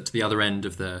further to the other end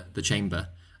of the chamber,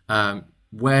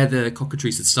 where the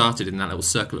cockatrice had started in that little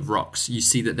circle of rocks, you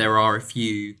see that there are a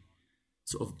few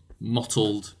sort of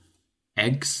mottled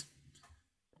eggs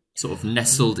sort of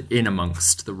nestled in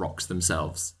amongst the rocks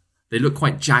themselves. They look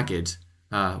quite jagged,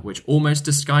 which almost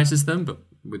disguises them, but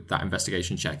with that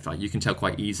investigation check, like, you can tell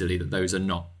quite easily that those are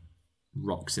not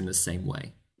rocks in the same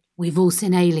way. We've all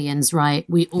seen Aliens, right?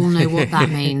 We all know what that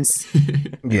means.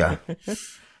 Yeah.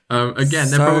 Again,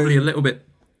 they're probably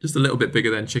just a little bit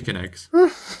bigger than chicken eggs.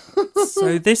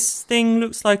 So this thing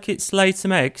looks like it's laid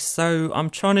some eggs, so I'm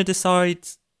trying to decide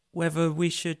whether we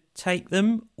should take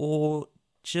them or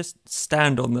just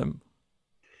stand on them.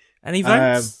 Any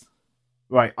votes?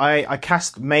 Right, I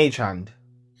cast Mage Hand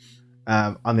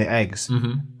on the eggs,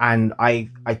 and I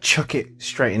chuck it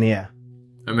straight in the air.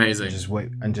 Amazing. Just wait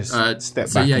and just step back.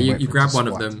 So yeah, and you wait for grab it to one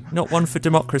of splat. them. Not one for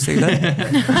democracy,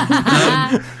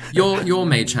 then. Your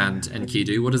mage hand,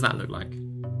 Enkidu, what does that look like?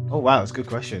 Oh wow, it's a good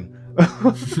question.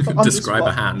 Describe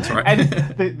a hand, right?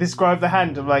 And describe the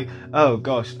hand. I'm like, oh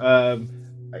gosh.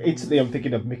 Instantly, I'm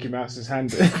thinking of Mickey Mouse's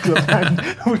hand, glove hand,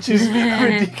 which is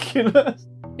ridiculous.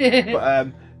 But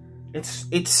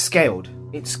it's scaled.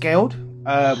 It's scaled,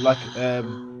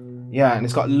 yeah, and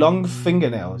it's got long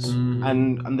fingernails,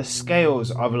 and the scales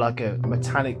are like a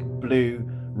metallic blue,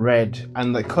 red,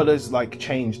 and the colours like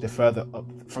change the further up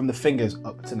from the fingers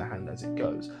up to the hand as it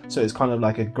goes. So it's kind of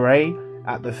like a grey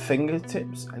at the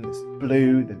fingertips, and it's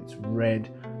blue, then it's red,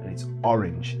 and it's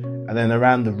orange, and then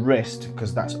around the wrist,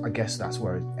 because I guess that's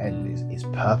where its end is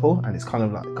purple, and it's kind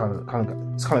of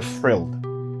frilled.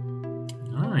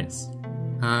 Nice.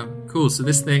 Cool. So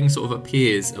this thing sort of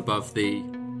appears above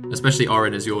especially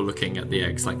Oren, as you're looking at the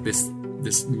eggs, like this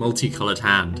multicoloured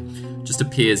hand just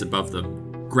appears above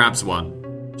them, grabs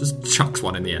one, just chucks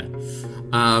one in the air.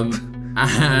 And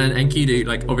Enkidu,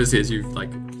 like, obviously as you've like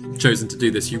chosen to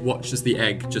do this, you watch as the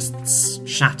egg just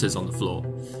shatters on the floor,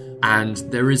 and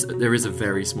there is a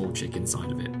very small chick inside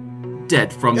of it,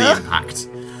 dead from the impact.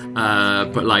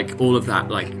 But like all of that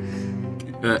like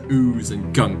ooze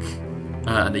and gunk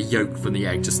and the yolk from the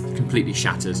egg just completely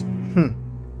shattered.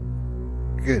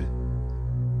 Good.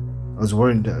 I was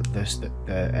worried that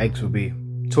the eggs would be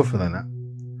tougher than that.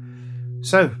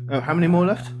 So, how many more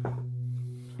left?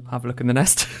 I'll have a look in the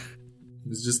nest.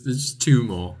 There's just two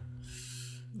more.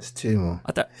 There's two more.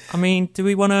 I mean, do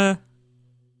we want to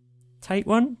take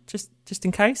one just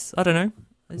in case? I don't know.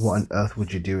 What on earth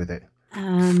would you do with it?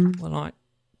 Well,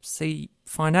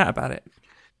 find out about it.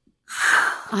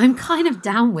 I'm kind of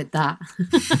down with that.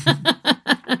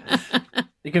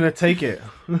 You're gonna take it?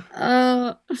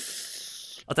 I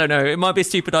don't know. It might be a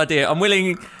stupid idea. I'm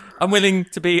willing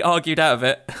to be argued out of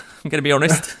it. I'm going to be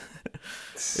honest.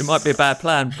 It might be a bad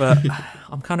plan, but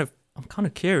I'm kind of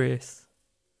curious.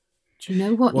 Do you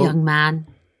know what, young man?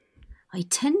 I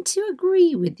tend to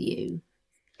agree with you.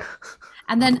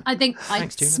 And then I think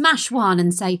I'd smash one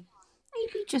and say,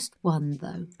 maybe just one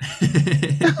though.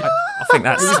 I think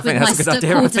that's a good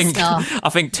idea. I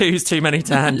think two's too many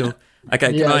to handle.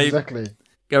 Okay, can I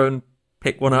go and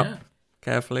pick one up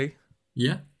carefully?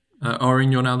 Yeah.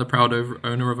 Oren, you're now the proud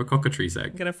owner of a cockatrice egg.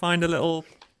 I'm going to find a little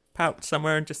pouch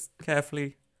somewhere and just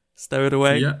carefully stow it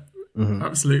away. Yeah,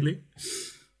 absolutely.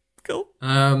 Cool.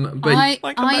 But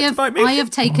I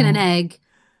have taken an egg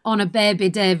on a Baby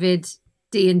David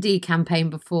D&D campaign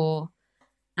before,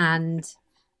 and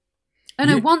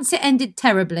once it ended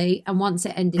terribly and once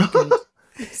it ended good.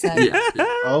 So.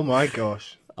 Oh my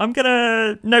gosh. I'm going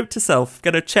to note to self,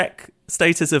 going to check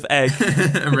status of egg.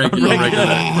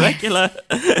 Regular.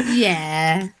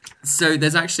 Yeah. So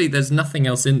there's nothing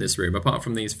else in this room apart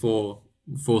from these four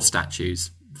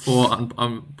statues. Four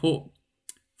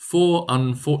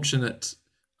unfortunate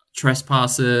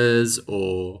trespassers,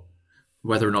 or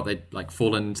whether or not they'd like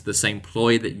fallen into the same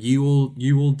ploy that you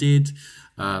all did.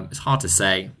 It's hard to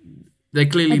say. They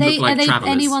clearly look like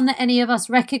travelers. Anyone that any of us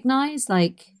recognise?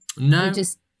 Like, no,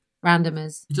 just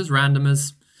randomers. Just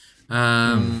randomers.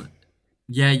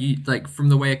 Yeah, you like from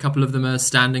the way a couple of them are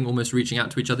standing, almost reaching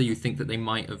out to each other. You think that they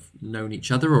might have known each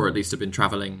other, or at least have been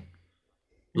traveling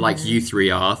like you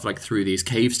three are, like through these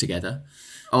caves together.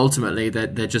 Ultimately,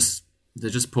 they're just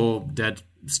poor dead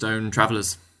stone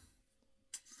travelers.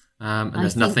 And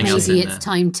there's nothing else in there. Maybe it's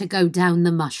time to go down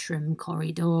the mushroom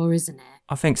corridor, isn't it?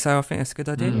 I think so. I think that's a good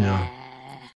idea. Yeah.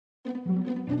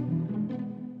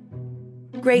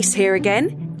 Grace here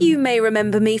again. You may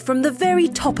remember me from the very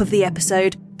top of the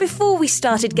episode, before we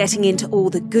started getting into all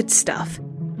the good stuff.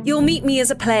 You'll meet me as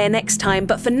a player next time,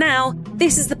 but for now,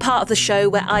 this is the part of the show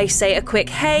where I say a quick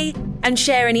hey and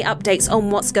share any updates on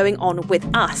what's going on with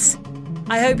us.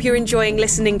 I hope you're enjoying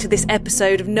listening to this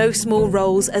episode of No Small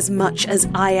Roles as much as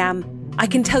I am. I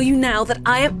can tell you now that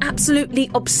I am absolutely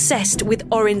obsessed with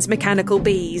Orin's mechanical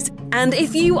bees. And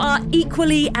if you are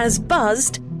equally as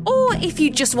buzzed, or if you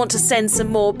just want to send some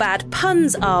more bad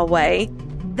puns our way,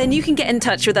 then you can get in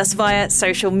touch with us via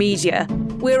social media.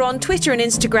 We're on Twitter and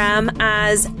Instagram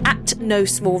as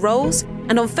 @NoSmallRoles,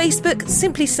 and on Facebook,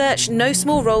 simply search No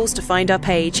Small Roles to find our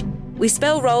page. We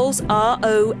spell rolls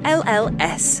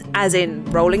ROLLS, as in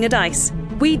rolling a dice.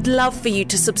 We'd love for you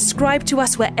to subscribe to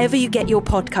us wherever you get your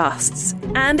podcasts.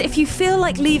 And if you feel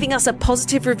like leaving us a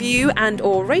positive review and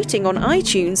or rating on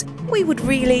iTunes, we would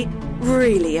really,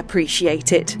 really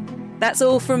appreciate it. That's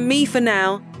all from me for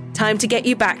now. Time to get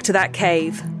you back to that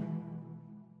cave.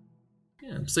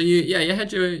 Yeah, so you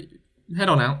head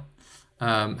on out,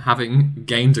 having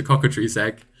gained a cockatrice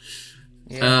egg.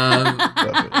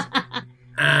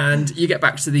 And you get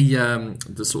back to the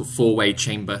sort of four-way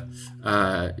chamber,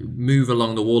 move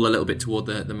along the wall a little bit toward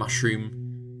the mushroom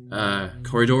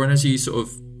corridor, and as you sort of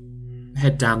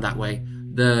head down that way,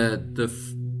 the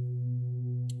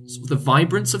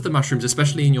vibrance of the mushrooms,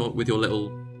 especially with your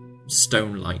little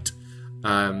stone light,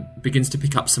 begins to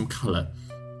pick up some colour.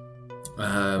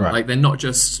 Like they're not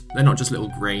just little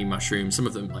grey mushrooms. Some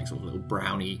of them like sort of little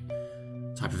browny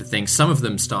type of a thing. Some of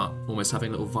them start almost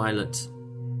having little violet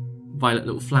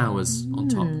little flowers on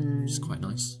top, which is quite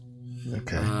nice.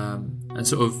 Okay. And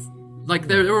sort of like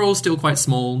they're all still quite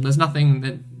small. There's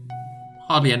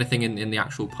hardly anything in the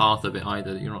actual path of it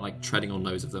either. You're not like treading on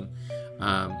loads of them.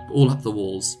 All up the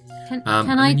walls. Can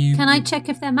I check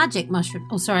if they're magic mushrooms?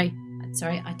 Oh, sorry,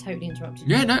 I totally interrupted.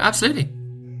 Yeah, no, absolutely.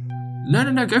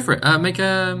 No, go for it. Make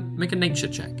a nature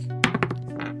check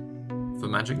for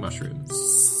magic mushrooms.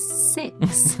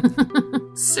 6.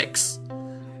 6.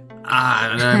 I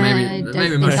don't know.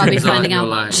 Maybe mushrooms are your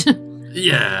life.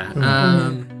 Yeah.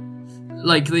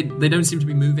 Like they don't seem to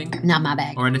be moving. Not my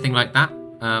bag. Or anything like that.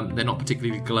 They're not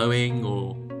particularly glowing,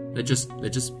 or they're just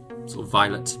sort of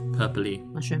violet, purpley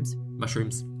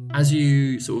mushrooms. As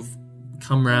you sort of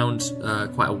come round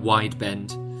quite a wide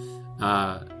bend,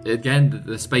 again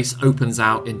the space opens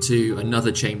out into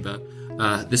another chamber.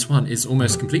 This one is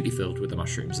almost completely filled with the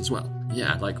mushrooms as well.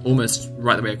 Yeah, like almost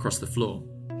right the way across the floor.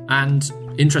 And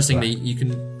interestingly, you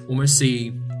can almost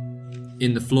see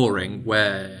in the flooring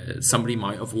where somebody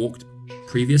might have walked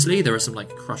previously. There are some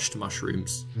like crushed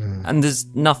mushrooms. And there's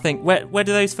nothing. Where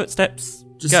do those footsteps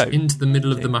just go? Into the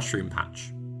middle of the mushroom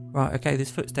patch. Right. Okay.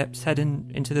 There's footsteps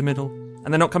heading into the middle,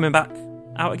 and they're not coming back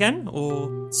out again. Or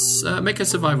make a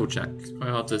survival check. It's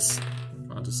quite hard to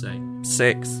say.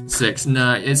 6.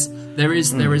 No, there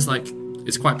is like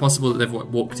it's quite possible that they've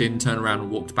walked in, turned around,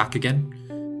 and walked back again.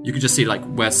 You can just see like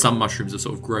where some mushrooms have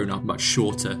sort of grown up much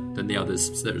shorter than the others.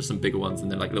 So there are some bigger ones,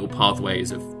 and then like little pathways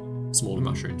of smaller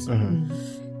mushrooms.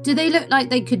 Do they look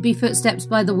like they could be footsteps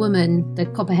by the woman, the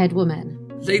copperhead woman?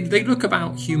 They look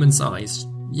about human sized.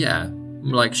 Yeah,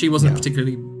 like she wasn't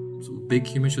particularly sort of big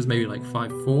human. She was maybe like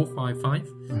 5'4",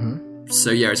 5'5". So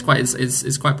yeah, it's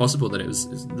quite possible that it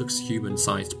looks human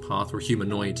sized path, or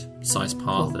humanoid sized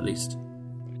path at least.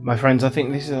 My friends, I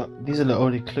think these are the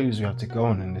only clues we have to go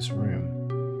on in this room.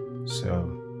 So,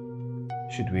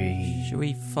 should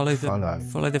we follow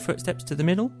the footsteps to the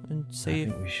middle and see? I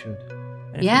think we should.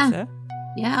 Yeah,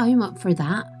 I'm up for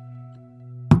that.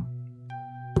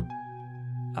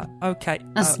 Okay,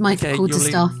 that's my quarter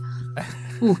staff.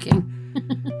 Walking.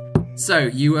 So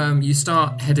you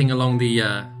start heading along the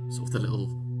sort of the little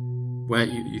where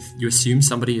you assume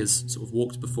somebody has sort of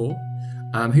walked before.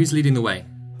 Who's leading the way?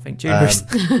 I think Juna's.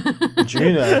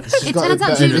 Juna. It turns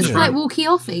out Juna's quite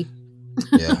walkie-offy.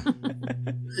 Yeah.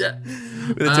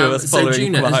 With the two of us so following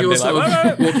Juna, as you're behind sort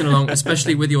of walking along,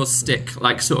 especially with your stick,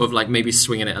 like sort of like maybe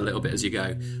swinging it a little bit as you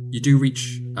go, you do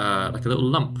reach like a little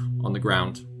lump on the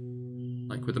ground,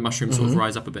 like with the mushrooms sort of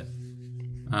rise up a bit.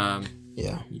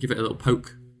 You give it a little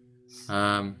poke,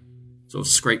 sort of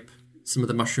scrape some of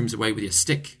the mushrooms away with your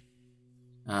stick,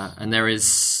 and there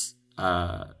is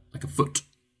like a foot,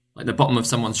 like the bottom of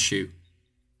someone's shoe.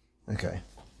 Okay.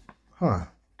 Huh.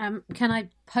 Can I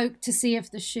poke to see if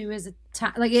the shoe is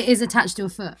attached? Like it is attached to a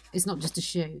foot. It's not just a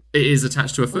shoe. It is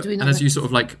attached to a foot, and as you sort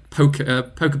of like poke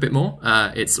a bit more,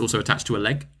 it's also attached to a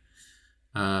leg.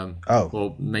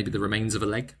 Or maybe the remains of a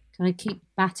leg. Can I keep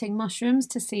batting mushrooms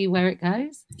to see where it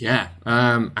goes? Yeah.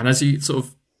 And as you sort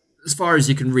of, as far as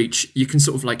you can reach, you can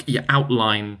sort of like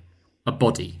outline a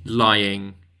body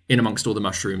lying in amongst all the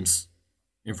mushrooms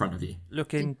in front of you.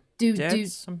 Looking dead,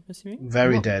 I'm assuming?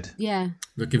 Very dead. Yeah.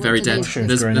 Looking very dead.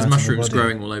 There's mushrooms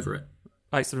growing all over it.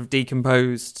 Like sort of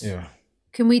decomposed. Yeah.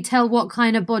 Can we tell what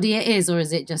kind of body it is, or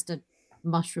is it just a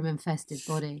mushroom-infested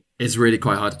body. It's really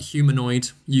quite hard.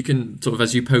 Humanoid. You can sort of,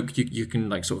 as you poke, you can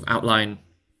like sort of outline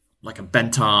like a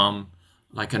bent arm,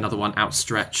 like another one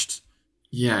outstretched.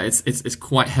 Yeah, it's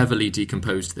quite heavily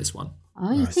decomposed, this one.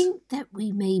 I think that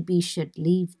we maybe should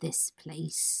leave this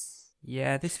place.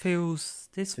 Yeah, this feels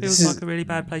like a really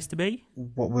bad place to be.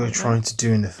 What we were trying to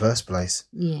do in the first place.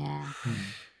 Yeah.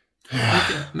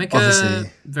 Make a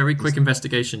very quick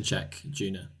investigation check,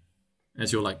 Juna,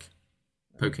 as you're like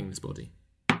poking this body.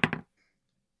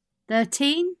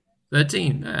 13?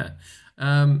 13, yeah.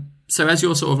 So as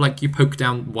you're sort of like, you poke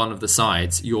down one of the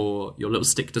sides, your little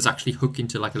stick does actually hook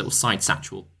into like a little side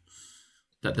satchel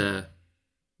that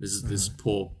this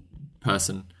poor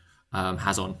person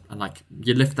has on, and like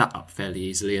you lift that up fairly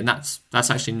easily, and that's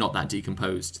actually not that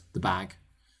decomposed, the bag.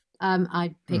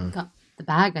 I pick up the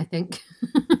bag, I think.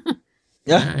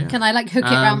 Yeah. Can I like hook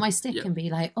it around my stick and be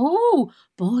like, oh,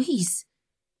 boys,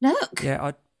 look.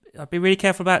 Yeah, I'd be really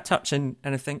careful about touching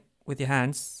anything with your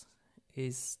hands,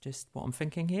 is just what I'm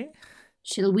thinking here.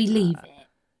 Shall we leave it?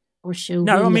 Or shall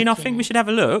No, we I mean, I look think in we it? should have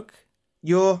a look.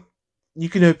 You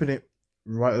can open it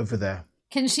right over there.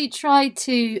 Can she try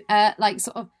to like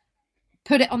sort of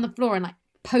put it on the floor and like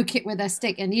poke it with her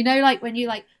stick? And you know, like when you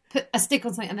like put a stick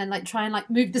on something and then like try and like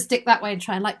move the stick that way and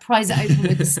try and like prise it open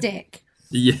with the stick.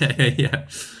 Yeah.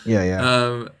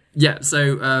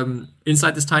 So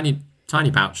inside this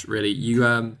tiny pouch, really,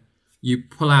 you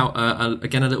pull out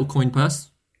again a little coin purse.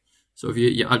 Sort of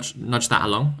you nudge that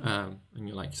along, and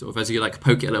you're like, sort of as you like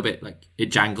poke it a little bit, like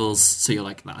it jangles. So you're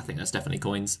like, I think that's definitely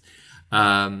coins.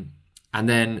 And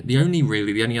then the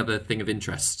only other thing of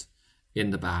interest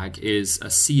in the bag is a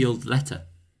sealed letter.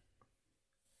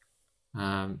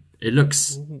 It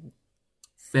looks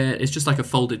fair. It's just like a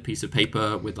folded piece of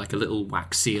paper with like a little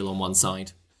wax seal on one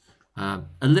side. A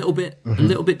little bit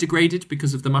degraded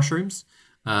because of the mushrooms,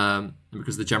 and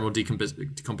because of the general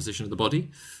decomposition of the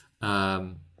body.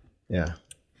 Yeah.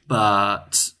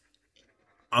 But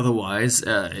otherwise,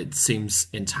 it seems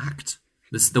intact.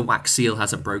 The wax seal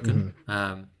hasn't broken.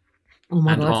 Oh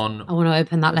my god! I want to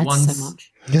open that letter so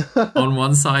much. On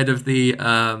one side of the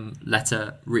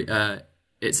letter,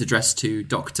 it's addressed to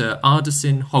Dr.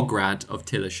 Ardesin Hograd of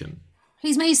Tillisham.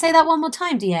 Please, may you say that one more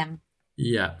time, DM?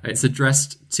 Yeah, it's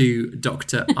addressed to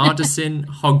Dr. Ardesin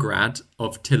Hograd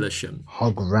of Tillisham.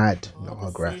 Hograd, not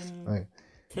Hograth. Oh.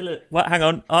 What? Hang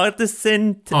on.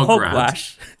 Ardesin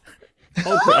Hogwash.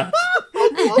 Hograd.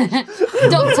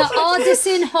 Dr.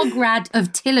 Ardesin Hograd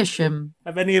of Tillisham.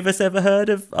 Have any of us ever heard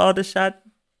of Ardeshad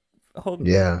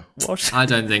Hogwash? I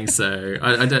don't think so.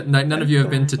 I don't. None of you have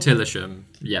been to Tillisham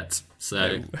yet,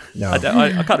 so No.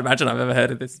 I can't imagine I've ever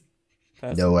heard of this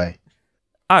person. No way.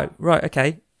 Oh, right.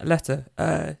 Okay. A letter.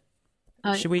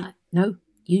 Should we? No.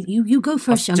 You go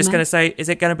first, young Just man. going to say, is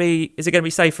it going to be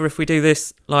safer if we do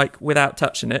this like without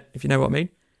touching it? If you know what I mean.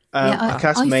 I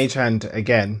cast Mage Hand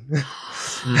again,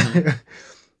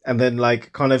 and then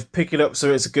like kind of pick it up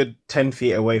so it's a good 10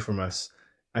 feet away from us.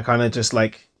 I kind of just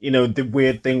like, the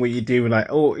weird thing where you do like,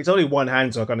 oh, it's only one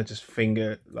hand, so I kind of just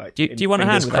finger like. Do you want a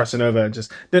hand with crossing that? over and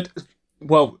just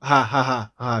well,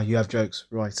 ha, you have jokes,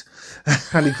 right?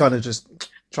 And he kind of just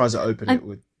tries to open it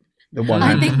with the one I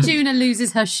hand. think Juna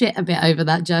loses her shit a bit over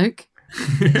that joke.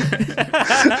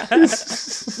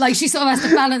 Like she sort of has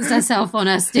to balance herself on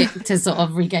her stick to sort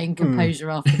of regain composure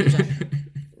after the joke.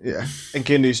 Yeah, and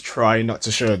Kindu's trying not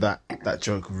to show that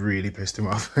joke really pissed him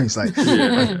off. He's like,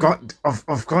 I've got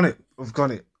it. Like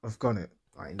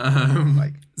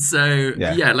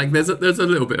there's a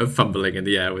little bit of fumbling in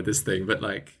the air with this thing, but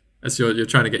like as you're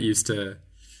trying to get used to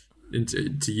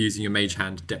using your mage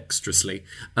hand dexterously.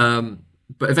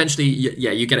 But eventually,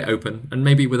 you get it open, and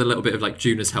maybe with a little bit of like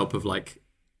Juna's help of like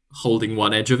holding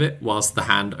one edge of it whilst the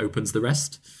hand opens the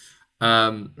rest.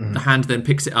 The hand then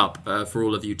picks it up for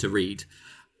all of you to read.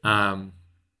 And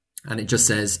it just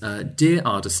says, Dear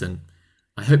Ardesin,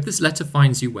 I hope this letter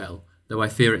finds you well, though I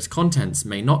fear its contents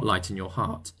may not lighten your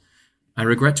heart. I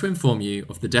regret to inform you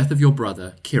of the death of your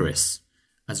brother, Kiris,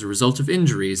 as a result of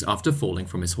injuries after falling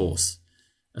from his horse.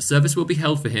 A service will be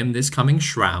held for him this coming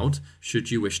Shroud,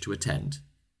 should you wish to attend.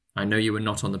 I know you are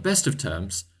not on the best of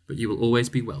terms, but you will always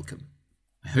be welcome.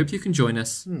 I hope you can join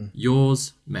us.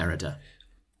 Yours, Merida.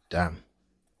 Damn.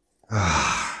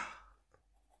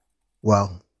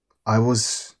 Well, I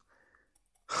was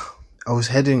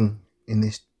heading in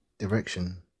this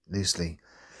direction loosely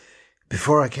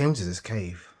before I came to this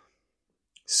cave.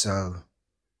 So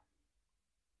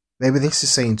maybe this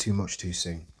is saying too much too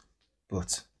soon,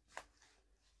 but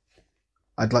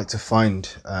I'd like to find.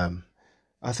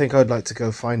 I think I'd like to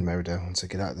go find Merida once I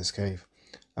get out of this cave.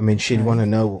 I mean, she'd want to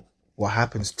know what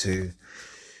happens to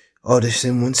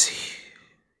Ardesin once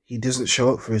he doesn't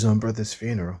show up for his own brother's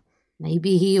funeral.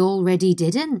 Maybe he already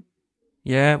didn't.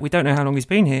 Yeah, we don't know how long he's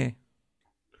been here.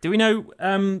 Do we know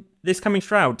this coming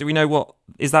shroud? Do we know what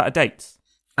is that a date?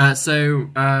 One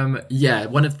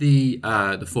of the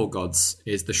four gods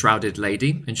is the Shrouded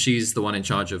Lady, and she's the one in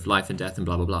charge of life and death and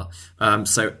blah blah blah.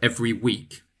 So every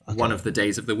week, one of the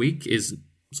days of the week is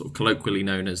sort of colloquially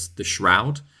known as the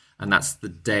Shroud, and that's the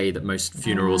day that most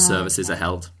funeral services are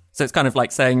held. So it's kind of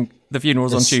like saying the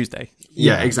funeral's on Tuesday.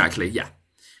 Yeah, exactly. Yeah.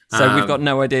 So we've got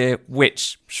no idea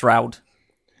which shroud.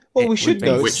 Well, we should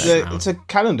know. Which It's a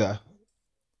calendar.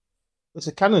 It's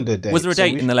a calendar date. Was there a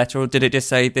date in the letter, or did it just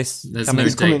say this? There's coming?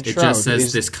 no date. It just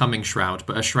says this coming shroud,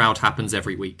 but a shroud happens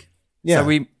every week. Yeah.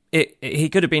 So he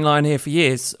could have been lying here for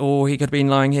years, or he could have been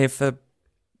lying here for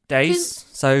days.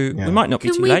 We might not be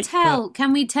too late.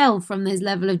 Can we tell from his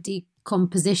level of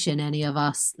decomposition, any of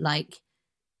us, like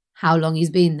how long he's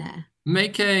been there?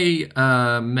 Make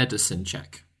a medicine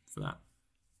check for that.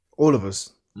 All of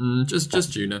us.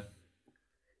 Just Juna.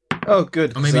 Oh,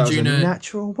 good. Or maybe so Juna. A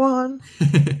natural one.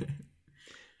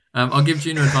 I'll give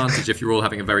Juna advantage if you're all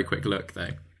having a very quick look,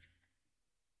 though.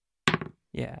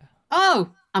 Yeah.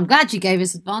 Oh, I'm glad you gave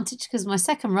us advantage because my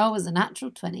second roll was a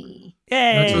natural 20.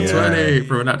 Yay! Natural 20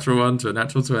 from a natural 1 to a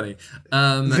natural 20.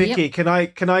 Vicky, can I?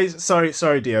 Sorry,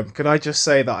 DM. Can I just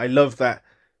say that I love that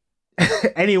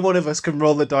any one of us can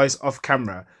roll the dice off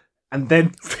camera. And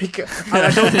then Vicky,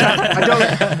 I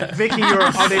don't. Vicky, you're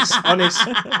an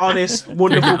honest,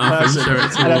 wonderful person.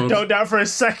 And I don't doubt for a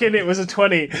second it was a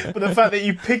 20. But the fact that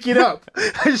you pick it up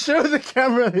and show the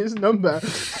camera his number.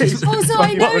 Also,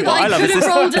 I know that I could have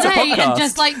rolled an 8 and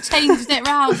just like changed it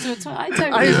round to a 20. I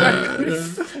don't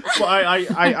know. Well,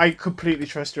 I completely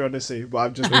trust your honesty, but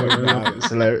I'm just pointing that out. It's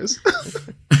hilarious.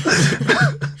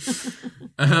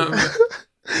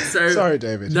 Sorry,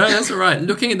 David. No, that's all right.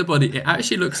 Looking at the body, it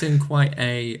actually looks in quite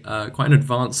an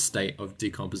advanced state of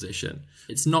decomposition.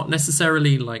 It's not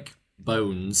necessarily like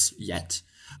bones yet,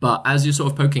 but as you're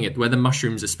sort of poking it, where the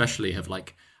mushrooms especially have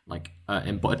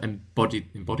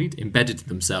embedded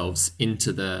themselves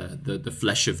into the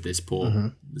flesh of this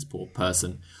poor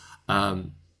person.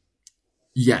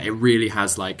 It really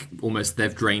has like almost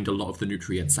they've drained a lot of the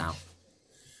nutrients out,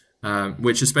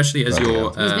 which especially as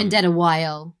you're he's been dead a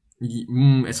while.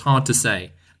 It's hard to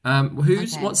say.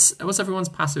 What's everyone's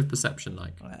passive perception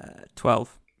like?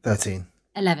 12. 13.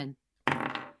 11.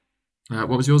 What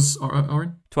was yours,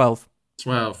 Orin? 12.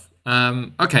 12.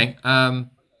 Okay. None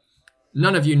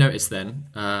of you noticed then.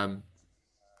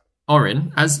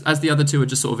 Orin, as the other two are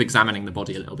just sort of examining the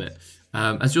body a little bit,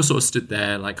 as you're sort of stood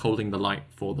there, like holding the light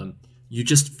for them, you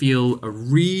just feel a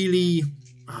really,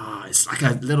 it's like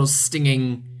a little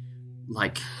stinging,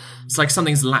 like. It's like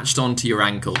something's latched onto your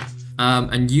ankle.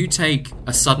 And you take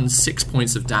a sudden 6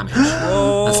 points of damage.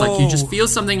 It's like you just feel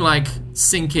something like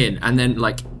sink in, and then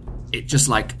like it just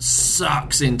like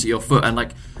sucks into your foot, and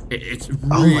like it's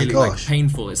really like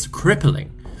painful. It's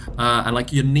crippling, and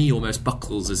like your knee almost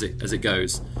buckles as it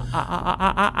goes.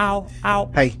 Ow!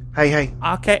 Hey!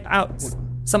 Okay, out.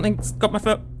 Something's got my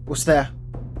foot. What's there?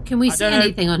 Can we see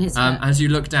anything on his foot? As you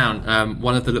look down,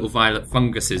 one of the little violet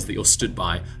funguses that you're stood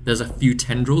by, there's a few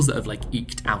tendrils that have like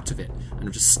eked out of it and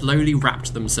have just slowly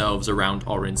wrapped themselves around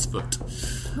Orin's foot.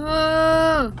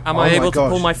 Am I able to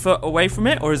pull my foot away from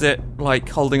it, or is it like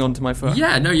holding onto my foot?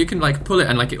 Yeah, no, you can like pull it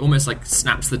and like it almost like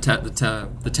snaps the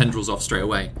tendrils off straight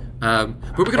away. But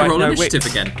we're going to roll initiative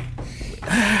again.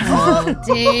 Oh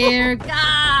dear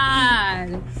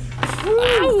God!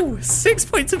 Wow, 6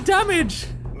 points of damage.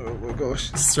 Oh my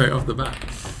gosh. Straight off the bat.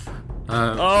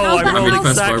 I rolled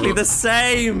exactly the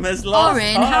same as last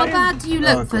Orin, time. how bad do you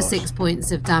look for 6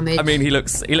 points of damage? I mean, he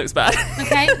looks bad.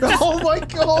 Okay. Oh my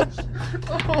gosh.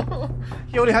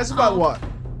 He only has about, what,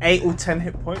 8 or 10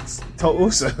 hit points total,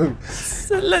 so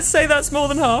let's say that's more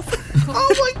than half.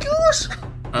 Oh my gosh.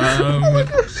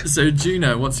 So,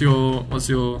 Juno, what's your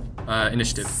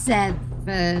initiative?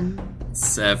 7.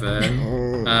 7.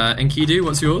 Enkidu,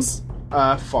 what's yours?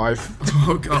 5.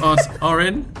 Oh god.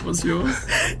 Orin, what's yours?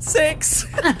 6.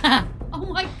 Oh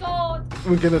my god.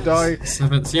 We're gonna die.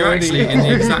 7. So you're actually in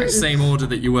the exact same order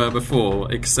that you were before,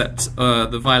 except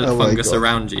the violet fungus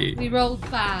around you. We rolled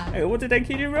bad. Hey, what did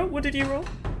Enkidu roll? What did you roll?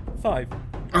 5.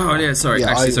 Oh yeah, sorry. Yeah,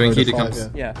 actually, so Enkidu 5, comes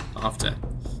Yeah. after.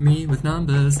 Me with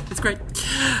numbers. It's great.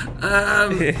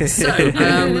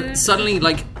 Suddenly,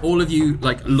 like, all of you,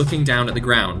 like, looking down at the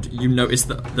ground, you notice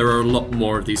that there are a lot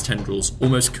more of these tendrils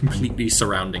almost completely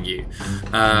surrounding you.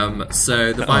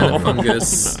 So the violet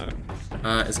fungus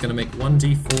is going to make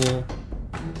 1d4.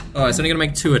 Oh, it's only going to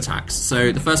make 2 attacks.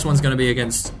 So the first one's going to be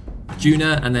against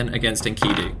Juna and then against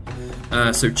Enkidu.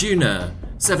 So Juna,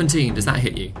 17, does that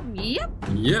hit you? Yep.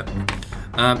 Yep.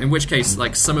 In which case,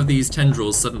 like, some of these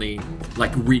tendrils suddenly,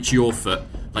 like, reach your foot,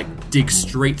 like, dig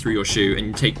straight through your shoe, and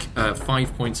you take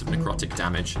 5 points of necrotic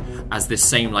damage as this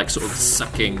same, like, sort of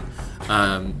sucking,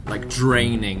 like,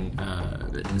 draining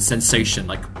sensation,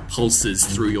 like, pulses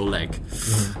through your leg.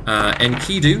 And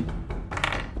Kidu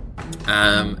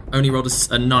only rolled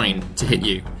a 9 to hit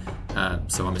you,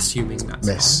 so I'm assuming that's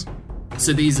Miss. fine.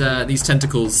 So these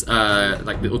tentacles,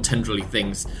 like little tendrily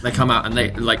things, they come out and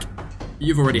they, like,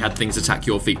 you've already had things attack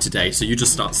your feet today, so you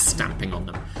just start stamping on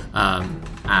them,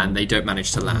 and they don't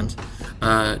manage to land.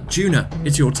 Juna,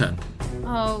 it's your turn.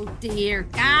 Oh dear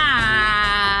God.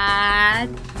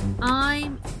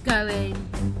 I'm going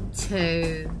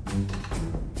to...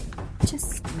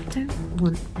 just don't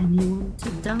want anyone to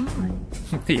die.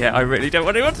 Yeah, I really don't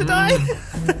want anyone to die.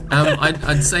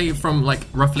 I'd say from, like,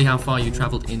 roughly how far you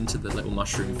travelled into the little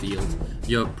mushroom field,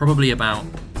 you're probably about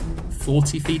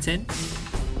 40 feet in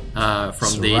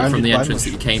from the entrance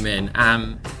that you came in.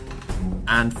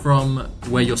 And from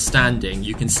where you're standing,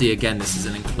 you can see again this is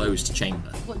an enclosed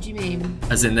chamber. What do you mean?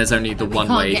 As in, there's only the one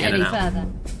way in and out. Further.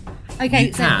 Okay,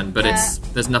 you can, but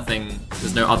there's no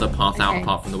other path out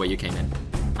apart from the way you came in.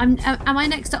 Am I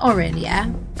next to Orin?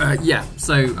 Yeah. Yeah.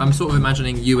 So I'm sort of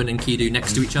imagining Ewan and Kidu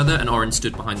next to each other, and Orin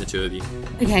stood behind the two of you.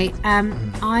 Okay.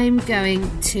 I'm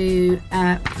going to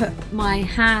put my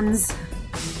hands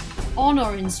on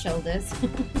Orin's shoulders.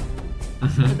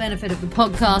 For the benefit of the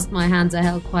podcast, my hands are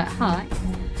held quite high.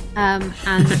 And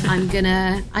I'm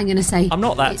gonna say I'm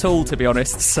not that tall, to be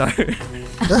honest. So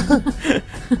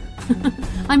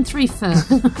I'm 3 foot.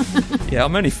 Yeah,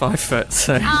 I'm only 5 foot.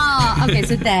 So okay.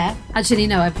 So there. Actually,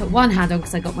 no. I put one hand on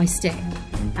because I got my stick,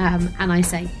 and I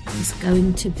say it's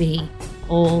going to be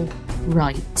all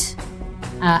right.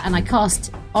 And I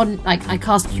cast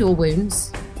Cure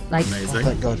Wounds, like amazing. Oh,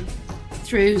 thank God.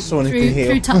 Through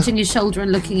touching his shoulder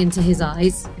and looking into his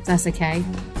eyes, if that's okay.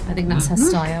 I think that's her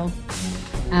style.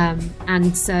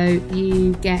 And so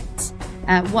you get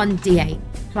 1d8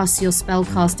 plus your spell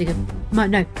casting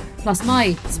plus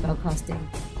my spell casting.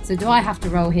 So do I have to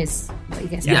roll his what he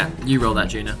gets? Yeah, you roll that,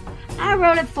 Juna. I'll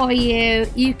roll it for you.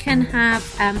 You can have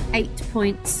 8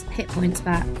 hit points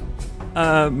back.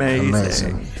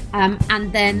 Amazing.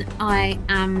 And then I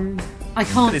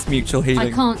can't. It's mutual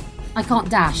healing. I can't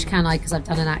dash, can I? Because I've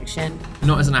done an action.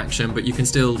 Not as an action, but you can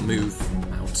still move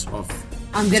out of.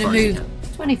 I'm going to move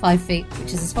 25 feet,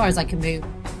 which is as far as I can move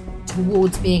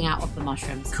towards being out of the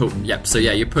mushrooms. Cool. Yep. So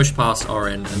yeah, you push past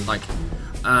Orin, and like,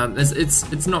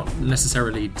 it's not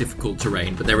necessarily difficult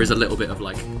terrain, but there is a little bit of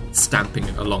like stamping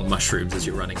along mushrooms as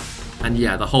you're running. And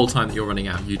yeah, the whole time that you're running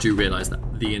out, you do realise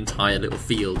that the entire little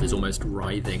field is almost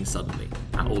writhing suddenly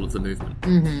at all of the movement.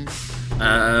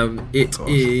 It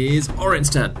is Orin's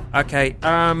turn. Okay.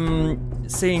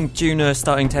 Seeing Juna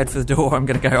starting to head for the door, I'm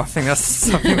gonna go. I think that's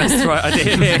the right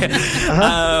idea here.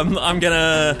 I'm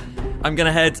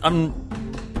gonna head. I'm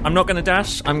not gonna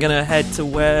dash. I'm gonna head to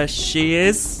where she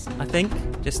is. I think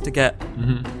just to get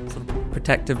sort of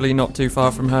protectively not too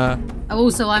far from her.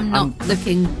 Also, I'm not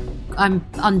looking. I'm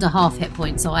under half hit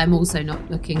points, so I'm also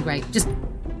not looking great. Just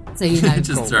so you know,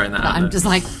 just throwing that out I'm there. just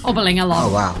like hobbling along.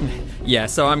 Oh wow. Yeah,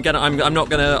 so I'm not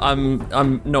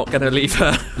gonna leave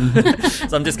her.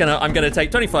 So I'm gonna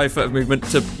take 25 foot of movement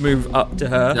to move up to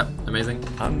her. Yep, amazing.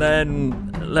 And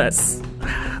then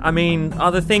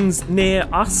are there things near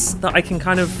us that I can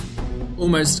kind of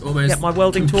almost get my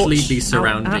welding torch completely out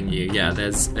surrounding at? you? Yeah,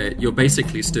 there's you're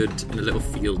basically stood in a little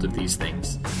field of these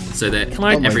things, so they're Can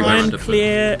I everywhere try and underfoot.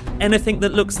 clear anything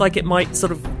that looks like it might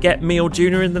sort of get me or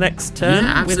Juna in the next turn?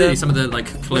 Yeah, with absolutely. Some of the like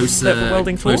bit of a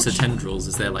welding closer torch? tendrils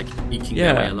as they're like eking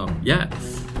their way along. Yeah.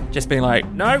 Just being like,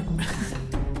 no.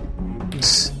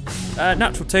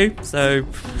 Natural 2, so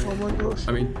Oh my gosh.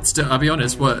 I mean, still, I'll be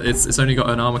honest. It's only got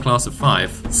an armor class of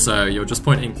 5, so you're just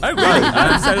pointing. oh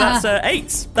right, so that's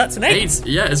 8. That's an 8. 8.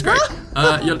 Yeah, it's great.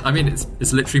 I mean,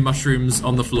 it's literally mushrooms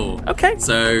on the floor. Okay.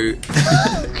 So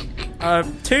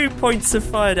 2 points of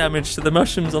fire damage to the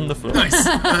mushrooms on the floor. nice.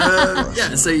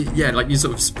 Yeah. So yeah, like you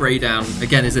sort of spray down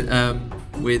again. Is it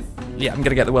with? Yeah, I'm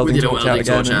gonna get the welding With your torch welding out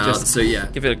again torch and out, just so yeah.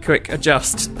 give it a quick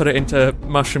adjust, put it into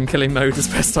mushroom killing mode as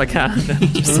best I can,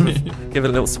 and just sort of give it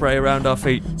a little spray around our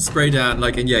feet. Spray down,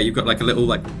 like, and yeah, you've got like a little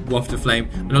like waft of flame,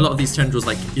 and a lot of these tendrils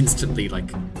like instantly like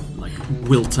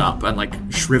wilt up and like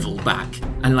shrivel back,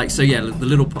 and like so yeah, the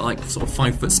little like sort of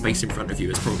 5 foot space in front of you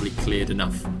is probably cleared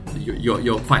enough.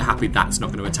 You're quite happy that's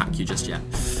not going to attack you just yet.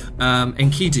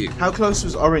 And Kidu, How close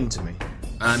was Orin to me?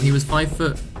 he was 5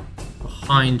 foot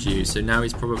behind you, so now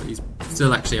he's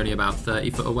still actually only about 30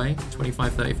 foot away,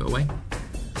 25, 30 foot away.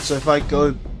 So if I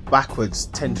go backwards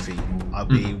 10 feet, I'll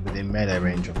be within melee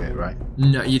range of it, right?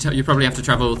 No, you probably have to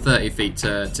travel 30 feet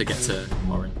to get to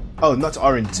Orin. Oh, not to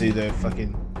Orin, to the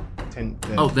fucking...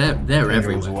 They're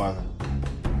everywhere.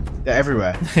 They're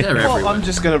everywhere. They're everywhere. I'm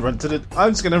just gonna run to the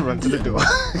door.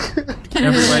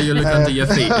 Everywhere you look under your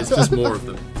feet, it's just more of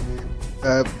them.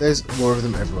 There's more of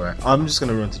them everywhere. I'm just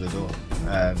gonna run to the door.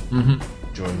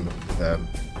 Join them.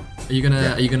 Are you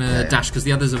gonna dash? Because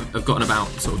the others have gotten about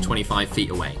sort of 25 feet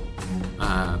away,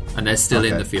 and they're still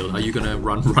in the field. Are you gonna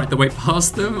run right the way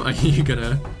past them? Are you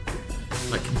gonna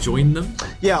join them?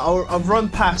 Yeah, I'll run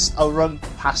past them.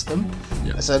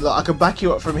 Yeah. So look, I can back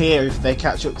you up from here if they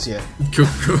catch up to you. Cool.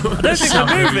 I don't think they're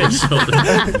moving.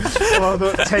 Well,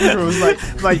 the tendrils,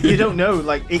 like you don't know,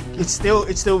 like it still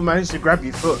managed to grab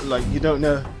your foot, like you don't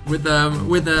know. With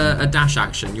a dash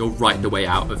action, you're right the way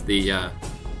out of the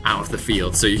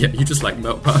field. So you just like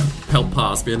pelt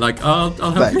past, being like, I'll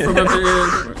help you from up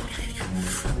here.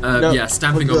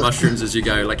 Stamping on mushrooms as you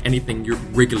go, like anything you're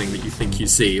wriggling that you think you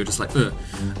see, you're just like, ugh.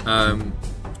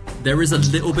 There is a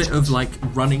little bit of like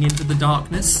running into the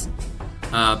darkness,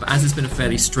 but as it's been a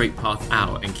fairly straight path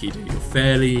out, Enkidu, you're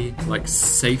fairly like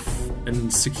safe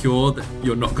and secure that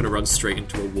you're not going to run straight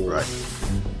into a wall. Right.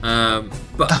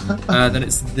 But then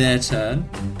it's their turn.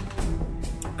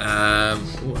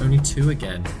 Only two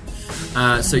again.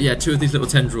 Two of these little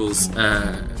tendrils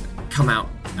come out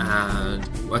and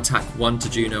attack, one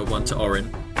to Juna, one to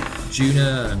Orin.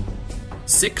 Juna,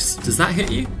 6. Does that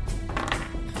hit you?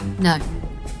 No.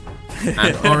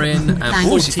 And Orin,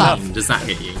 14. Does that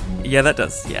hit you? Yeah, that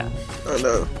does. Yeah. Oh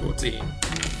no. 14.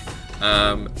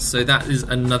 So that is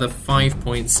another 5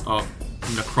 points of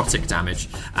necrotic damage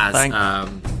as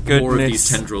more of these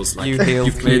tendrils, like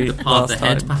you've cleared the path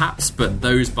ahead perhaps, but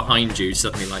those behind you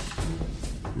suddenly like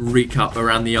reek up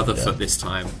around the other foot this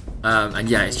time.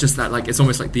 It's just that like it's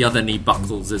almost like the other knee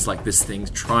buckles as like this thing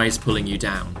tries pulling you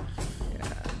down.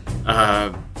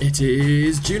 It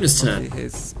is Juna's turn.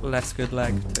 His less good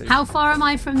leg too. How far am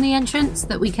I from the entrance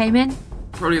that we came in?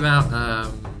 Probably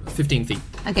about 15 feet.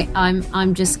 Okay,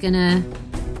 I'm just gonna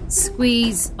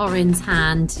squeeze Orin's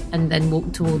hand and then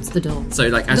walk towards the door. So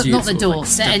like as you not the door, like,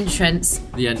 the entrance.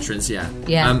 The entrance, yeah.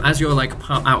 Yeah. As you're like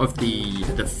out of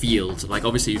the field, like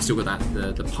obviously you've still got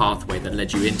the pathway that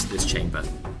led you into this chamber.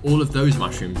 All of those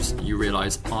mushrooms you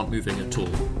realise aren't moving at all.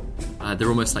 They're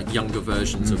almost like younger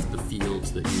versions of the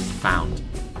fields that you've found.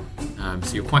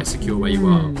 So you're quite secure where you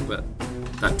are, but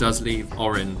that does leave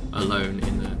Orin alone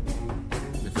in the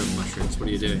field of mushrooms. What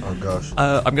are you doing? Oh gosh.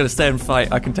 I'm going to stay and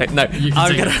fight. I can take... No,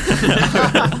 I'm going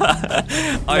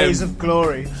to... Blaze of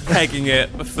glory. Pegging it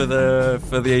for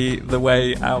the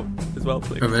way out as well,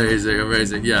 please.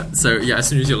 Amazing. Yeah. So yeah, as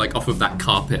soon as you're like off of that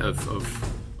carpet of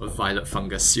violet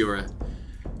fungus, you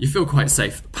feel quite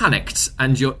safe. Panicked,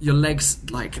 and your legs,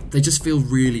 like, they just feel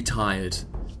really tired,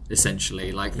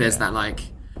 essentially. Like, there's that, like,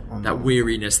 that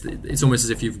weariness. It's almost as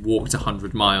if you've walked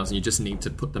 100 miles and you just need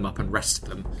to put them up and rest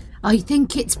them. I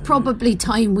think it's probably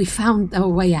time we found our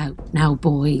way out now,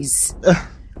 boys.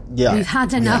 Yeah. We've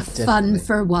had enough fun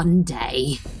for one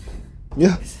day.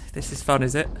 Yeah. This is fun,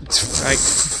 is it? Right.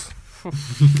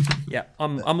 Yeah,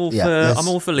 I'm all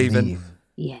for leaving.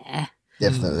 Yeah.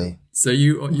 Definitely. So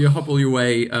you hobble your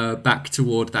way back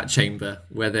toward that chamber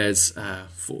where there's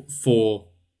four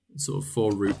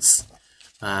routes.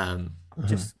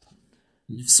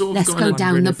 You've sort of Let's go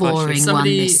down the boring one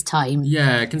this time.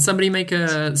 Yeah, can somebody make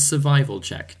a survival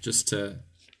check just so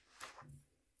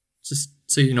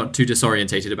you're not too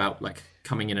disorientated about like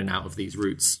coming in and out of these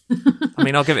routes? I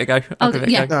mean, I'll give it a go. Go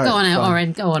on,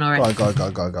 Orin. Go on, Orin. Go.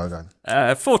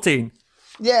 14.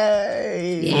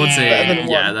 Yay! 14.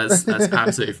 Yeah, that's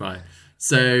absolutely fine.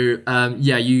 So,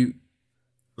 you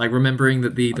like remembering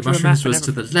that the mushrooms was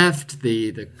to the left,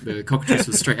 the cockatrice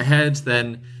was straight ahead.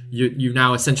 Then you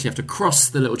now essentially have to cross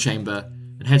the little chamber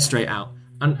and head straight out.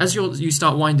 And as you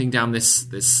start winding down this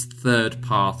third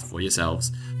path for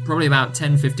yourselves, probably about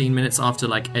 10-15 minutes after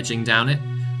like edging down it,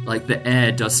 like the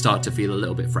air does start to feel a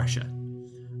little bit fresher.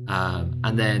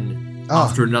 And then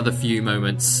after another few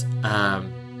moments,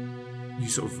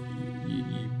 you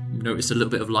notice a little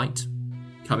bit of light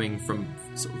coming from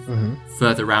sort of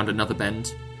further around another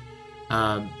bend.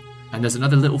 And there's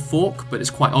another little fork, but it's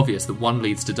quite obvious that one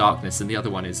leads to darkness and the other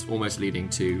one is almost leading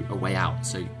to a way out.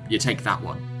 So you take that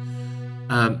one.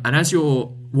 And as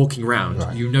you're walking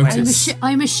around, you notice...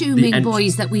 I'm assuming,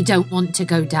 boys, that we don't want to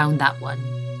go down that one.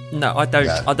 No, I don't.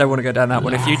 I don't want to go down that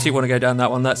one. If you two want to go down that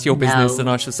one, that's your business, and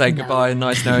I shall say goodbye and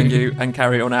nice knowing you and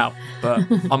carry on out. But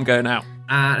I'm going out.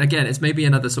 Again, it's maybe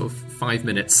another sort of 5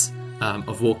 minutes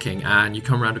of walking, and you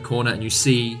come around a corner and you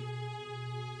see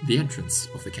the entrance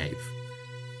of the cave.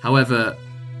 However,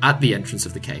 at the entrance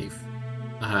of the cave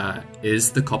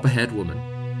is the copper-haired woman.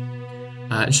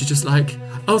 And she's just like,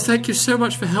 oh, thank you so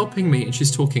much for helping me. And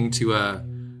she's talking to a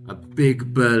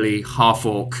big, burly,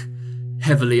 half-orc,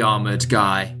 heavily armoured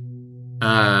guy.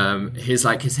 His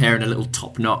hair in a little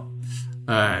top knot.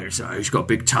 So he's got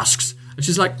big tusks. And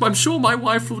she's like, I'm sure my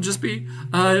wife will just be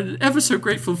ever so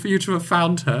grateful for you to have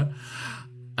found her.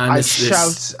 And I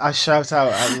shout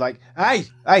out, I'm like, hey,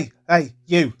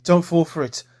 you, don't fall for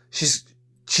it. She's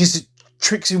a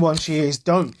tricksy one, she is.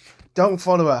 Don't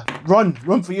follow her.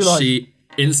 Run for your life. She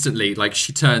instantly,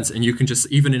 she turns and you can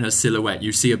just, even in her silhouette,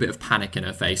 you see a bit of panic in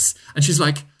her face. And she's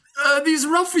like, these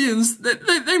ruffians,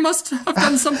 they must have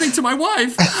done something to my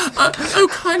wife. Oh,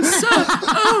 kind sir.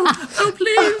 Oh,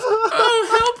 please. Oh,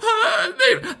 help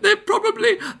her.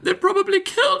 They're probably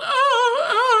killed.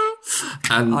 Oh.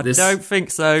 And I don't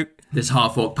think so. This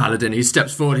half-orc paladin, he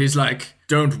steps forward. He's like,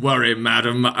 don't worry,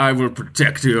 madam. I will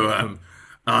protect you.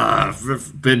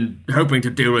 I've been hoping to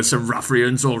deal with some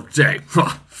ruffians all day.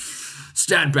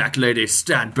 Stand back, lady.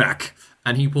 Stand back.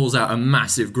 And he pulls out a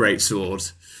massive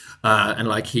greatsword.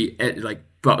 And he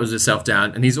butters himself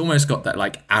down, and he's almost got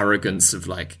that arrogance of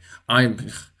I'm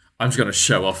just going to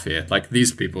show off here.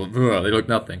 These people, they look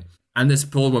nothing. And this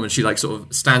poor woman, she sort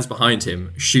of stands behind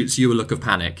him, shoots you a look of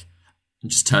panic,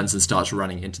 and just turns and starts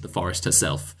running into the forest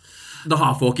herself. The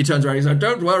half-orc, he turns around, he's like,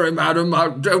 don't worry, madam,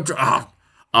 I'll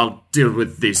deal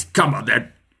with these. Come on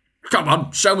then. Come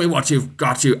on, show me what you've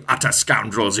got, you utter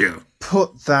scoundrels, you.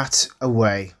 Put that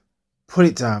away. Put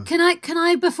it down. Can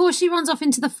I, before she runs off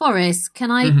into the forest,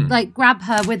 can I, grab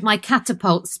her with my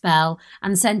catapult spell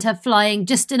and send her flying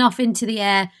just enough into the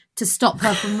air to stop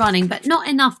her from running, but not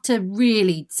enough to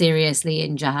really seriously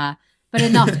injure her, but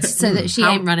enough so that she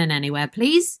ain't running anywhere,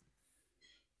 please?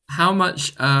 How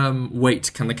much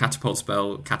weight can the catapult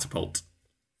spell catapult?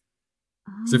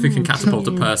 So if you can catapult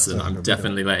a person, I'm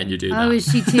definitely letting you do that. Oh, is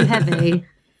she too heavy?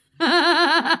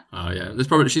 Oh yeah,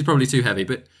 she's probably too heavy,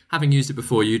 but having used it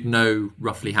before, you'd know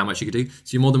roughly how much you could do.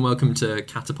 So you're more than welcome to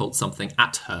catapult something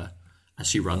at her as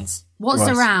she runs. What's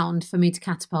around for me to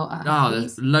catapult at her?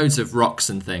 There's loads of rocks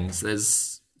and things.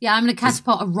 I'm going to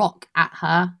catapult a rock at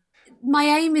her. My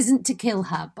aim isn't to kill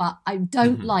her, but I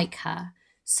don't like her.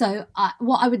 So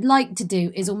what I would like to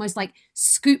do is almost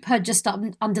scoop her just up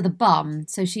under the bum,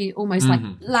 so she almost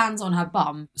lands on her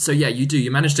bum. So yeah, you do.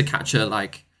 You manage to catch her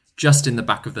just in the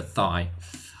back of the thigh.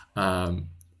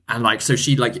 And so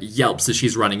she yelps as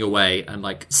she's running away and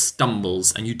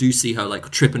stumbles, and you do see her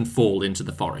trip and fall into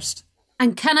the forest.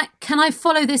 And can I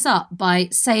follow this up by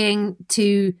saying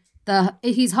to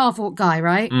he's half-orc guy,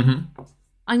 right? Mm-hmm.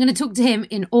 I'm going to talk to him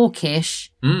in Orcish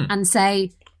and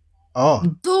say,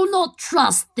 do not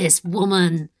trust this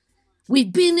woman.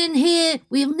 We've been in here.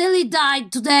 We have nearly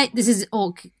died today. This is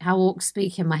how orcs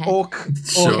speak in my head. Orc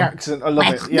accent. I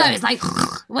love it. Yeah. No, it's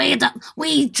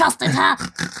we trusted her,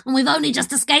 and we've only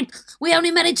just escaped. We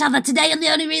only met each other today, and the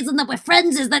only reason that we're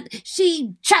friends is that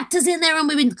she trapped us in there, and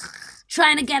we've been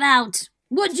trying to get out.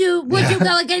 Would you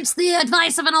go against the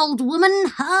advice of an old woman,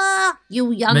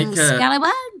 you young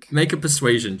scallywag? Make a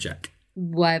persuasion check.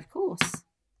 Why, of course.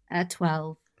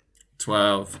 12.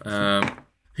 12.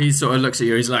 He sort of looks at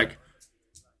you. He's like.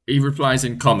 He replies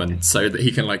in common so that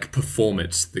he can perform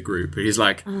it to the group. He's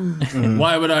like,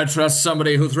 why would I trust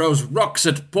somebody who throws rocks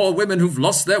at poor women who've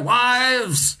lost their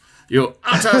wives? You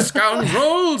utter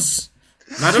scoundrels!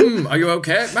 Madam, are you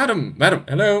okay? Madam,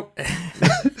 hello?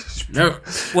 No.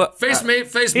 Well, face me.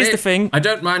 Here's the thing. I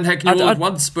don't mind hacking you all at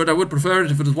once, but I would prefer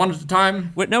it if it was one at a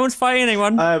time. Wait, no one's fighting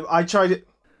anyone. I tried it.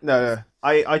 No.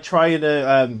 I try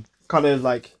and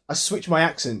I switch my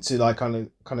accent to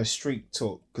kind of street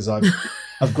talk because I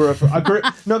grew up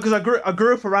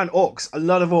around orcs, a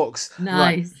lot of orcs.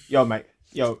 Nice. Yo, mate.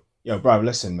 Yo, bro,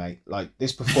 listen, mate.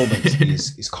 This performance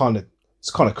is kind of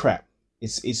crap.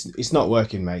 It's not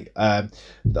working, mate.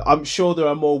 I'm sure there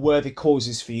are more worthy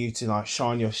causes for you to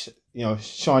shine your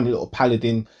shiny little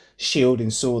paladin shield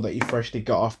and sword that you freshly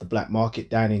got off the black market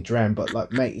down in Dram,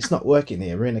 but mate, it's not working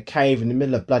here. We're in a cave in the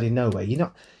middle of bloody nowhere. You're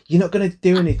not going to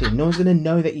do anything. No one's going to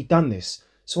know that you've done this.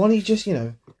 So why don't you just,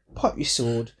 pop your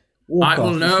sword, walk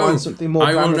off, and find something more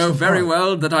glamorous. I will know very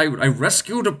well that I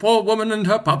rescued a poor woman and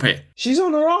her puppy. She's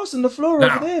on her ass on the floor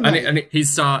over there, mate. And he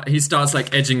starts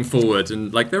edging forward,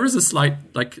 and there is a slight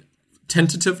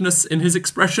tentativeness in his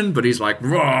expression, but he's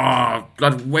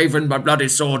waving my bloody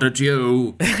sword at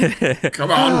you.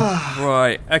 Come on.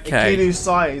 Right, okay. Kilu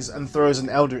sighs and throws an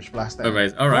Eldritch Blast at him.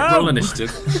 Amazing. All right, roll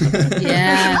initiative.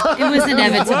 Yeah, it was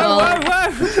inevitable.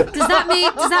 Whoa. Does that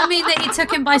mean that he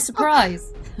took him by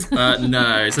surprise?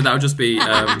 No, so that would just be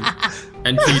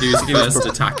Enkidu's first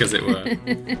attack, as it were.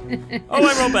 Oh,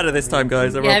 I rolled better this time,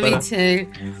 guys. I rolled better. Me too.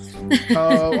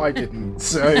 Oh, I didn't.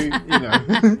 So, you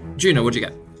know. Juno, what'd you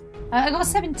get? I got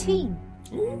 17.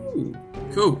 Ooh,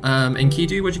 cool.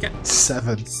 Enkidu, what'd you get?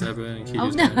 7.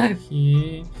 Enkidu's no. down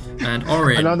here. And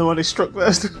Orin. And I'm the one who struck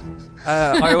first.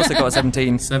 I also got a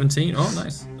 17. 17. Oh,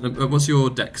 nice. What's your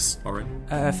dex, Orin?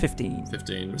 15.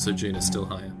 15. So Juna's still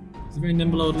higher. She's a very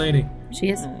nimble old lady. She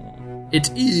is. It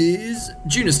is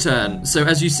Juna's turn. So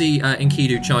as you see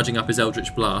Enkidu charging up his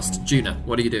Eldritch Blast, Juna,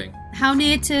 what are you doing? How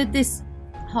near to this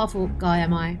half-orc guy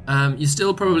am I? You're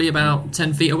still probably about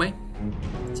 10 feet away.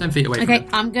 10 feet away from Okay, him.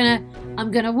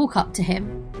 I'm gonna walk up to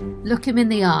him, look him in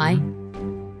the eye,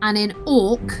 and in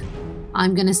Orc,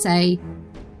 I'm gonna say,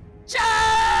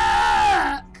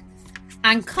 Jack!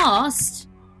 And cast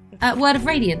Word of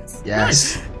Radiance.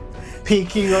 Yes.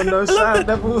 Peeking on those sound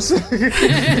levels.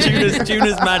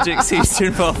 Juna's magic seems to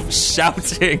involve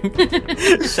shouting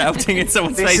in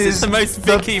someone's face. It's the most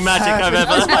Vicky magic I've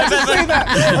ever come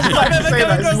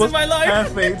across in my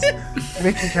life. Perfect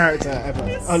Vicky character ever.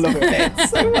 I love it.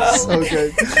 So well. So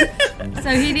good. So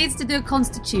he needs to do a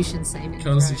Constitution saving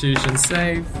throw. Constitution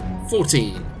save.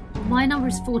 14. My number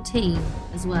is 14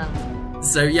 as well.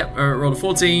 So, roll a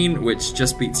 14, which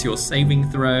just beats your saving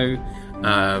throw.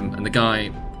 And the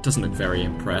guy doesn't look very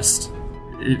impressed.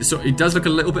 He does look a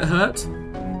little bit hurt,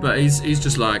 but he's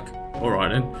just like, all right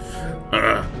then.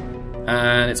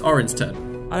 And it's Orin's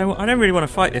turn. I don't really want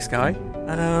to fight this guy.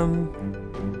 I'll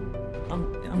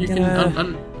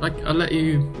let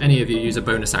any of you use a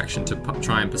bonus action to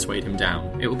try and persuade him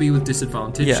down. It will be with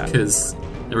disadvantage because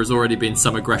there has already been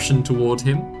some aggression toward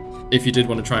him. If you did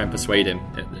want to try and persuade him,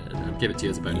 I'll give it to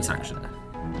you as a bonus action.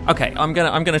 Okay, I'm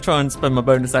gonna try and spend my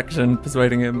bonus action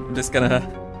persuading him. I'm just gonna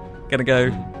go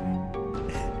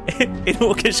in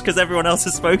Orcish because everyone else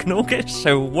has spoken Orcish,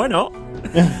 so why not?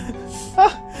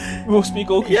 We'll speak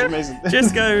Orcish. Yeah, amazing.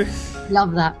 Just go.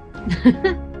 Love that.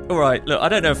 All right, look, I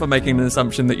don't know if I'm making an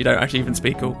assumption that you don't actually even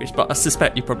speak Orcish, but I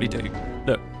suspect you probably do.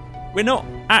 Look, we're not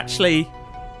actually.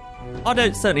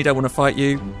 I certainly don't want to fight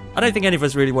you. I don't think any of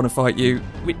us really want to fight you.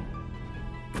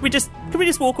 Can we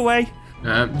just walk away?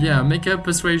 Make a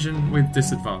persuasion with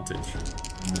disadvantage.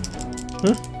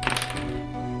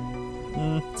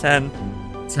 10.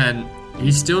 10.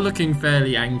 He's still looking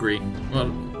fairly angry. Well,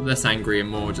 less angry and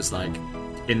more just like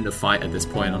in the fight at this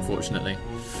point, unfortunately.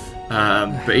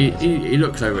 But he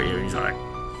looks over at you and he's like,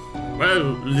 well,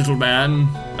 little man,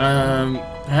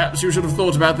 perhaps you should have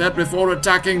thought about that before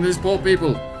attacking these poor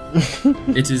people.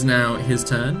 It is now his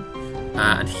turn,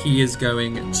 and he is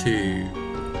going to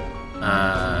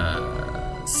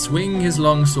swing his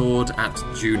longsword at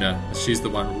Juna. She's the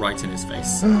one right in his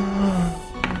face.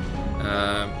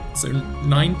 So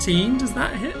 19, does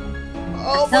that hit?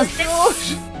 Oh my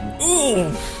gosh!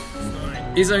 Ooh!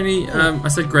 He's only, I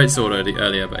said greatsword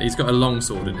earlier, but he's got a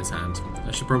longsword in his hand.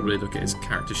 I should probably look at his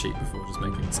character sheet before just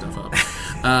making stuff up.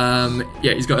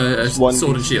 He's got a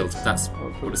sword and shield. That's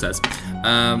what it says.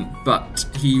 But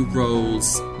he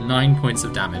rolls 9 points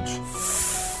of damage.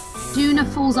 Juna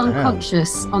falls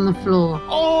unconscious on the floor.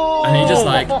 Oh! And he just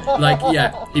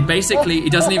he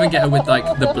doesn't even get her with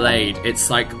like the blade. It's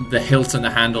like the hilt and the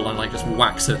handle and like just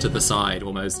whacks her to the side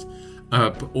almost.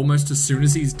 But almost as soon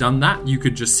as he's done that, you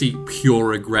could just see pure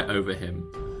regret over him.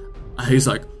 And he's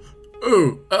like,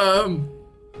 I'm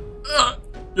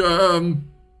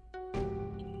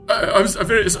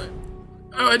very sorry.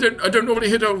 I don't normally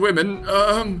hit on women.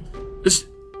 Oh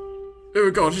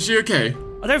God, is she okay?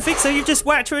 I don't think so. You've just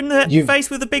whacked her in the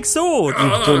face with a big sword.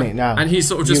 You've done it now. And he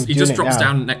sort of just drops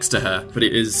down next to her. But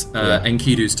it is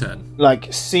Enkidu's turn.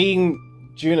 Like, seeing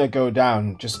Juna go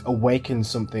down just awakens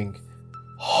something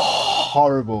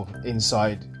horrible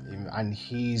inside him, and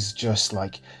he's just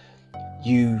like,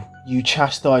 you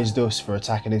chastised us for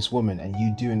attacking this woman, and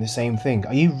you doing the same thing.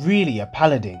 Are you really a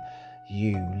paladin?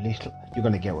 You're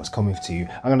gonna get what's coming to you.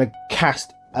 I'm gonna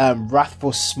cast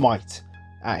Wrathful Smite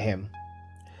at him.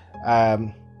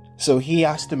 So he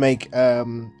has to make a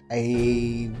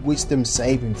Wisdom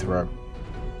saving throw,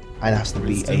 and it has to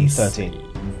be a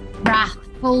 13.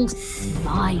 Wrathful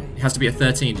Smite. It has to be a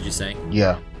 13, did you say?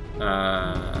 Yeah.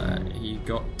 He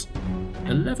got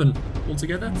 11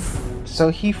 altogether. So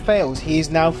he fails. He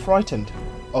is now frightened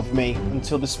of me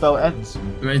until the spell ends.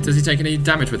 Does he take any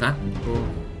damage with that? Or?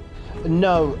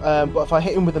 No, but if I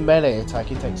hit him with a melee attack,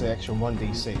 he takes an extra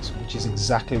 1d6, which is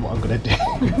exactly what I'm going to do.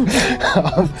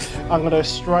 I'm going to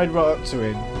stride right up to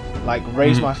him, like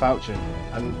raise my falchion,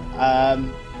 and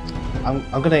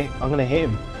I'm going to hit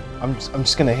him. I'm just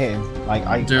going to hit him. Like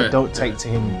I don't take to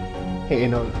him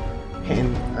hitting old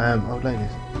ladies.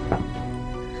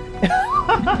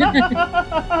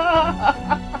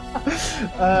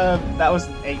 That was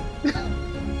an 8.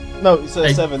 No, it's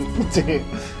a 7 to hit.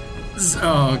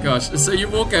 Oh gosh! So you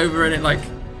walk over and it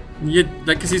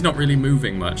because he's not really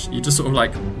moving much. You just sort of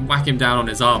like whack him down on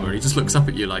his armor, and he just looks up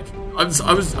at you like, "I'm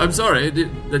sorry.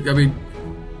 I mean,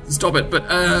 stop it." But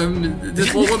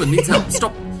this poor woman needs help.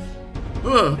 Stop.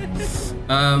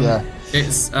 Yeah.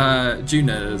 It's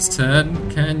Juna's turn.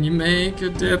 Can you make a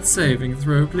death saving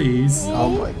throw, please? Oh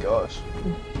my gosh.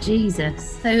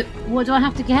 Jesus. So what do I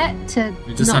have to get to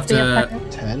You just not have be to-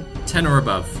 affected? 10 or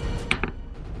above.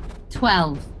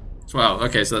 12. 12.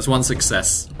 Okay, so that's one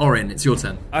success. Orin, it's your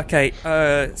turn. Okay,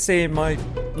 seeing my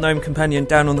gnome companion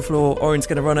down on the floor, Orin's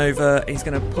going to run over. He's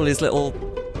going to pull his little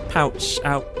pouch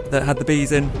out that had the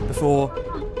bees in before,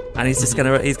 and he's just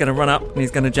he's going to run up and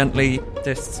he's going to gently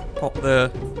just pop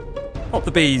the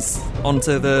bees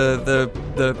onto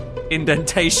the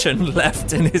indentation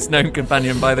left in his gnome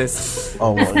companion by this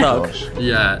Oh my thug. gosh.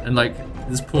 Yeah, and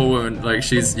this poor woman,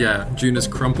 Juna's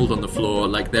crumpled on the floor.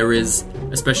 There is,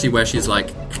 especially where she's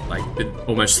been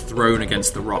almost thrown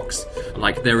against the rocks.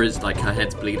 There is her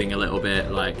head's bleeding a little bit.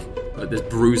 There's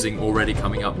bruising already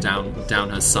coming up down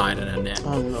her side and her neck.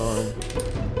 Oh no.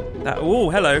 Oh,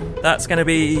 hello. That's going to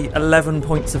be 11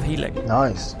 points of healing.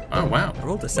 Nice. Oh wow! I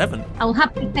rolled a 7. I'll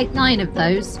happily take 9 of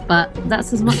those, but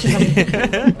that's as much as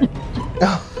I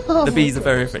The bees are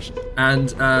very efficient. And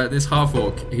this half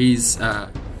orc, he's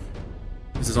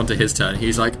this is onto his turn.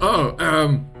 He's like,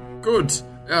 good.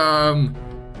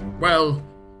 Well,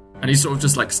 and he sort of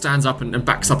just stands up and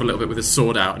backs up a little bit with his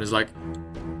sword out and is like,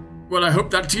 well, I hope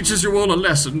that teaches you all a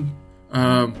lesson.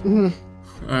 I'm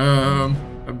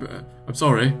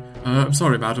sorry. I'm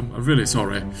sorry, madam. I'm really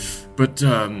sorry. But,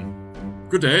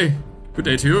 good day. Good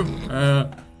day to you.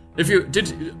 If you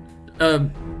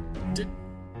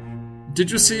did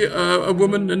you see a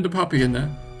woman and a puppy in there?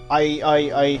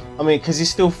 I mean, because he's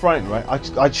still frightened, right?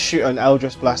 I'd shoot an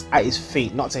Eldritch Blast at his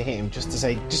feet, not to hit him, just to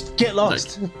say, just get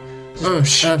lost.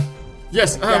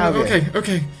 Yes.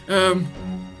 Okay.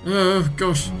 Oh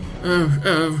gosh.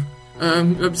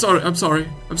 I'm sorry.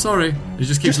 He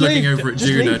just keeps Just looking leave. over at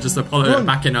Just Juna, leave. just Apollo Run.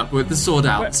 backing up with the sword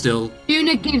out still.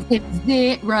 Juna gives him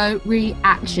 0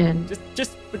 reaction.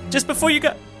 Just before you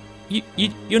go,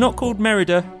 you're not called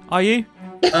Merida, are you?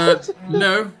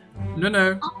 No.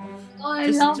 I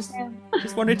love just- him.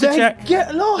 Just wanted to Then check.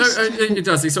 get lost. No, it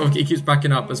does. He keeps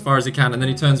backing up as far as he can, and then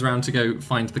he turns around to go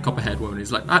find the copperhead woman.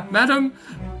 He's like, Madam,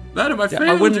 I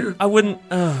failed you. I wouldn't.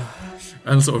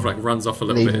 And sort of runs off a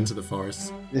little bit into the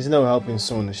forest. There's no helping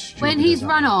someone as stupid When he's as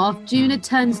run that. off, Juna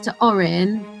turns to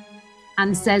Orin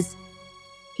and says,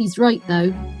 he's right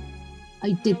though.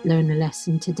 I did learn a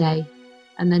lesson today.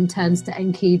 And then turns to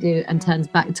Enkidu and turns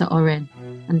back to Orin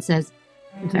and says,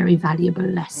 a very valuable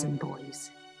lesson, boys.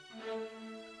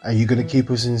 Are you going to keep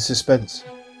us in suspense?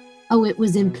 Oh, it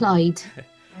was implied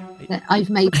that I've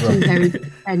made 2 very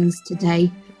good friends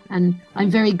today. And I'm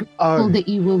very grateful that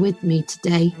you were with me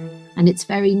today. And it's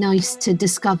very nice to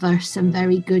discover some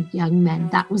very good young men.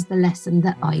 That was the lesson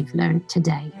that I've learned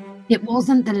today. It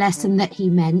wasn't the lesson that he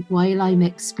meant while I'm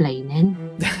explaining.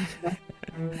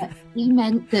 He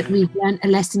meant that we've learned a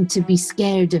lesson to be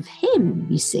scared of him,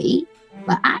 you see.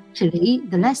 But actually,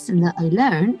 the lesson that I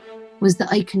learned was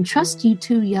that I can trust you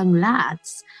 2 young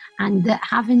lads, and that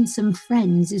having some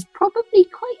friends is probably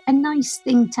quite a nice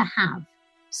thing to have.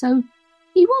 So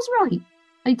he was right.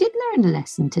 I did learn a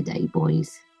lesson today,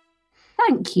 boys.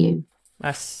 Thank you.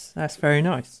 That's very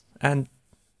nice. And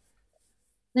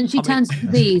Then she turns to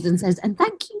these and says, and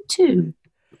thank you too.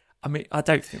 I mean, I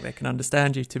don't think they can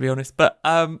understand you, to be honest. But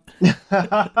Yeah,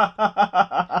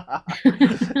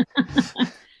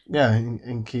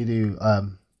 and Kidu,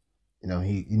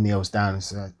 he kneels down and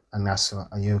says, and asks, "Are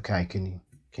you okay? Can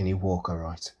you walk all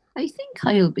right?" I think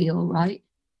I'll be all right.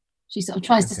 She sort of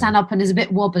tries to stand up and is a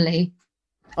bit wobbly.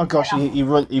 Oh gosh, he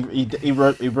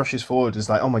rushes forward. It's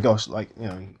like, oh my gosh,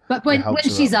 But when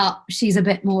she's up, she's a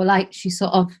bit more like she's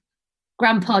sort of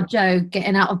Grandpa Joe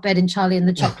getting out of bed in Charlie and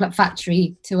the Chocolate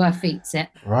Factory to her feet sit.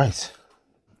 Right.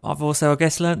 I've also, I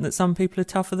guess, learnt that some people are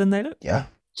tougher than they look. Yeah.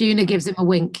 Juna gives him a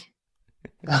wink.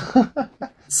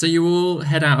 So you all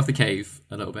head out of the cave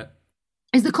a little bit.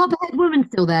 Is the copperhead woman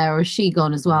still there, or is she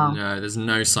gone as well? No, there's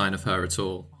no sign of her at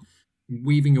all.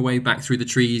 Weaving your way back through the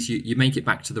trees, you make it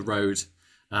back to the road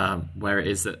where it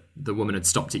is that the woman had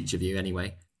stopped each of you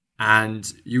anyway.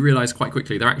 And you realise quite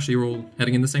quickly they're actually all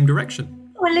heading in the same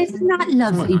direction. Well, isn't that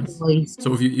lovely, Nice. boys?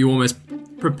 Sort of you almost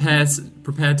prepared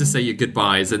to say your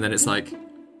goodbyes, and then it's like,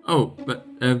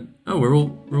 we're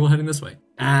all heading this way.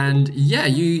 And yeah,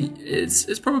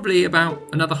 it's probably about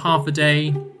another half a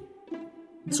day,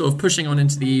 sort of pushing on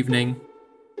into the evening,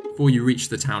 before you reach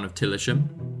the town of Tillisham,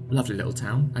 lovely little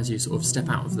town, as you sort of step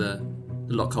out of the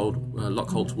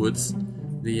Lockholt Woods,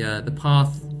 the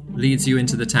path leads you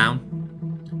into the town.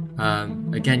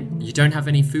 Again, you don't have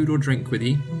any food or drink with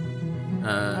you.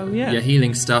 Your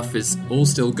healing stuff is all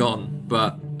still gone,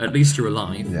 but at least you're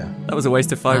alive. Yeah. That was a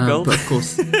waste of 5 gold. But of course...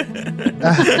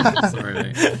 Sorry,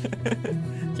 mate.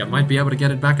 You might be able to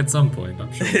get it back at some point,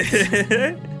 I'm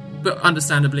sure. But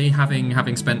understandably,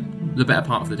 having spent the better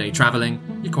part of the day travelling,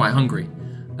 you're quite hungry.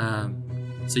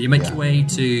 So you make your way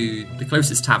to the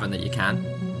closest tavern that you can,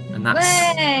 and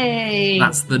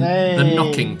that's the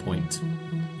knocking point.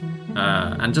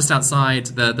 And just outside,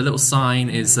 the little sign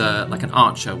is like an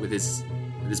archer with his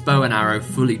bow and arrow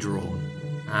fully drawn.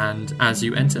 And as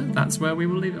you enter, that's where we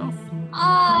will leave it off.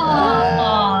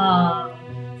 Oh.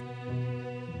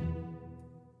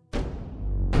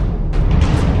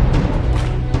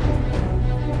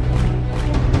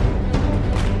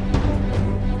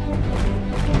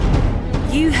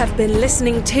 You have been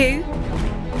listening to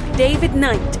David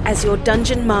Knight as your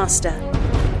Dungeon Master,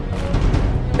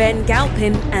 Ben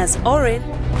Galpin as Orin,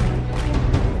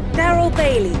 Daryl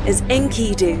Bailey as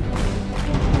Enkidu,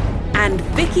 and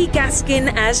Vicky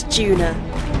Gaskin as Juna.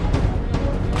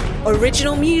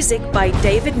 Original music by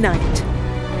David Knight.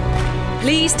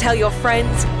 Please tell your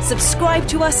friends, subscribe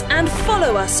to us, and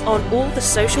follow us on all the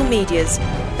social medias.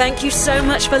 Thank you so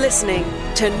much for listening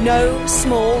to No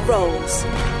Small Roles.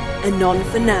 Anon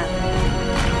for now.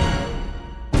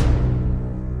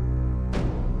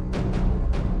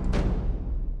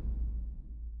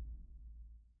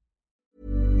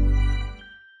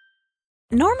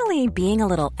 Normally, being a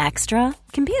little extra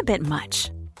can be a bit much.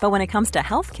 But when it comes to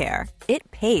healthcare, it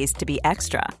pays to be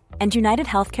extra. And United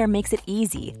Healthcare makes it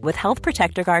easy with Health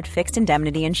Protector Guard fixed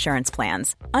indemnity insurance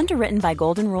plans. Underwritten by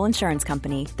Golden Rule Insurance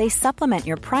Company, they supplement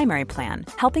your primary plan,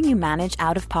 helping you manage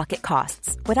out-of-pocket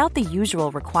costs without the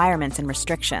usual requirements and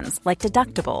restrictions like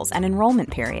deductibles and enrollment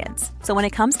periods. So when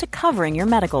it comes to covering your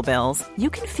medical bills,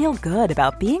 you can feel good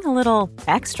about being a little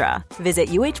extra. Visit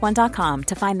uh1.com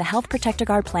to find the Health Protector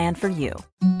Guard plan for you.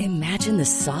 Imagine the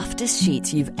softest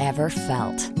sheets you've ever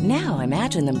felt. Now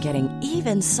imagine them getting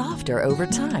even softer over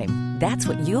time. That's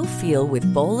what you'll feel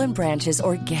with Boll & Branch's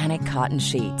organic cotton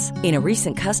sheets. In a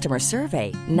recent customer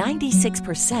survey,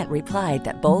 96% replied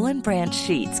that Boll & Branch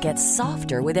sheets get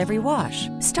softer with every wash.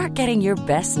 Start getting your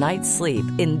best night's sleep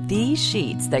in these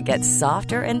sheets that get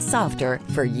softer and softer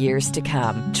for years to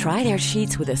come. Try their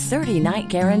sheets with a 30-night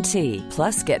guarantee.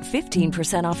 Plus, get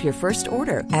 15% off your first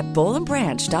order at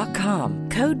bollandbranch.com.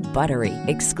 Code BUTTERY.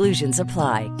 Exclusions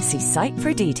apply. See site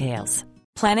for details.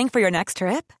 Planning for your next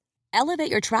trip?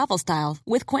 Elevate your travel style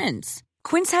with Quince.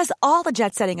 Quince has all the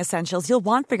jet-setting essentials you'll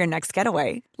want for your next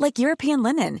getaway, like European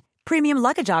linen, premium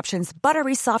luggage options,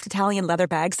 buttery soft Italian leather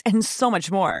bags, and so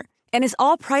much more. And is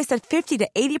all priced at 50 to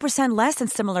 80% less than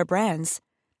similar brands.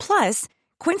 Plus,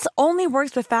 Quince only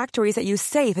works with factories that use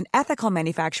safe and ethical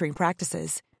manufacturing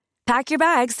practices. Pack your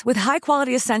bags with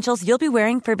high-quality essentials you'll be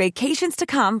wearing for vacations to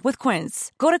come with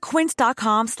Quince. Go to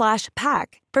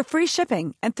quince.com/pack for free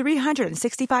shipping and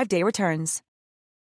 365-day returns.